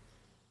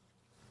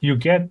 You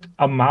get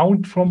a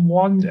mount from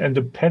one and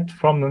a pet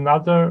from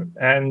another,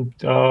 and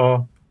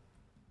a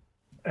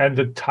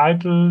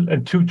title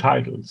and 2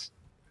 titles.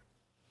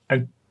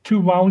 And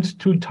 2 mounts,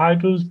 2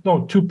 titles,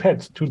 no, 2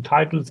 pets, 2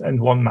 titles,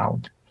 and 1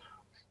 mount.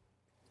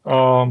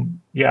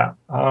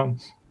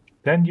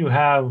 Then you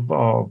have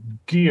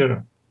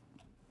gear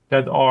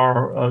that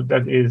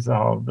is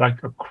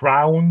like a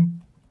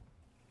crown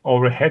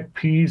or a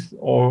headpiece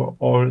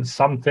or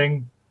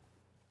something.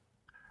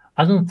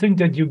 I don't think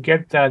that you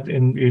get that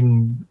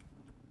in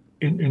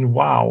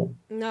WoW.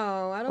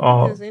 No, I don't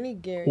think there's any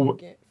gear you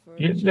get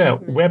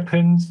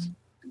weapons.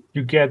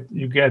 You get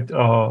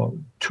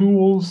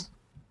tools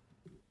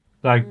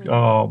like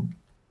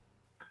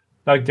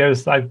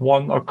there's like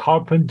a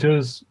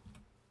carpenter's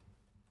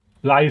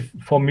life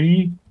for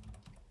me.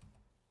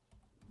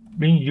 I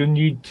mean, you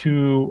need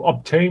to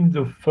obtain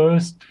the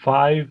first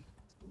 5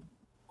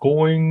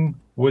 going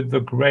with the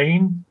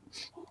grain,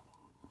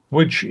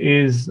 which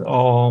is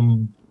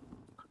an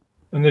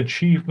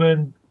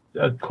achievement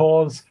that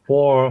calls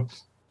for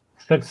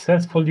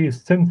successfully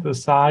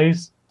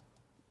synthesize,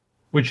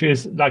 which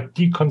is like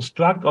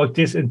deconstruct or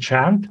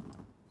disenchant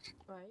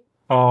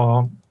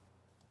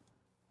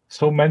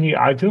so many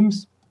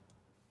items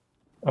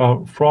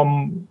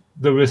from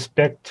the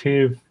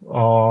respective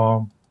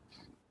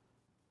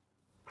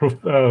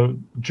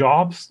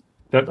jobs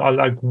that are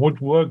like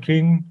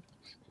woodworking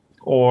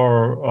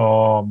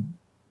or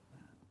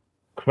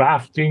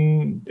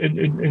crafting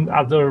in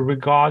other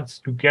regards,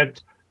 to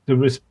get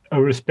a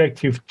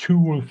respective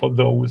tool for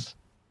those.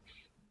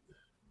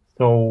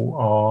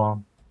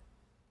 So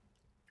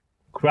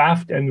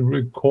craft and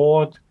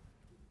record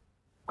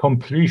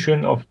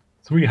completion of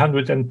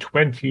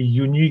 320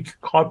 unique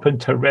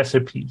carpenter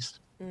recipes.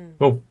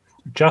 So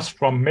just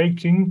from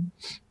making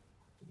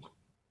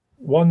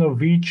one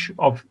of each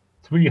of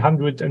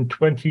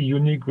 320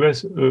 unique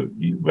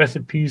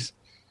recipes,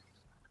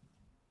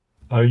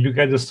 you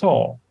get a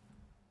saw.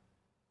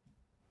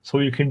 So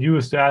you can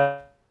use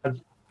that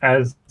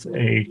as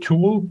a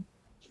tool,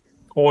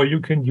 or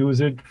you can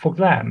use it for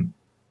glam.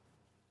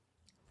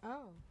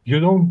 You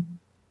don't,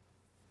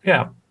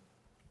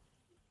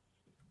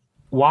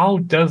 WoW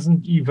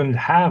doesn't even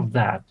have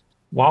that.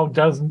 WoW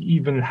doesn't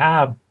even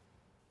have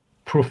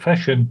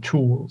profession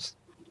tools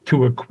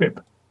to equip,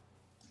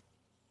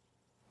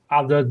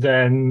 other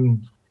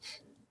than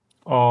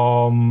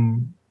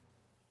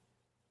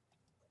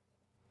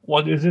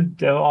what is it?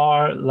 There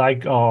are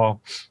like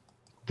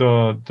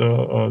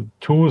the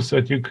tools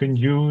that you can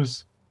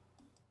use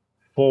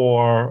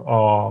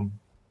for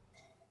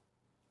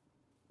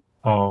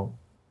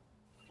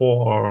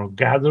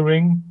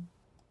gathering,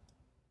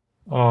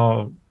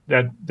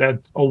 that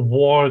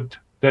award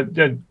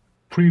that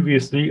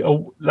previously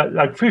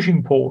like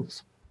fishing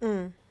poles.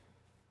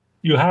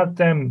 You had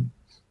them,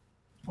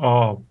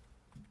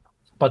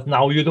 but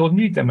now you don't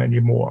need them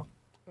anymore.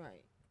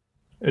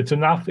 It's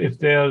enough if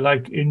they're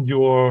like in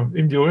your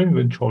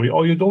inventory,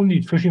 or you don't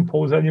need fishing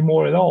poles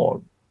anymore at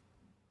all.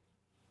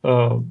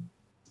 You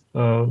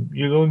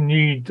don't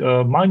need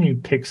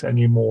mining picks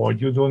anymore.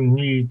 You don't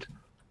need,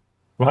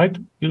 right?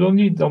 You don't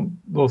need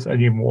those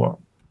anymore.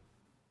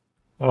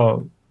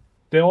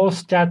 They're all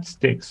stat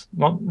sticks,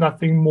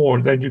 nothing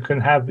more that you can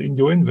have in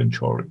your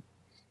inventory.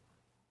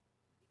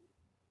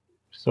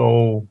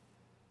 So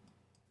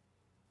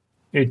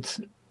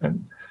it's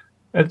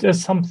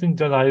something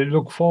that I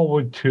look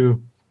forward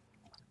to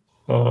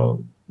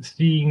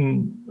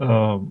seeing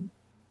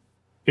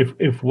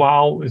if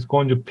WoW is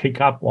going to pick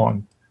up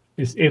on,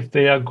 is if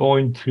they are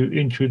going to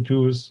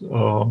introduce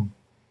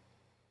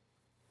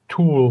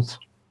tools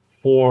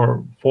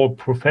for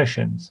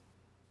professions,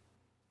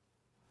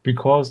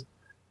 because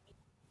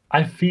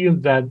I feel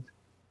that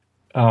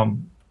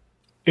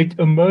it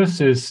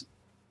immerses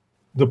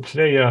the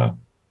player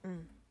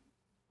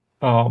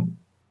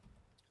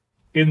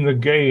in the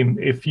game.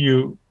 If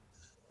you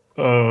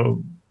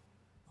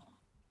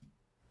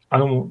I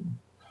don't,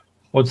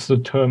 what's the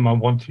term I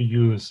want to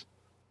use?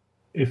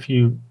 If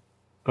you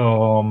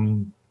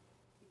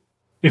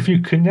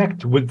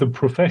connect with the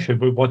profession,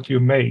 with what you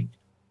make.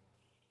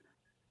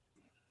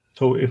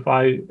 So if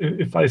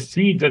I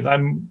see that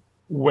I'm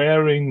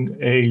wearing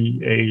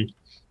a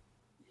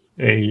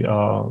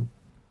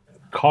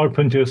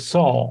carpenter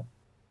saw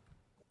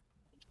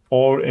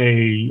or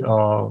a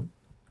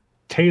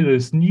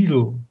tailor's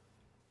needle,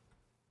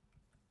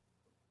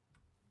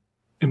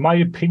 in my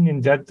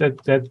opinion,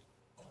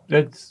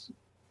 that's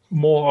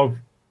more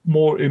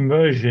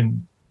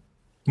immersion,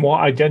 more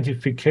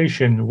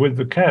identification with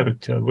the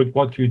character, with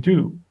what you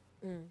do.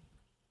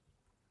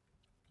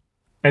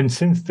 And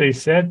since they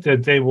said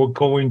that they were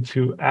going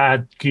to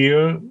add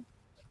gear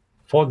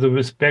for the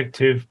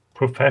respective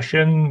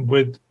profession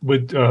with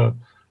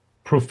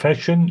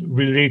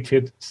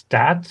profession-related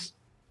stats,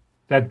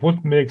 that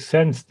would make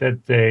sense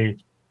that they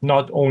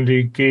not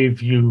only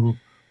gave you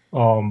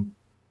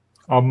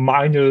a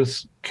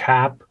miner's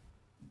cap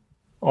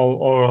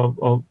or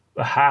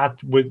a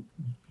hat with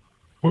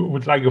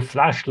like a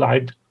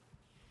flashlight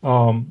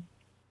on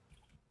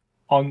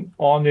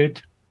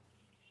it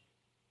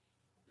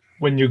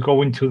when you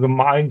go into the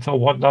mines or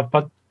whatnot,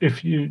 but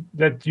you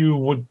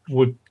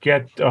would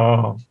get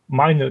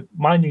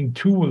mining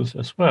tools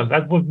as well.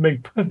 That would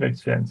make perfect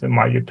sense, in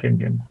my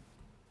opinion.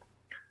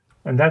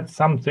 And that's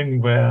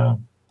something where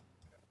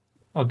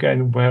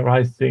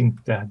I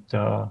think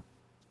that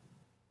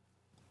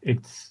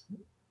it's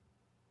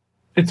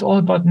all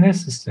about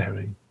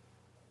necessary.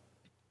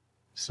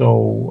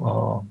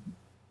 So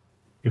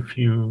if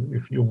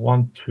you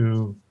want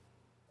to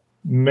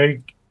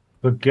make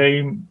the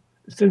game,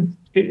 since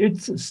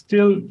it's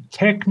still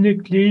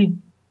technically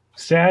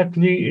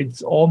sadly,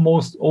 it's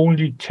almost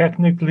only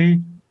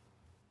technically.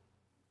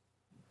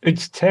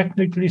 It's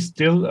technically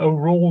still a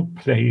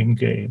role-playing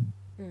game.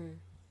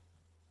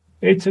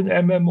 It's an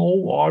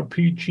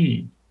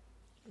MMORPG.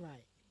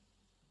 Right.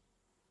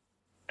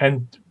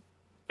 And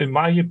in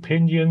my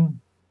opinion,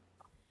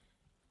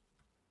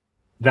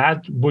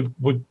 that would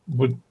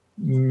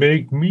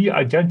make me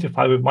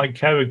identify with my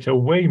character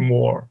way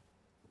more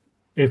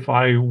if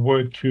I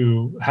were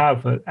to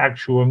have an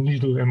actual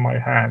needle in my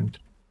hand.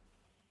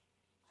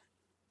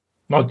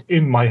 Not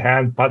in my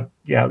hand, but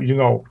yeah, you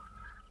know.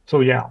 So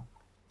yeah,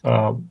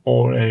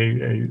 or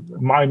a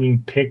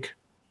mining pick,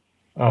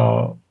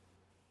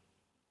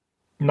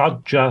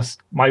 not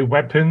just my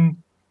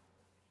weapon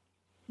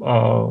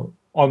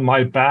on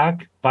my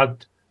back,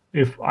 but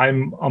if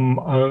I'm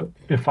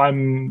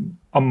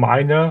a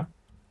miner,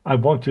 I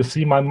want to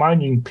see my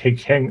mining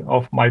pick hang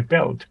off my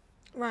belt.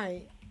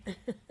 Right.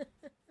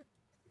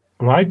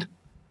 Right?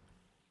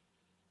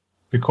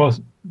 Because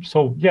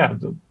so yeah,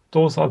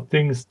 those are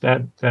things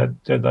that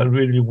I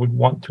really would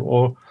want to,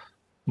 or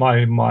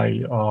my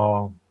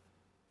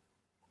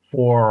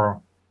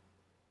or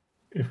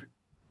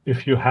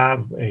if you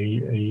have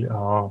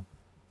a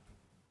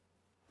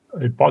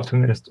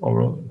botanist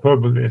or a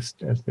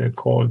herbalist, as they're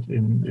called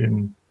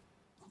in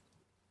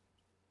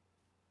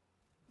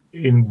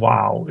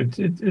WoW,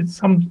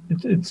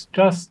 it's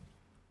just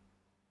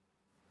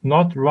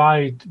not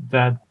right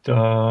that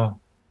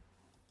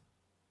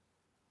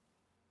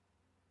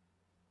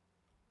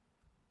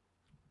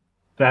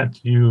that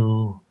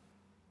you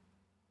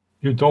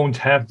don't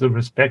have the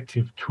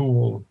respective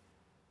tool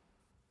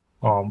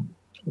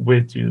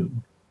with you.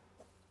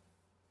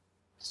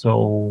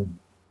 So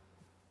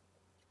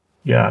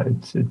yeah,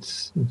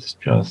 it's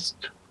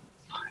just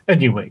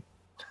anyway.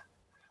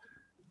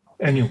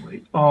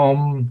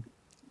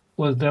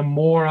 Was there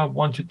more I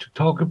wanted to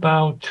talk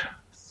about?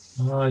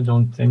 I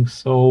don't think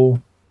so.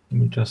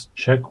 Let me just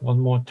check one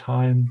more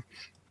time.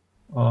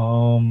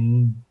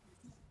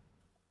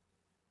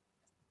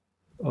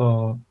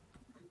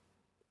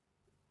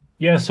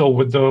 Yeah, so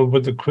with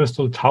the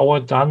Crystal Tower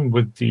done,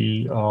 with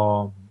the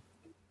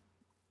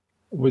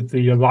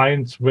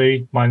Alliance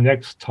raid, my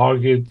next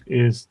target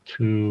is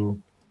to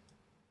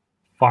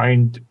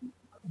find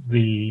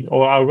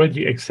or I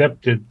already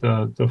accepted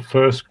the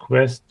first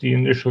quest, the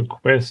initial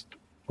quest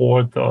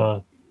for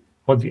the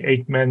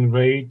 8-man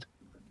raid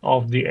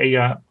of the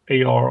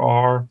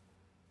ARR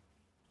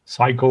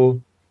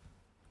cycle,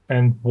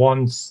 and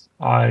once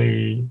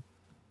I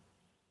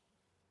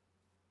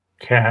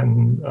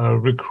can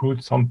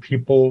recruit some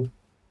people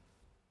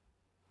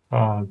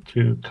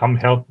to come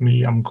help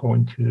me, I'm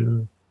going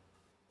to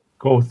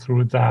go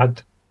through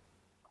that.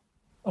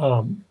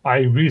 I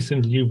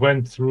recently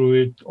went through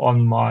it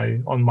on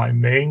my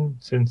main,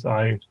 since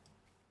I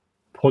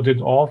put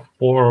it off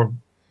for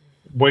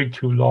way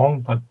too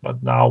long,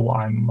 but now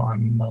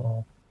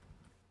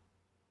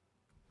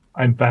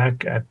I'm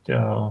back at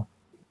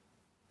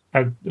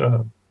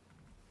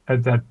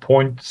that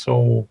point.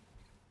 So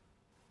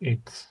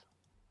it's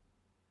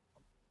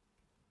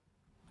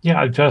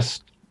I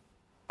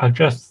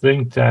just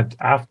think that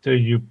after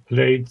you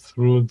played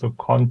through the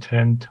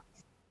content,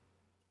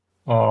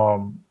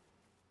 and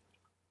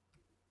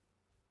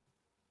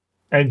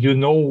you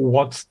know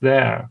what's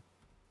there,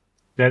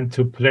 then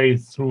to play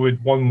through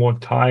it one more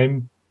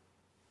time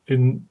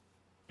in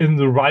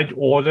the right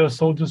order,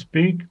 so to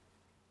speak,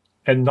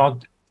 and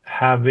not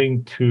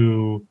having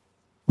to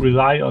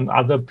rely on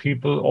other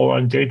people or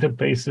on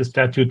databases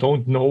that you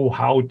don't know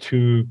how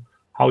to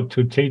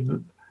take,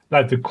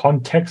 like the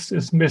context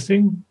is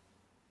missing.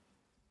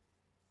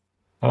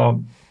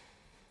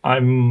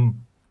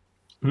 I'm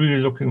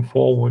really looking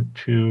forward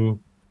to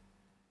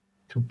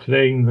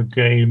playing the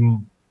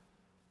game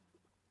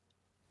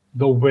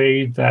the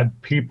way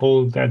that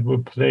people that were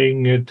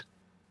playing it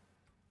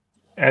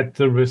at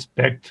the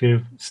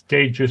respective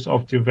stages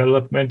of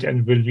development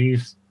and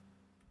release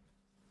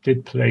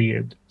did play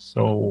it.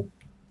 So,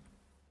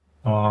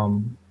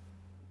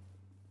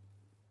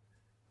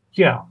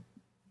 yeah,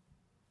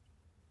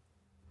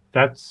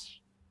 that's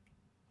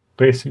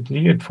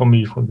basically it for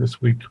me for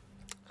this week.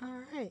 All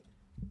right.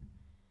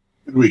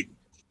 Good week.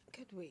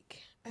 Good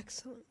week.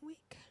 Excellent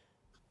week.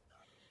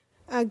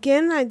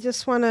 Again, I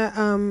just want to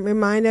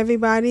remind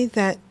everybody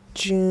that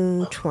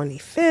June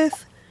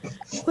 25th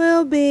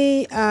will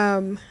be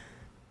I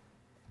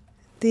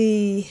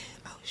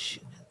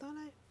thought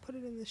I put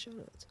it in the show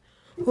notes.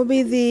 Will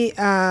be the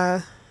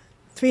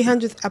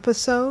 300th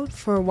episode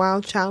for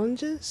Wild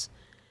Challenges,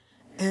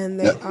 and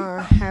they are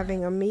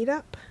having a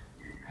meetup.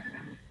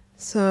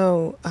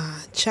 So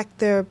check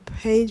their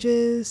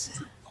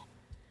pages.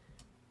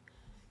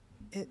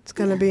 It's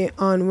going to be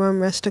on One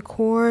Rest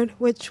Accord,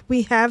 which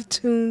we have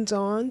tunes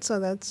on, so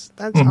that's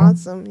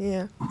awesome.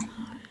 Yeah.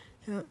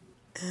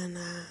 And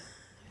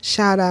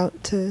shout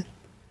out to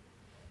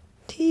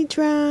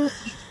Tidra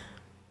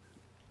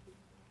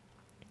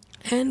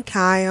and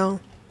Kyle.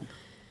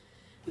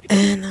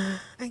 And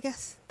I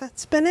guess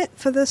that's been it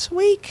for this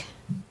week.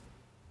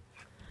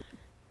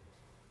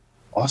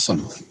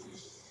 Awesome.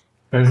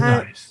 Very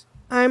nice.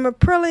 I'm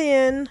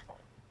Aprillian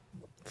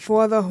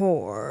for the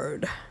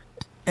Horde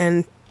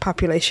and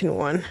Population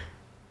 1.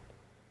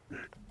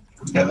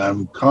 And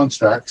I'm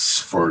Constructs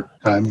for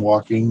Time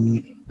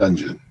Walking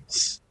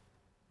Dungeons.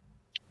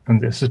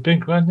 And this has been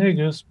Grand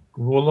Negus,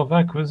 Rule of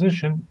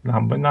Acquisition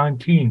number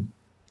 19.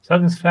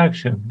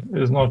 Satisfaction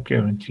is not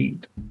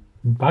guaranteed.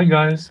 Bye,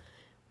 guys.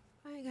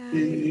 Bye,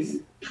 guys.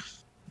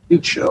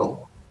 Good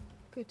show.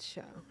 Good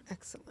show.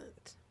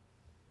 Excellent.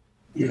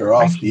 You're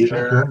off the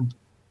air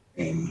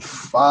in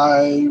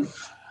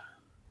 5.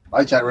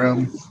 Bye, chat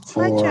room.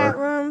 4. Bye, chat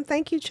room.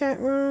 Thank you, chat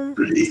room.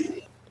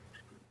 3.